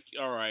code. Like,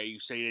 all right, you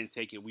say you didn't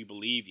take it, we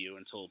believe you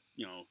until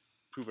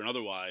proven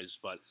otherwise.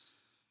 But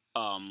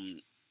I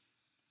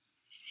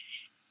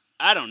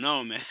don't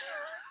know, man.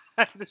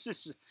 This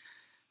is.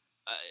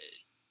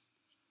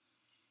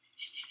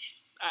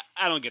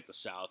 I don't get the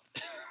South.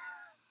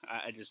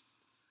 I just.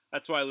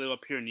 That's why I live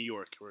up here in New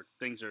York, where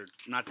things are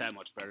not that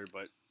much better.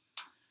 But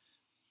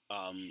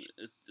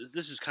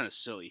this is kind of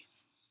silly.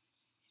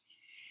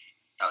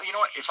 You know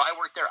what? If I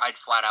worked there, I'd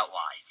flat out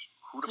lie.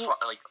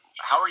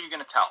 How are you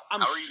going to tell? How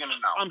are you going to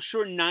know? I'm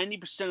sure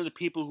 90% of the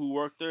people who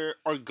work there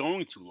are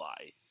going to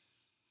lie.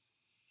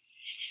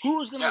 Who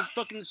was going to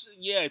fucking...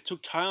 Yeah, I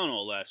took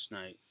Tylenol last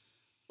night.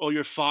 Oh,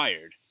 you're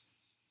fired.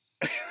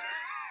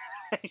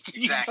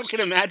 Can you fucking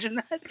imagine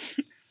that?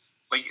 Can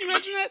you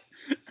imagine that?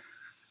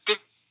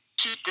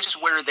 This is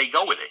where they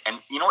go with it.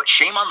 And you know what?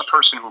 Shame on the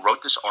person who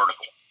wrote this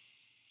article.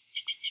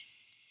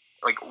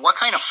 Like, what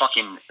kind of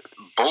fucking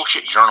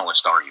bullshit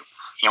journalist are you?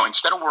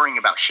 Instead of worrying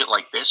about shit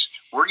like this,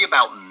 worry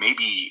about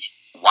maybe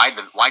why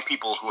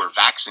people who are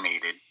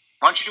vaccinated.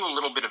 Why don't you do a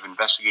little bit of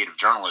investigative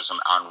journalism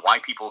on why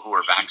people who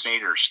are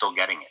vaccinated are still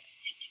getting it?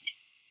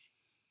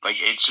 Like,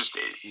 it's just...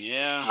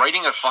 Yeah.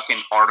 Writing a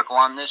fucking article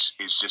on this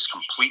is just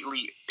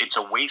completely... It's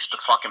a waste of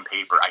fucking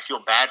paper. I feel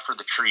bad for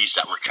the trees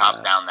that were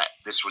chopped down that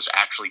this was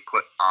actually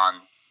put on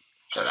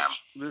to them.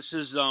 This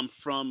is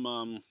from...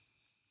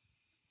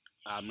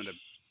 I'm going to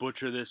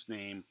butcher this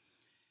name.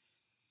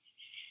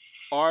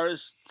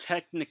 Ars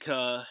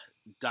Technica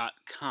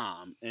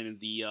 .com, and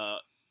the I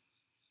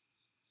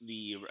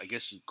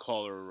guess you'd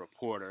call her a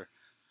reporter,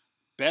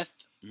 Beth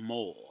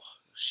Mole.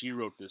 She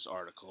wrote this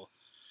article.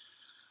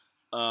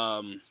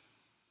 I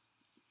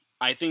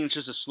think it's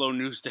just a slow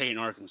news day in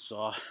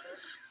Arkansas.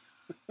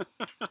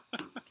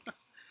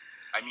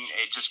 I mean,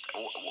 it just,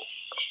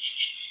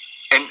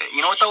 and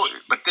you know what though?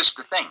 But this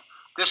the thing.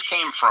 This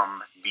came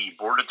from the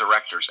board of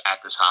directors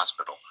at this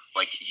hospital.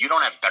 Like, you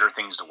don't have better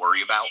things to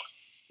worry about.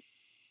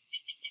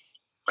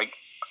 Like,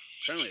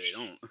 Apparently they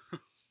don't.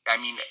 I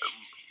mean,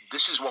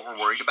 this is what we're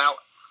worried about.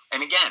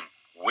 And again,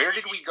 where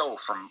did we go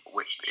from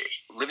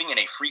living in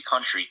a free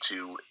country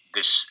to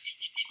this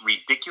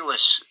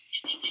ridiculous,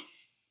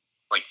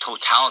 like,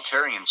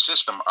 totalitarian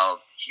system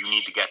of, you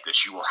need to get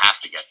this, you will have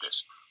to get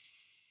this.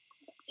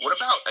 What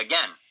about,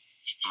 again,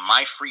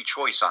 my free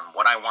choice on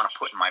what I want to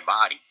put in my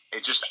body?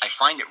 I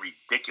find it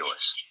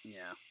ridiculous.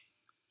 Yeah.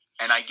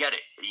 And I get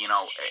it. You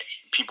know,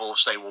 people will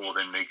say, well,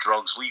 then make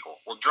drugs legal.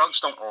 Well,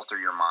 drugs don't alter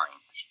your mind.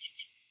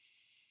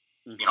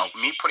 Mm-hmm. You know,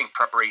 me putting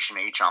Preparation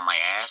H on my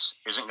ass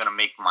isn't going to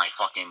make my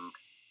fucking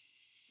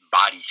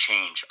body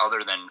change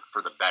other than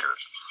for the better.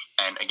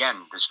 And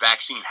again, this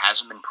vaccine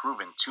hasn't been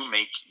proven to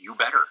make you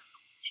better.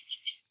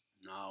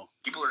 No.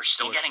 People are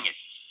still getting it.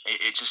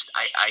 It just,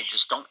 I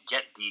just don't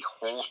get the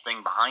whole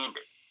thing behind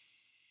it.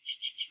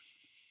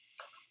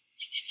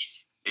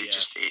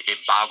 It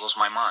boggles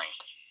my mind.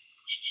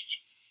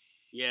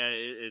 Yeah,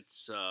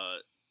 it's,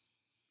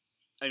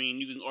 I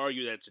mean, you can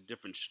argue that it's a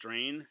different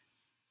strain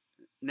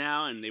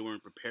now, and they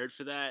weren't prepared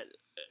for that.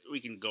 We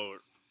can go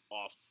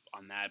off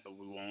on that, but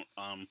we won't.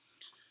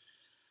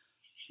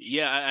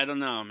 Yeah, I don't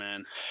know,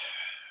 man.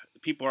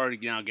 People are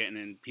now getting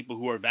it. People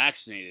who are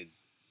vaccinated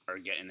are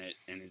getting it,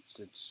 and it's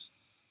a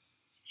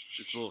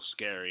little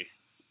scary.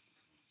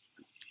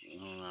 I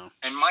don't know.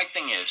 And my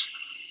thing is,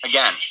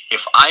 again,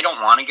 if I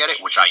don't want to get it,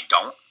 which I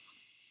don't,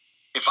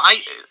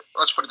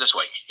 let's put it this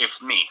way,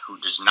 if me, who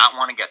does not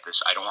want to get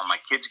this, I don't want my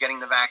kids getting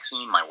the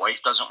vaccine, my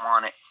wife doesn't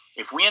want it,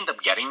 if we end up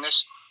getting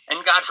this,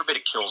 and God forbid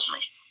it kills me,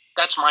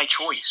 that's my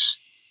choice.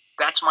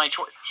 That's my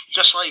choice.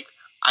 Just like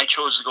I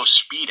chose to go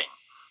speeding.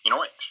 You know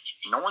what?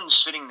 No one's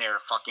sitting there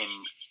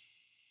fucking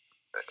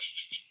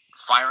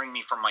firing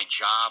me from my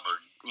job, or,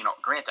 you know,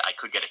 granted, I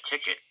could get a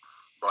ticket,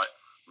 but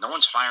no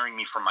one's firing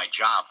me from my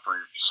job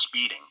for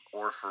speeding,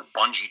 or for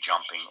bungee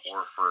jumping,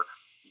 or for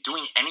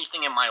doing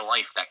anything in my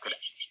life that could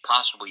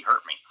possibly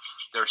hurt me.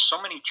 There are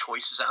so many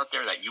choices out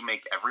there that you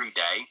make every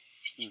day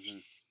Mm-hmm.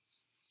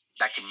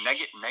 that can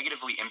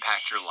negatively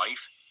impact your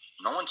life.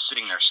 No one's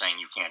sitting there saying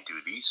you can't do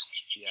these.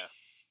 Yeah.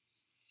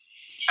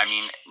 I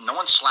mean, no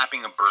one's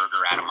slapping a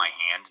burger out of my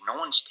hand. No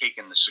one's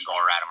taking the cigar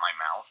out of my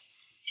mouth.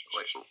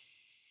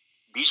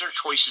 These are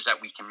choices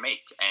that we can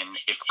make. And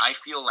if I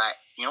feel that,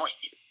 you know what,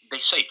 they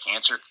say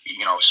cancer,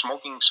 you know,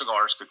 smoking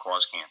cigars could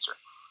cause cancer.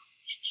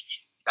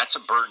 That's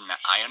a burden that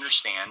I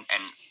understand.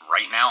 And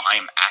right now I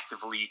am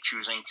actively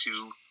choosing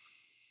to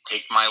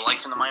take my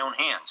life into my own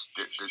hands.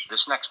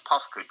 This next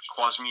puff could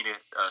cause me a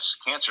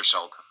cancer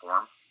cell to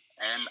form,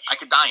 and I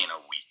could die in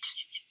a week.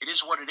 It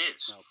is what it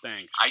is. Oh,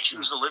 thanks. I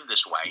choose to live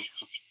this way.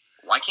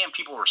 Why can't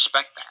people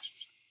respect that?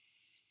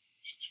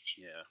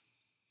 Yeah.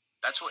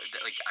 That's what,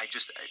 like,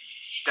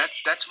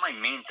 that's my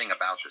main thing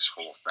about this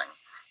whole thing,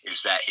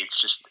 is that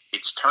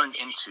it's turned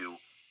into,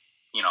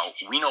 you know,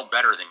 we know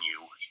better than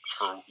you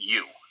for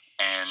you.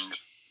 And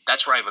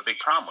that's where I have a big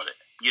problem with it.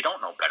 You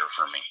don't know better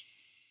for me.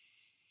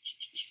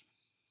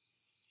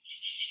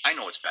 I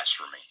know what's best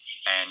for me.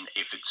 And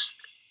if it's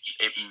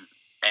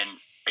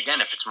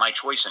my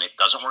choice and it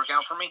doesn't work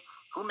out for me,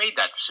 who made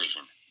that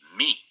decision?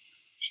 Me.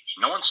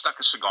 No one stuck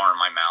a cigar in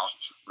my mouth.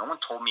 No one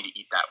told me to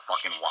eat that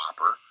fucking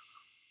Whopper.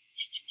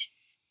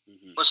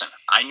 Mm-hmm. Listen,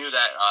 I knew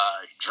that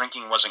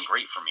drinking wasn't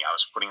great for me. I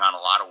was putting on a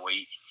lot of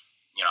weight.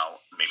 You know,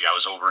 maybe I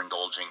was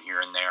overindulging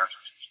here and there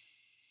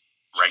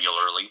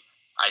regularly.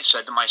 I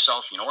said to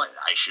myself, you know what,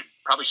 I should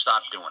probably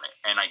stop doing it.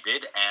 And I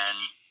did, and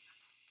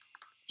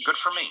good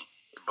for me.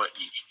 But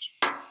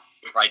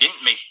if I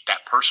didn't make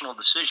that personal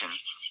decision,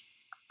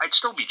 I'd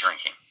still be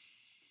drinking.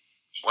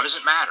 What does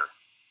it matter?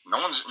 No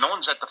one's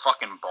at the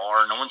fucking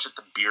bar. No one's at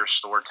the beer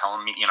store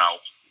telling me, you know,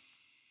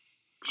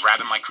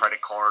 grabbing my credit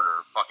card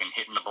or fucking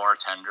hitting the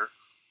bartender.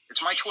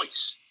 It's my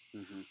choice.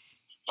 Mm-hmm.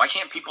 Why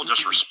can't people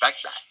just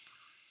respect that?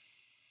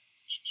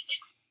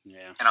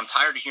 Yeah. And I'm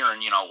tired of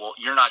hearing, you know, well,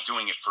 you're not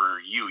doing it for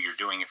you. You're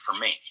doing it for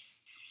me.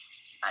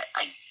 I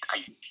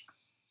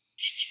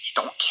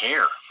don't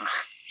care.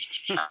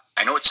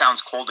 I know it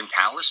sounds cold and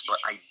callous, but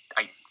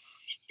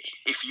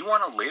if you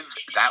want to live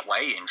that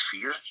way in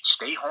fear,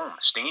 stay home.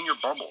 Stay in your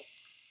bubble.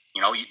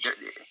 You know,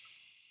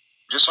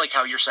 just like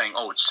how you're saying,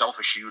 oh, it's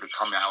selfish of you to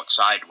come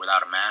outside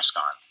without a mask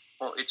on.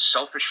 Well, it's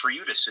selfish for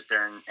you to sit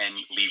there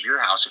and leave your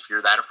house if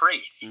you're that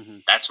afraid.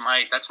 Mm-hmm. That's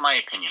my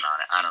opinion on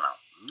it. I don't know.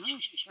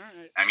 All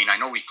right. I mean, I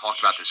know we've talked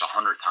about this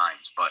 100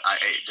 times, but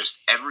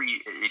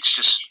it's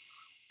just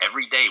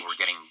every day we're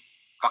getting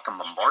fucking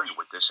bombarded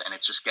with this, and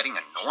it's just getting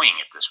annoying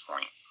at this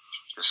point.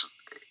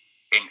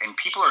 And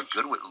people are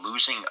good with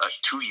losing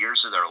 2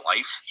 years of their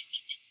life.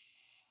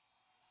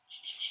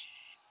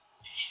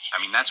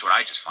 I mean, that's what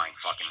I just find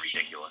fucking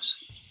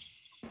ridiculous.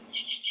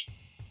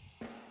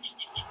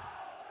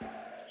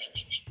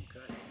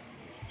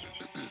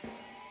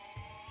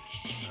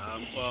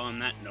 Well, on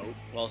that note,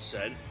 well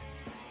said.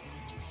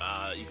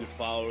 You could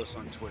follow us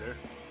on Twitter,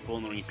 Bull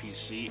in the Ring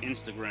PC,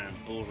 Instagram,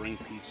 Bull Ring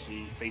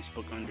PC,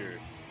 Facebook under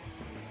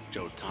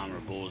Joe Tom or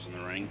Bulls in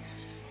the Ring.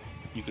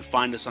 You can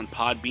find us on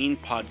Podbean,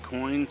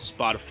 Podcoin,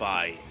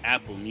 Spotify,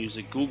 Apple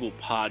Music, Google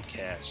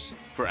Podcasts.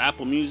 For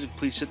Apple Music,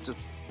 please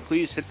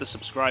hit the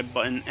subscribe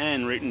button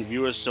and rate and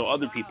review us so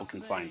other people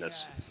can find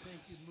us.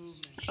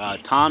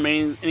 Tom,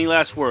 any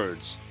last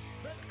words?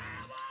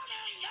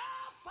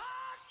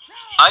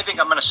 I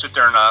think I'm going to sit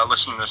there and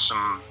listen to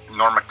some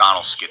Norm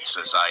Macdonald skits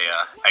as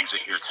I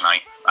exit here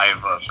tonight. I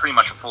have pretty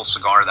much a full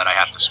cigar that I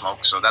have to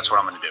smoke, so that's what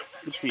I'm going to do.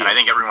 And I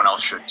think everyone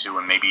else should too,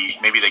 and maybe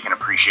they can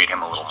appreciate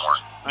him a little more.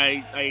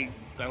 I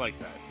like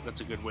that.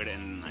 That's a good way to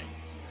end the night.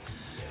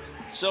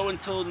 So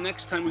until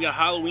next time, we got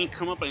Halloween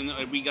come up, and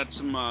we got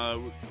some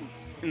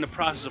in the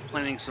process of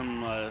planning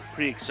some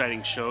pretty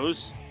exciting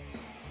shows.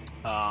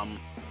 And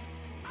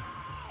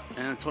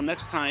until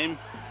next time,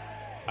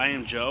 I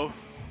am Joe.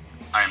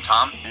 I am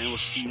Tom. And we'll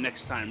see you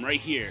next time right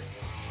here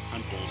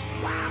on Bulls.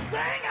 One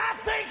thing I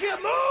think you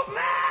move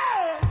me.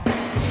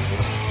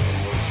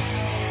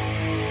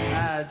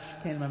 It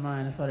just came to my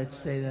mind. I thought I'd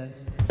say that.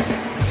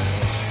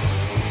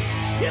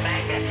 You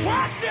make me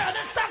trust you.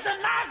 This stuff